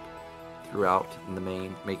set up throughout in the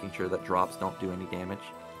main, making sure that drops don't do any damage.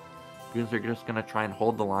 Goons are just going to try and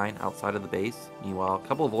hold the line outside of the base. Meanwhile, a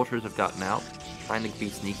couple of vultures have gotten out, trying to be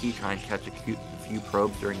sneaky, try and catch a few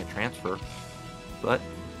probes during a transfer. But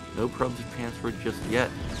no probes have transferred just yet.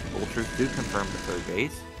 Vultures do confirm the third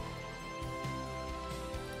base.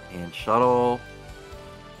 And Shuttle,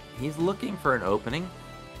 he's looking for an opening.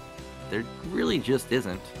 There really just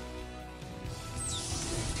isn't.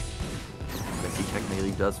 I guess he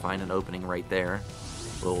technically does find an opening right there.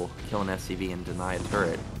 Will kill an SCV and deny a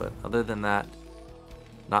turret, but other than that,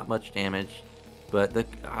 not much damage. But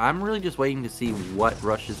I'm really just waiting to see what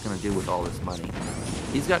Rush is going to do with all this money.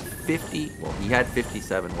 He's got 50, well, he had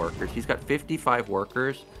 57 workers. He's got 55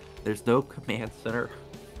 workers. There's no command center.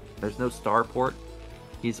 There's no starport.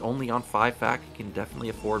 He's only on 5-fact. He can definitely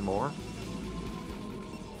afford more.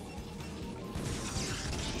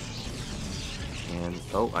 And,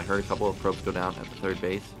 oh, I heard a couple of probes go down at the third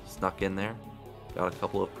base. Snuck in there. Got a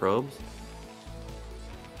couple of probes.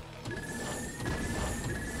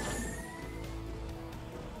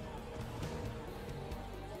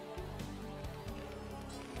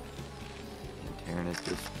 Terran is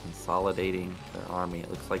just consolidating their army. It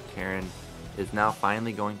looks like Terran is now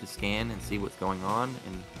finally going to scan and see what's going on.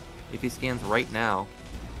 And if he scans right now,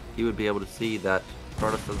 he would be able to see that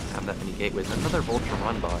Protoss doesn't have that many gateways. Another Vulture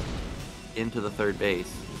run by into the third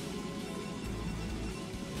base.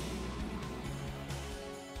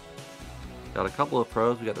 Got a couple of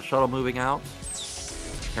pros. We got the shuttle moving out.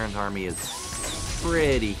 Terran's army is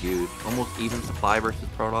pretty huge. Almost even supply versus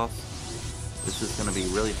Protoss. This is going to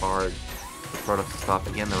be really hard for Protoss to stop.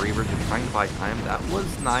 Again, the Reavers are trying to buy time. That was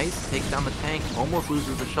nice. Takes down the tank. Almost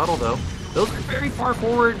loses the shuttle, though. Those are very far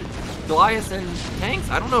forward Goliaths and tanks.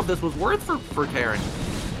 I don't know if this was worth for Terran.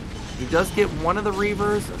 He does get one of the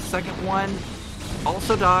Reavers. A second one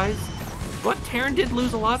also dies. But Terran did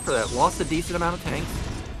lose a lot for that. Lost a decent amount of tanks.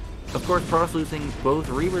 Of course, Protoss losing both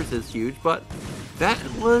Reavers is huge, but that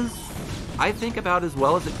was, I think, about as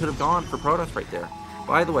well as it could have gone for Protoss right there.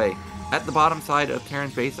 By the way, at the bottom side of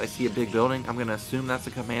Terran's base, I see a big building. I'm going to assume that's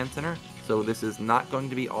a command center, so this is not going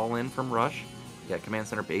to be all in from Rush. Yeah, command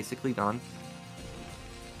center basically done.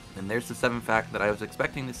 And there's the 7-fact that I was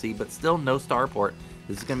expecting to see, but still no starport.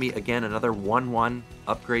 This is going to be, again, another 1-1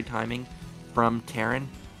 upgrade timing from Terran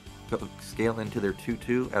to scale into their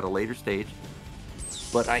 2-2 at a later stage.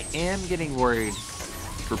 But I am getting worried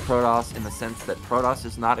for Protoss in the sense that Protoss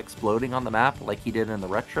is not exploding on the map like he did in the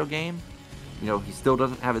retro game. You know, he still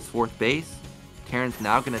doesn't have his 4th base. Terran's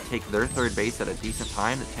now going to take their 3rd base at a decent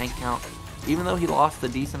time. The tank count, even though he lost a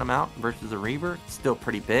decent amount versus a Reaver, it's still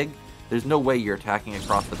pretty big. There's no way you're attacking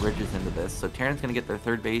across the bridges into this. So Terran's going to get their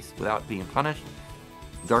 3rd base without being punished.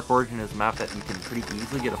 Dark Origin is a map that you can pretty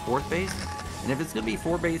easily get a 4th base. And if it's going to be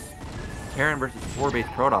 4-base Terran versus 4-base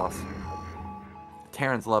Protoss,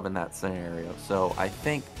 Terran's loving that scenario. So I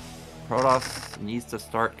think Protoss needs to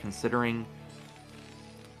start considering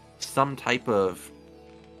some type of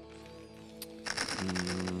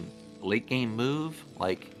late game move,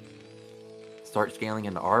 like start scaling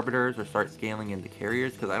into Arbiters or start scaling into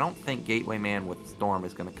Carriers, because I don't think Gateway Man with Storm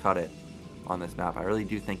is going to cut it on this map. I really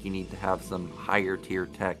do think you need to have some higher tier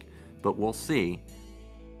tech, but we'll see.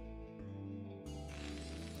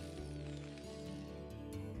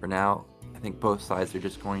 For now, I think both sides are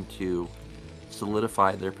just going to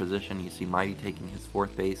solidify their position. You see Mighty taking his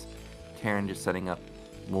 4th base, Terran just setting up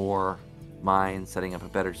more mines, setting up a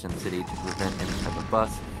better Sim City to prevent any type of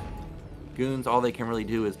bust. Goons, all they can really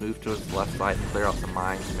do is move to his left side and clear out some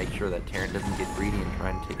mines and make sure that Terran doesn't get greedy and try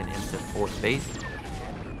and take an instant 4th base.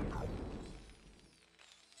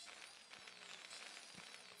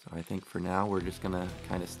 So I think for now we're just going to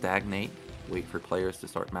kind of stagnate, wait for players to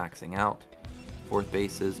start maxing out. 4th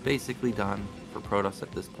base is basically done for Protoss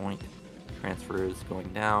at this point. Transfer is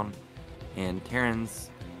going down, and Terran's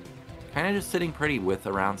kind of just sitting pretty with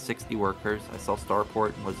around 60 workers. I saw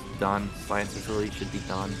Starport was done, Science Facility should be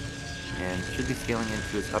done, and should be scaling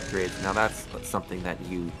into his upgrades. Now that's something that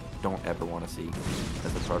you don't ever want to see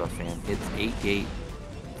as a Protoss fan. It's 8 gate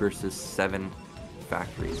versus 7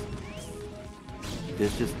 factories.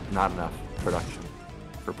 there's just not enough production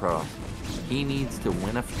for Protoss. He needs to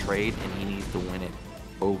win a trade, and he needs to win it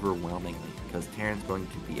overwhelmingly, because Terran's going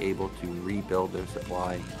to be able to rebuild their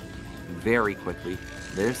supply very quickly.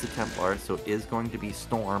 There's the Templar, so it is going to be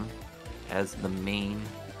Storm as the main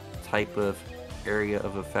type of area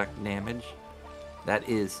of effect damage. That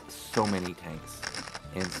is so many tanks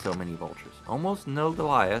and so many Vultures. Almost no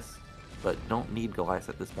Goliaths, but don't need Goliaths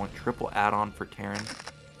at this point. Triple add-on for Terran.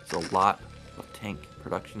 It's a lot of tank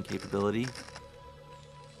production capability.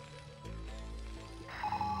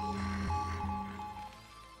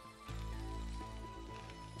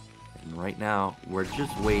 And right now, we're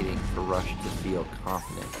just waiting for Rush to feel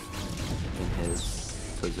confident in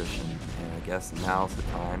his position. And I guess now's the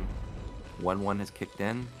time. 1-1 has kicked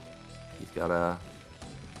in. He's got a...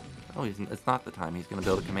 Oh, it's not the time. He's going to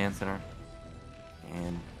build a command center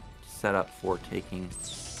and set up for taking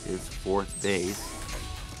his 4th base.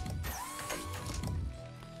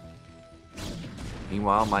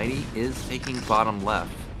 Meanwhile, Mighty is taking bottom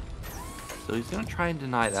left. So he's going to try and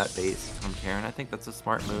deny that base from Terran. I think that's a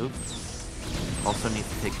smart move. Also needs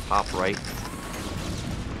to take top right.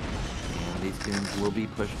 And these goons will be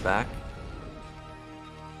pushed back.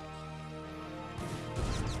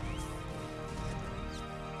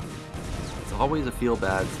 It's always a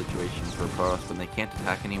feel-bad situation for Protoss when they can't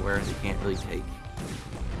attack anywhere. They can't really take,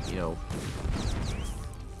 you know,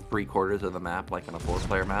 3/4 of the map like on a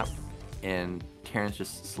 4-player map. And Terran's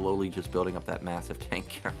just slowly just building up that massive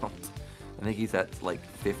tank count. I think he's at like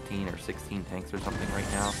 15 or 16 tanks or something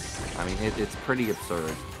right now. I mean, it's pretty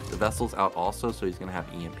absurd. The vessel's out also, so he's going to have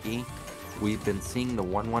EMP. We've been seeing the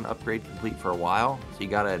 1-1 upgrade complete for a while, so you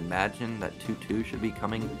got to imagine that 2-2 should be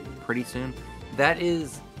coming pretty soon. That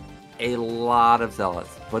is a lot of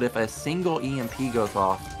Zealots, but if a single EMP goes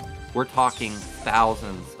off, we're talking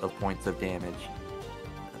thousands of points of damage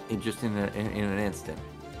in an instant.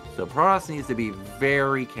 So Protoss needs to be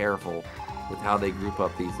very careful with how they group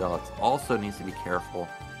up these Zealots. Also needs to be careful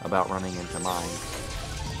about running into mines.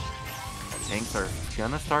 Tanks are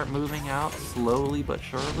gonna start moving out slowly but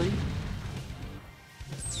surely.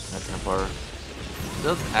 That Templar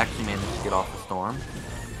does actually manage to get off the storm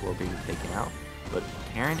before being taken out. But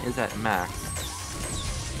Terran is at max,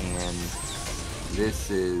 and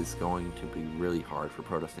this is going to be really hard for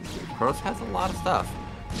Protoss to engage. Protoss has a lot of stuff.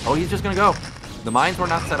 Oh, he's just gonna go. The mines were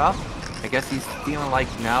not set up. I guess he's feeling like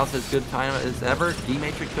now's as good time as ever.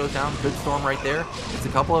 D-Matrix goes down. Good storm right there. It's a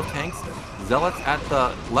couple of tanks. Zealots at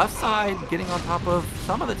the left side getting on top of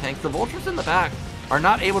some of the tanks. The Vultures in the back are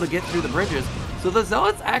not able to get through the bridges. So the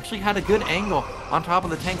Zealots actually had a good angle on top of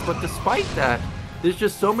the tanks. But despite that, there's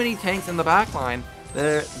just so many tanks in the back line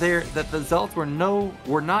that the Zealots were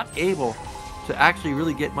not able to actually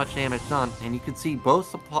really get much damage done. And you can see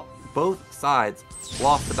both sides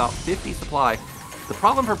lost about 50 supply. The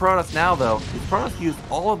problem for Protoss now, though, is Protoss used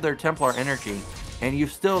all of their Templar energy, and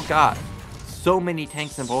you've still got so many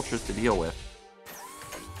tanks and Vultures to deal with.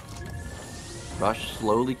 Rush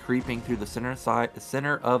slowly creeping through the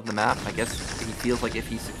center of the map. I guess he feels like if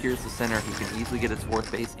he secures the center, he can easily get his 4th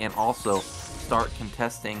base and also start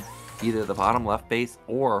contesting either the bottom left base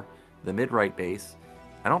or the mid right base.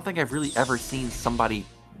 I don't think I've really ever seen somebody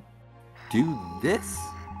do this,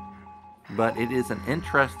 but it is an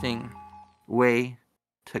interesting way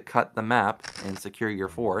to cut the map and secure your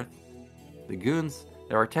 4th. The goons,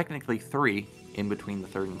 there are technically 3 in between the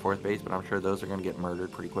 3rd and 4th base, but I'm sure those are going to get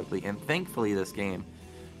murdered pretty quickly. And thankfully this game,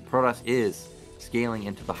 Protoss is scaling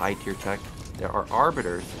into the high tier tech. There are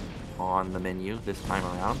arbiters on the menu this time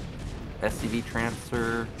around. SCV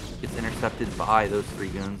transfer gets intercepted by those 3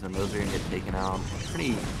 goons, and those are going to get taken out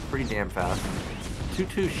pretty damn fast.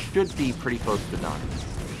 2-2 should be pretty close to done.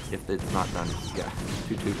 If it's not done, yeah,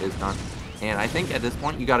 2-2 is done. And I think at this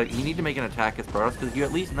point you need to make an attack as Protoss, because you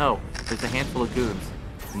at least know there's a handful of goons,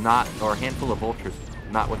 or a handful of Vultures,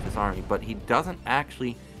 not with this army. But he doesn't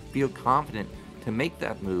actually feel confident to make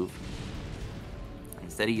that move.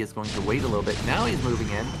 Instead, he is going to wait a little bit. Now he's moving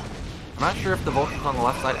in. I'm not sure if the Vultures on the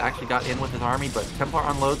left side actually got in with his army, but Templar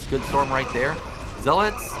unloads. Good storm right there.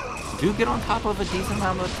 Zealots do get on top of a decent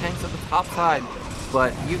amount of tanks at the top side,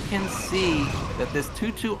 but you can see that this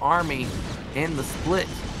 2-2 army in the split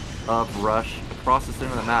of Rush across the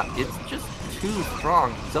center of the map, it's just too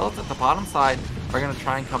strong. Zealots at the bottom side are going to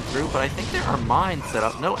try and come through, but I think there are mines set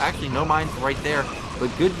up. No, actually no mines right there,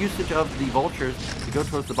 but good usage of the Vultures to go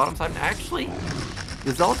towards the bottom side. And actually,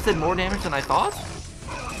 the Zealots did more damage than I thought.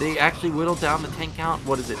 They actually whittled down the tank count,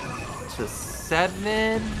 what is it, to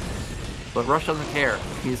 7? But Rush doesn't care.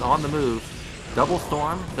 He's on the move. Double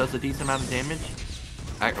Storm does a decent amount of damage.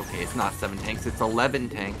 Okay, it's not 7 tanks, it's 11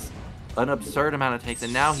 tanks. An absurd amount of tanks,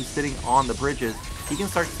 and now he's sitting on the bridges, he can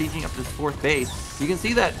start sieging up this 4th base. You can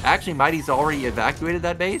see that actually Mighty's already evacuated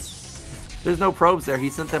that base. There's no probes there. He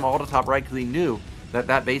sent them all to top right because he knew that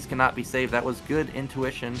that base cannot be saved. That was good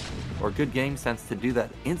intuition or good game sense to do that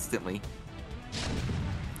instantly.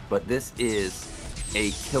 But this is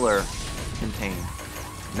a killer contain.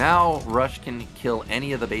 Now Rush can kill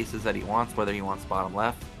any of the bases that he wants, whether he wants bottom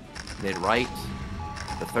left, mid right,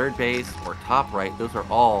 the 3rd base, or top right. Those are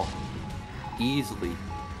all easily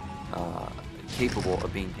capable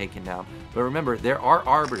of being taken down. But remember, there are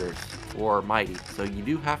arbiters for Mighty, so you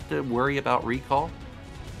do have to worry about recall.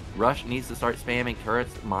 Rush needs to start spamming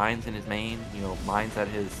turrets, mines in his main, mines at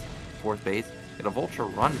his 4th base. Get a Vulture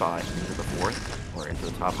run by into the 4th, or into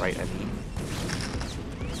the top right, I mean.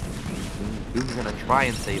 Goon's gonna try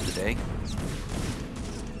and save the day.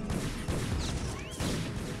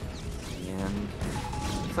 And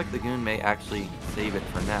looks like the Goon may actually save it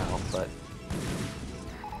for now, but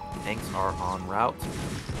tanks are en route.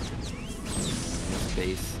 This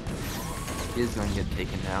base is going to get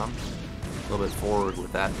taken down. A little bit forward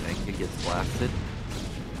with that tank, it gets blasted.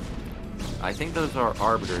 I think those are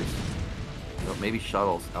arbiters. So maybe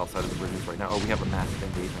shuttles outside of the bridges right now. Oh, we have a massive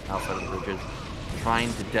engagement outside of the bridges.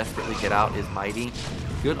 Trying to desperately get out is Mighty.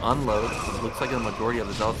 Good unload. It looks like the majority of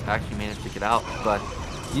the Zealots actually managed to get out, but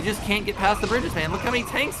you just can't get past the bridges, man. Look how many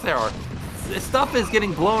tanks there are. This stuff is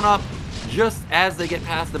getting blown up just as they get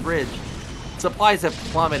past the bridge. Supplies have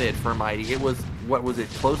plummeted for Mighty. It was, what was it,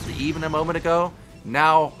 close to even a moment ago?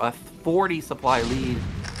 Now a 40 supply lead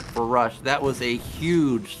for Rush. That was a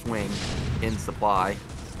huge swing in supply.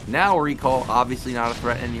 Now recall, obviously not a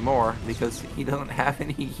threat anymore because he doesn't have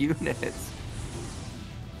any units.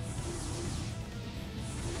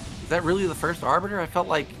 Is that really the first Arbiter? I felt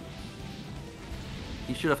like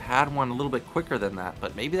he should have had one a little bit quicker than that,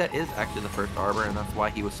 but maybe that is actually the first Arbiter, and that's why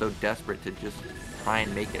he was so desperate to just try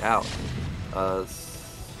and make it out.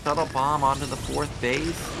 Shuttle bomb onto the 4th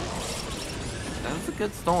base. That was a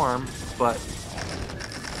good storm, but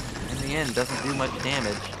in the end doesn't do much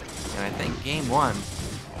damage. And I think game 1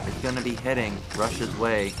 is going to be heading Rush's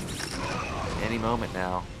way any moment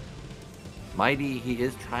now. Mighty, he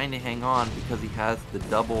is trying to hang on because he has the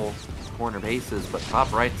double corner bases, but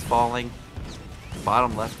top right's falling.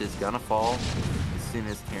 Bottom left is gonna fall as soon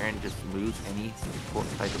as Terran just moves any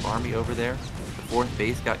type of army over there. The 4th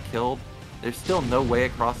base got killed. There's still no way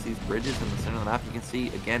across these bridges in the center of the map. You can see,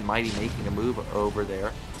 again, Mighty making a move over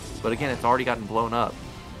there. But again, it's already gotten blown up.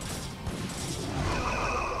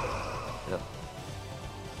 Yep.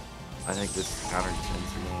 I think this counter just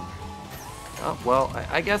ends the game. Oh, well,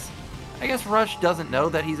 I guess Rush doesn't know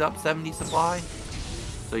that he's up 70 supply.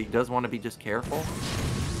 So he does want to be just careful.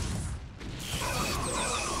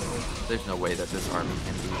 There's no way that this army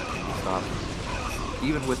can be stopped.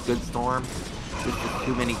 Even with good storm, there's just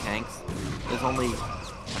too many tanks. There's only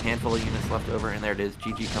a handful of units left over, and there it is.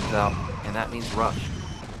 GG comes out, and that means Rush.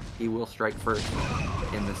 He will strike first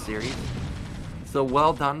in this series. So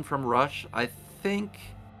well done from Rush. I think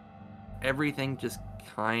everything just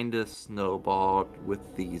kind of snowballed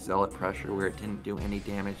with the Zealot pressure where it didn't do any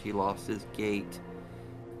damage. He lost his gate.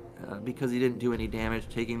 Because he didn't do any damage,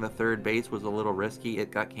 taking the 3rd base was a little risky.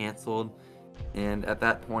 It got canceled, and at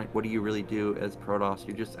that point, what do you really do as Protoss?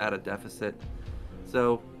 You're just at a deficit.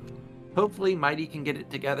 So hopefully Mighty can get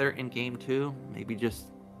it together in game 2. Maybe just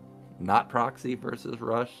not Proxy versus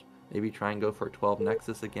Rush. Maybe try and go for a 12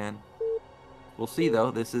 Nexus again. We'll see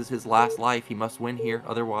though. This is his last life. He must win here,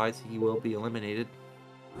 otherwise he will be eliminated.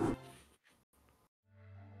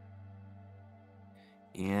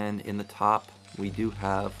 And in the top, we do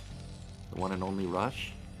have the one and only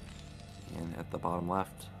Rush. And at the bottom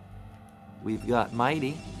left, we've got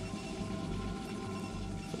Mighty.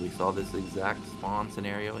 So we saw this exact spawn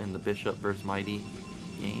scenario in the Bishop versus Mighty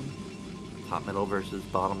game. Top middle versus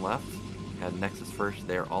bottom left. Had Nexus first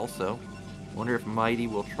there also. Wonder if Mighty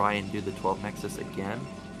will try and do the 12 Nexus again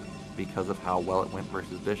because of how well it went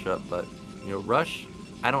versus Bishop. But, Rush,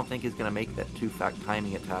 I don't think is going to make that 2-fact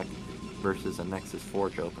timing attack versus a Nexus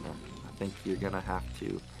Forge opener. I think you're going to have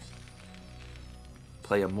to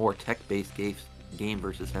play a more tech-based game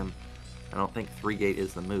versus him. I don't think 3-gate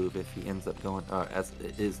is the move if he ends up going, as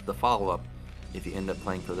is the follow-up if you end up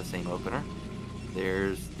playing for the same opener.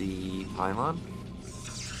 There's the pylon.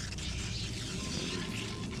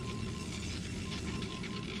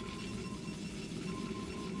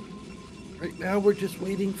 Right now we're just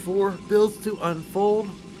waiting for builds to unfold.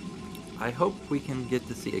 I hope we can get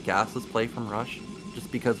to see a gasless play from Rush,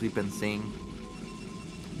 just because we've been seeing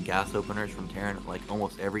gas openers from Terran like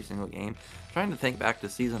almost every single game. I'm trying to think back to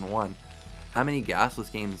Season 1. How many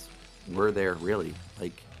gasless games were there really?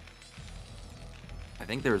 Like, I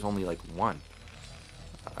think there was only like one.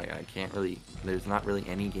 I can't really, there's not really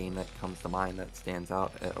any game that comes to mind that stands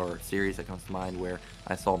out, or series that comes to mind where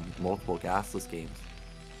I saw multiple gasless games.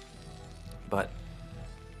 But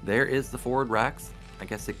there is the forward racks. I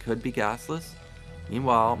guess it could be gasless.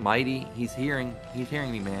 Meanwhile, Mighty, he's hearing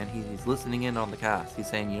me, man. He's listening in on the cast. He's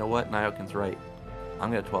saying, you know what, Nyoken's right.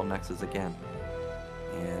 I'm gonna 12 Nexus again.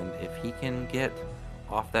 And if he can get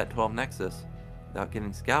off that 12 Nexus without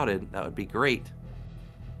getting scouted, that would be great.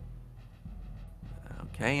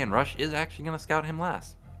 Okay, and Rush is actually going to scout him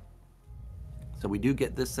last. So we do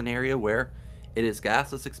get this scenario where it is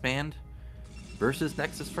gasless expand versus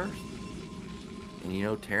Nexus first. And you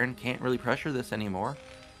know, Terran can't really pressure this anymore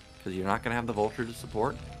because you're not going to have the Vulture to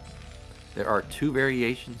support. There are two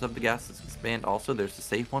variations of the gasless expand also. There's the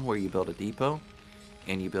safe one where you build a depot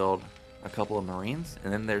and you build a couple of Marines.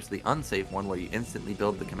 And then there's the unsafe one where you instantly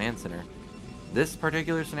build the command center. This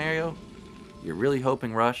particular scenario, you're really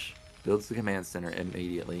hoping Rush builds the command center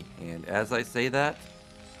immediately, and as I say that,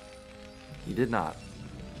 he did not.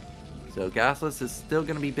 So gasless is still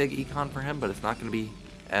going to be big econ for him, but it's not going to be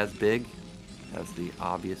as big as the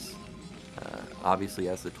obviously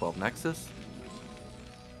as the 12 Nexus.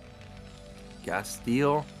 Gas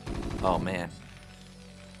steel, oh man,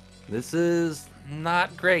 this is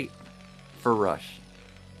not great for Rush.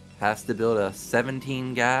 Has to build a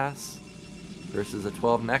 17 gas versus a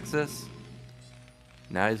 12 Nexus.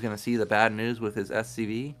 Now he's going to see the bad news with his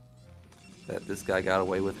SCV, that this guy got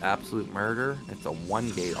away with absolute murder. It's a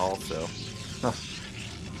 1-gate also.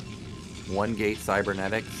 1-gate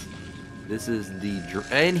cybernetics. This is the...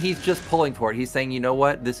 And he's just pulling for it. He's saying, you know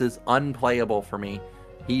what? This is unplayable for me.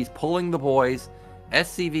 He's pulling the boys.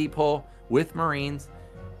 SCV pull with Marines.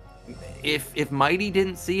 If Mighty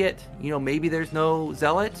didn't see it, you know, maybe there's no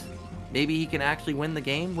Zealot. Maybe he can actually win the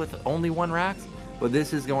game with only 1 Rax. But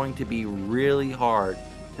this is going to be really hard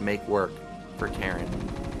to make work for Terran.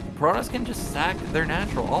 Protoss can just sack their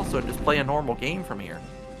natural also and just play a normal game from here.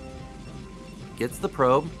 Gets the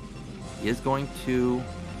probe. He is going to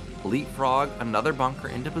leapfrog another bunker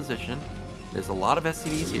into position. There's a lot of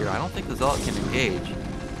SCVs here. I don't think the Zealot can engage.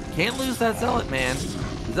 Can't lose that Zealot, man.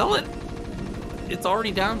 Zealot, it's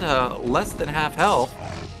already down to less than half health.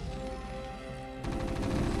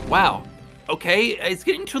 Wow. Okay, it's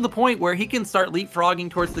getting to the point where he can start leapfrogging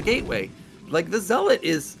towards the gateway. Like, the Zealot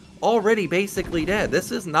is already basically dead.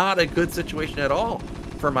 This is not a good situation at all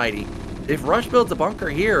for Mighty. If Rush builds a bunker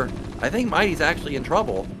here, I think Mighty's actually in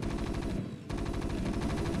trouble.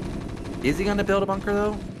 Is he going to build a bunker,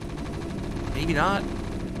 though? Maybe not.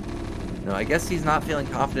 No, I guess he's not feeling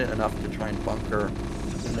confident enough to try and bunker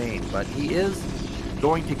the main, but he is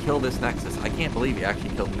going to kill this Nexus. I can't believe he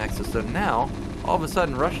actually killed the Nexus. So now, all of a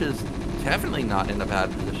sudden, Rush is definitely not in a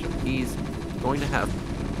bad position. He's going to have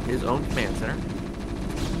his own command center.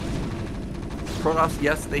 Protoss,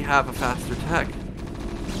 yes, they have a faster tech,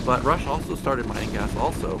 but Rush also started mining gas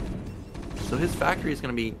also. So his factory is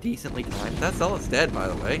going to be decently timed. That Zealot's dead, by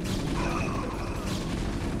the way.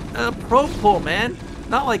 Probe pull, man.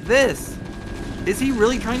 Not like this. Is he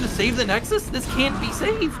really trying to save the Nexus? This can't be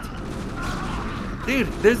saved. Dude,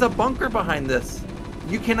 there's a bunker behind this.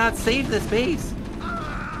 You cannot save this base.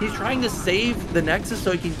 He's trying to save the Nexus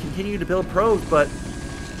so he can continue to build probes, but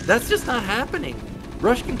that's just not happening.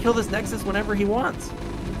 Rush can kill this Nexus whenever he wants.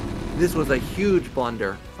 This was a huge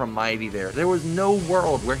blunder from Mighty there. There was no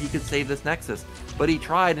world where he could save this Nexus, but he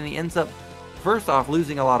tried, and he ends up, first off,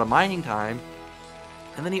 losing a lot of mining time,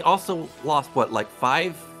 and then he also lost, what, like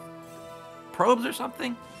 5 probes or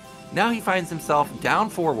something? Now he finds himself down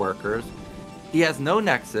 4 workers. He has no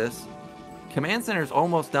Nexus. Command Center's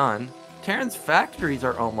almost done. Terran's factories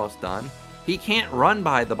are almost done. He can't run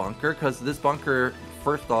by the bunker because this bunker,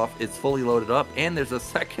 first off, is fully loaded up, and there's a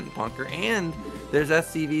second bunker, and there's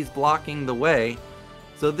SCVs blocking the way.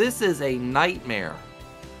 So this is a nightmare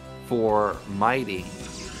for Mighty.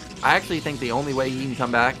 I actually think the only way he can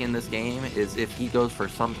come back in this game is if he goes for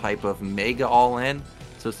some type of mega all-in.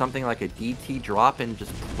 So something like a DT drop and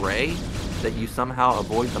just pray that you somehow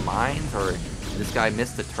avoid the mines, or this guy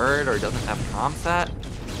missed a turret or doesn't have comsat.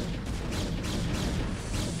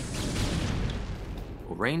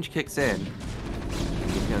 Well, range kicks in.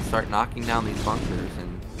 He's going to start knocking down these bunkers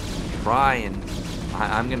and try, and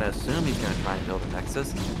I'm going to assume he's going to try and build a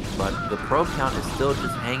Nexus, but the probe count is still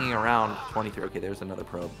just hanging around 23. Okay, there's another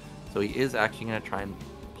probe. So he is actually going to try and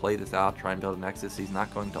play this out, try and build a Nexus. He's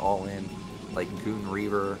not going to all in like Goon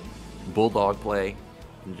Reaver, Bulldog play,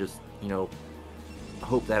 and just, you know,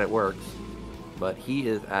 hope that it works. But he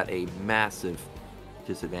is at a massive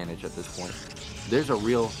disadvantage at this point. There's a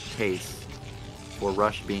real case for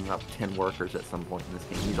Rush being up 10 workers at some point in this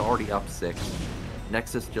game. He's already up 6.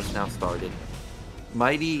 Nexus just now started.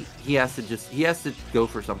 Mighty, he has to go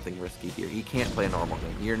for something risky here. He can't play a normal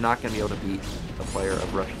game. You're not going to be able to beat a player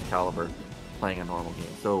of Rush's caliber playing a normal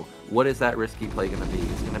game. So what is that risky play going to be?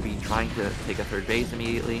 He's going to be trying to take a third base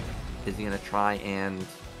immediately. Is he going to try and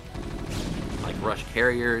like rush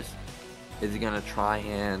carriers? Is he going to try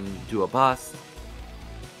and do a bust?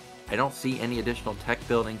 I don't see any additional tech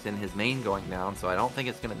buildings in his main going down, so I don't think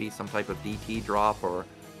it's going to be some type of DT drop or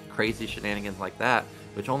crazy shenanigans like that,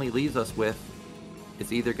 which only leaves us with,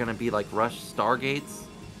 it's either going to be like rush Stargates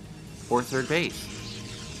or third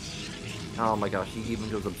base. Oh my gosh, he even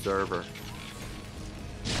goes Observer.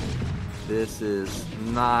 This is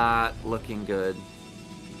not looking good.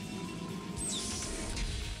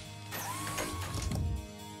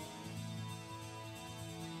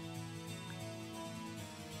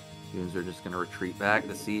 Goons are just going to retreat back.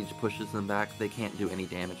 The siege pushes them back. They can't do any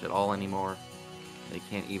damage at all anymore. They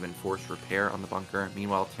can't even force repair on the bunker.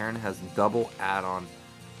 Meanwhile, Terran has double add-on.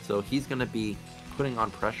 So he's going to be putting on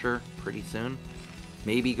pressure pretty soon.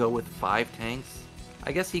 Maybe go with 5 tanks.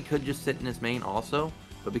 I guess he could just sit in his main also.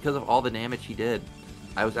 But because of all the damage he did,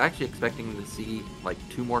 I was actually expecting to see like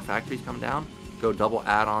 2 more factories come down. Go double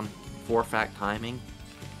add-on, 4 fact timing.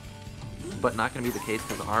 But not going to be the case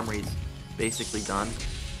because the armory's basically done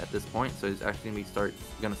at this point, so he's actually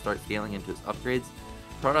going to start scaling into his upgrades.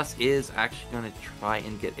 Protoss is actually going to try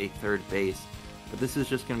and get a third base, but this is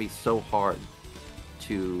just going to be so hard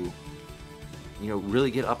to, you know, really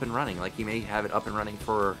get up and running. Like, he may have it up and running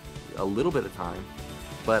for a little bit of time,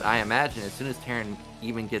 but I imagine as soon as Terran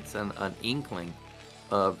even gets an inkling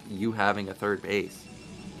of you having a third base,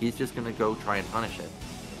 he's just going to go try and punish it.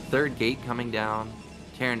 Third gate coming down.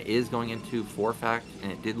 Terran is going into 4 fact,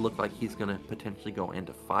 and it did look like he's going to potentially go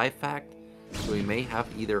into 5 fact. So we may have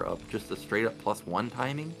either just a straight up +1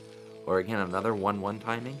 timing, or again another 1-1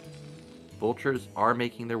 timing. Vultures are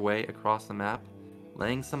making their way across the map,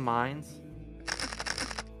 laying some mines.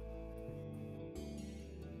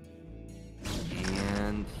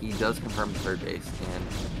 And he does confirm the third base, and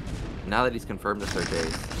now that he's confirmed the third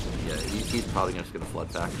base, yeah, he's probably just going to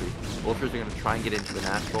flood factory. Vultures are going to try and get into the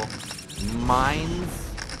natural. Mines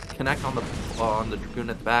connect on the Dragoon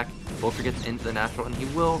at the back. Vulture gets into the natural, and he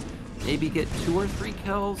will maybe get 2 or 3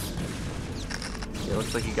 kills. Yeah, it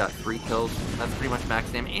looks like he got 3 kills. That's pretty much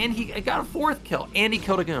max damage. And he got a 4th kill, and he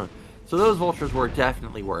killed a goon. So those Vultures were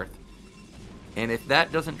definitely worth. And if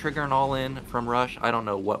that doesn't trigger an all-in from Rush, I don't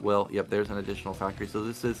know what will. Yep, there's an additional factory. So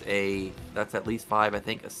this is that's at least 5, I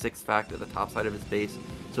think, a 6 fact at the top side of his base.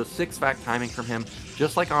 So 6 fact timing from him,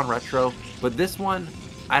 just like on Retro. But this one,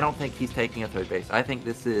 I don't think he's taking a third base. I think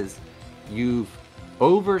this is, you've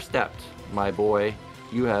overstepped, my boy.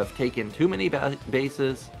 You have taken too many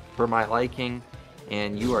bases for my liking,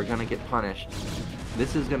 and you are going to get punished.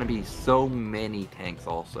 This is going to be so many tanks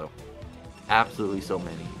also. Absolutely so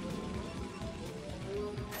many.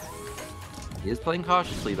 He is playing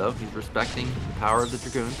cautiously, though. He's respecting the power of the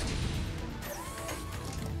Dragoons.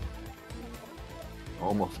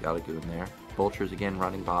 Almost got a goon there. Vultures again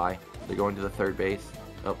running by. They're going to the third base.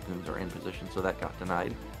 Oh, goons are in position, so that got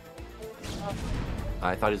denied.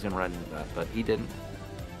 I thought he was going to run into that, but he didn't.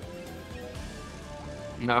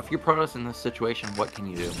 Now, if you're Protoss in this situation, what can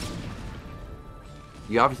you do?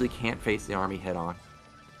 You obviously can't face the army head on.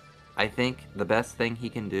 I think the best thing he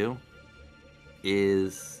can do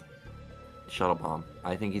is shuttle bomb.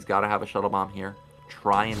 I think he's got to have a shuttle bomb here.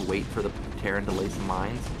 Try and wait for the Terran to lay some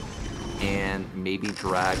mines, and maybe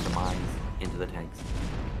drag the mines into the tanks.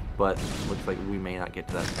 But looks like we may not get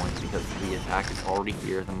to that point because the attack is already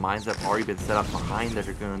here. The mines have already been set up behind the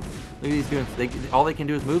Dragoons. Look at these goons. All they can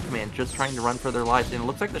do is move command, just trying to run for their lives. And it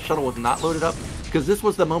looks like the shuttle was not loaded up because this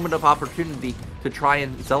was the moment of opportunity to try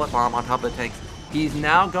and zealot bomb on top of the tanks. He's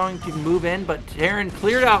now going to move in, but Terran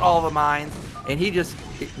cleared out all the mines, and he just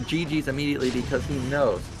GG's immediately because he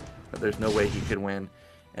knows that there's no way he could win.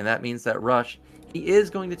 And that means that Rush, he is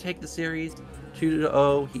going to take the series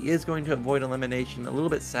 2-0. He is going to avoid elimination. A little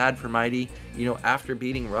bit sad for Mighty. You know, after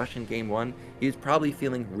beating Rush in Game 1, he's probably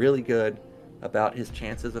feeling really good about his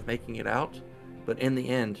chances of making it out. But in the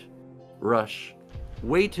end, Rush,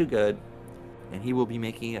 way too good. And he will be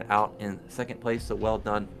making it out in second place, so well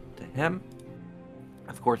done to him.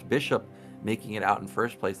 Of course, Bishop making it out in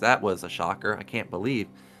first place. That was a shocker. I can't believe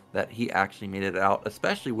that he actually made it out,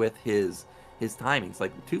 especially with his timings.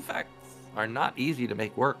 Like, 2 facts are not easy to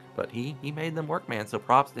make work, but he made them work, man. So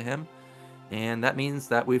props to him. And that means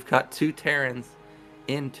that we've got 2 Terrans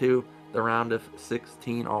into the round of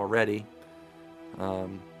 16 already. I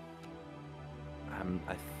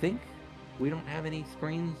think we don't have any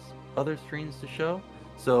other screens to show.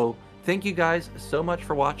 So thank you guys so much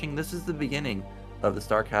for watching. This is the beginning of the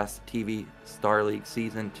StarCastTV Star League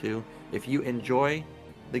Season 2. If you enjoy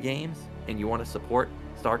the games and you want to support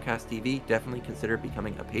StarCast TV, definitely consider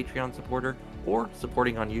becoming a Patreon supporter or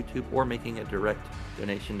supporting on YouTube or making a direct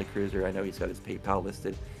donation to krrrrzzz. I know he's got his PayPal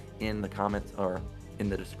listed in the comments or in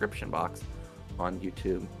the description box on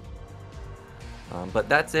YouTube. But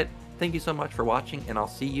that's it. Thank you so much for watching, and I'll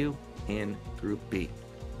see you in Group B.